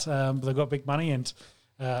plays out. They've got big money and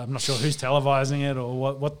I'm not sure who's televising it or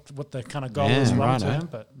what the kind of goal is long term.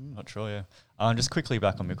 But Not sure, yeah. Just quickly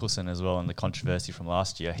back on Mickelson as well and the controversy from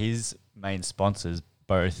last year. His main sponsors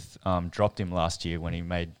both dropped him last year when he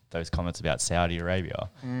made those comments about Saudi Arabia.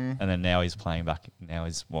 And then now he's playing back. Now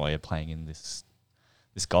he's playing in this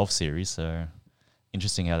golf series. So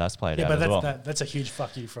interesting how that's played out as well. That's a huge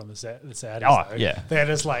fuck you from the Saudis. Oh, though. yeah. They're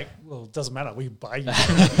just like, well, it doesn't matter. We buy you.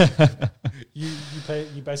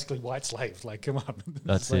 you basically white slave. Like, come on.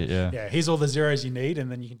 That's like, it, yeah. Yeah, here's all the zeros you need, and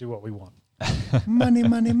then you can do what we want. Money,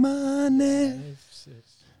 money, money.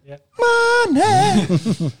 Yeah.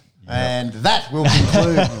 Money. And that will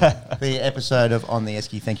conclude the episode of On the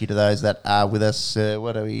Esky. Thank you to those that are with us.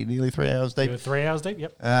 What are we, nearly 3 hours deep? You're 3 hours deep,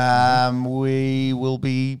 yep. We will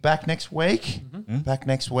be back next week.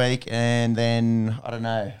 And then, I don't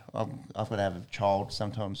know, I've got to have a child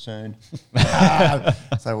sometime soon.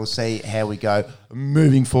 So we'll see how we go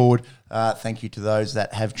moving forward. Thank you to those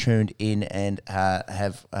that have tuned in and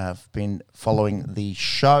have been following the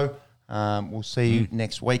show. We'll see you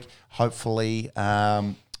next week. Hopefully,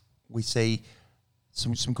 we see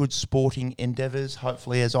some good sporting endeavours.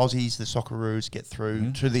 Hopefully, as Aussies, the Socceroos get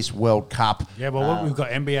through to this World Cup. Yeah, well, we've got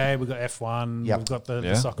NBA, we've got F1, Yep. we've got the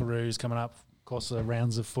Socceroos coming up. Of course, the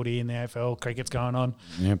rounds of footy in the AFL, cricket's going on.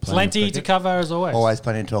 Yeah, Plenty to cover as always. Always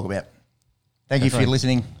plenty to talk about. Thank you for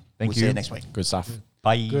listening. Thank We'll see you. you next week. Good stuff.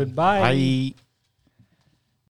 Bye. Goodbye. Bye.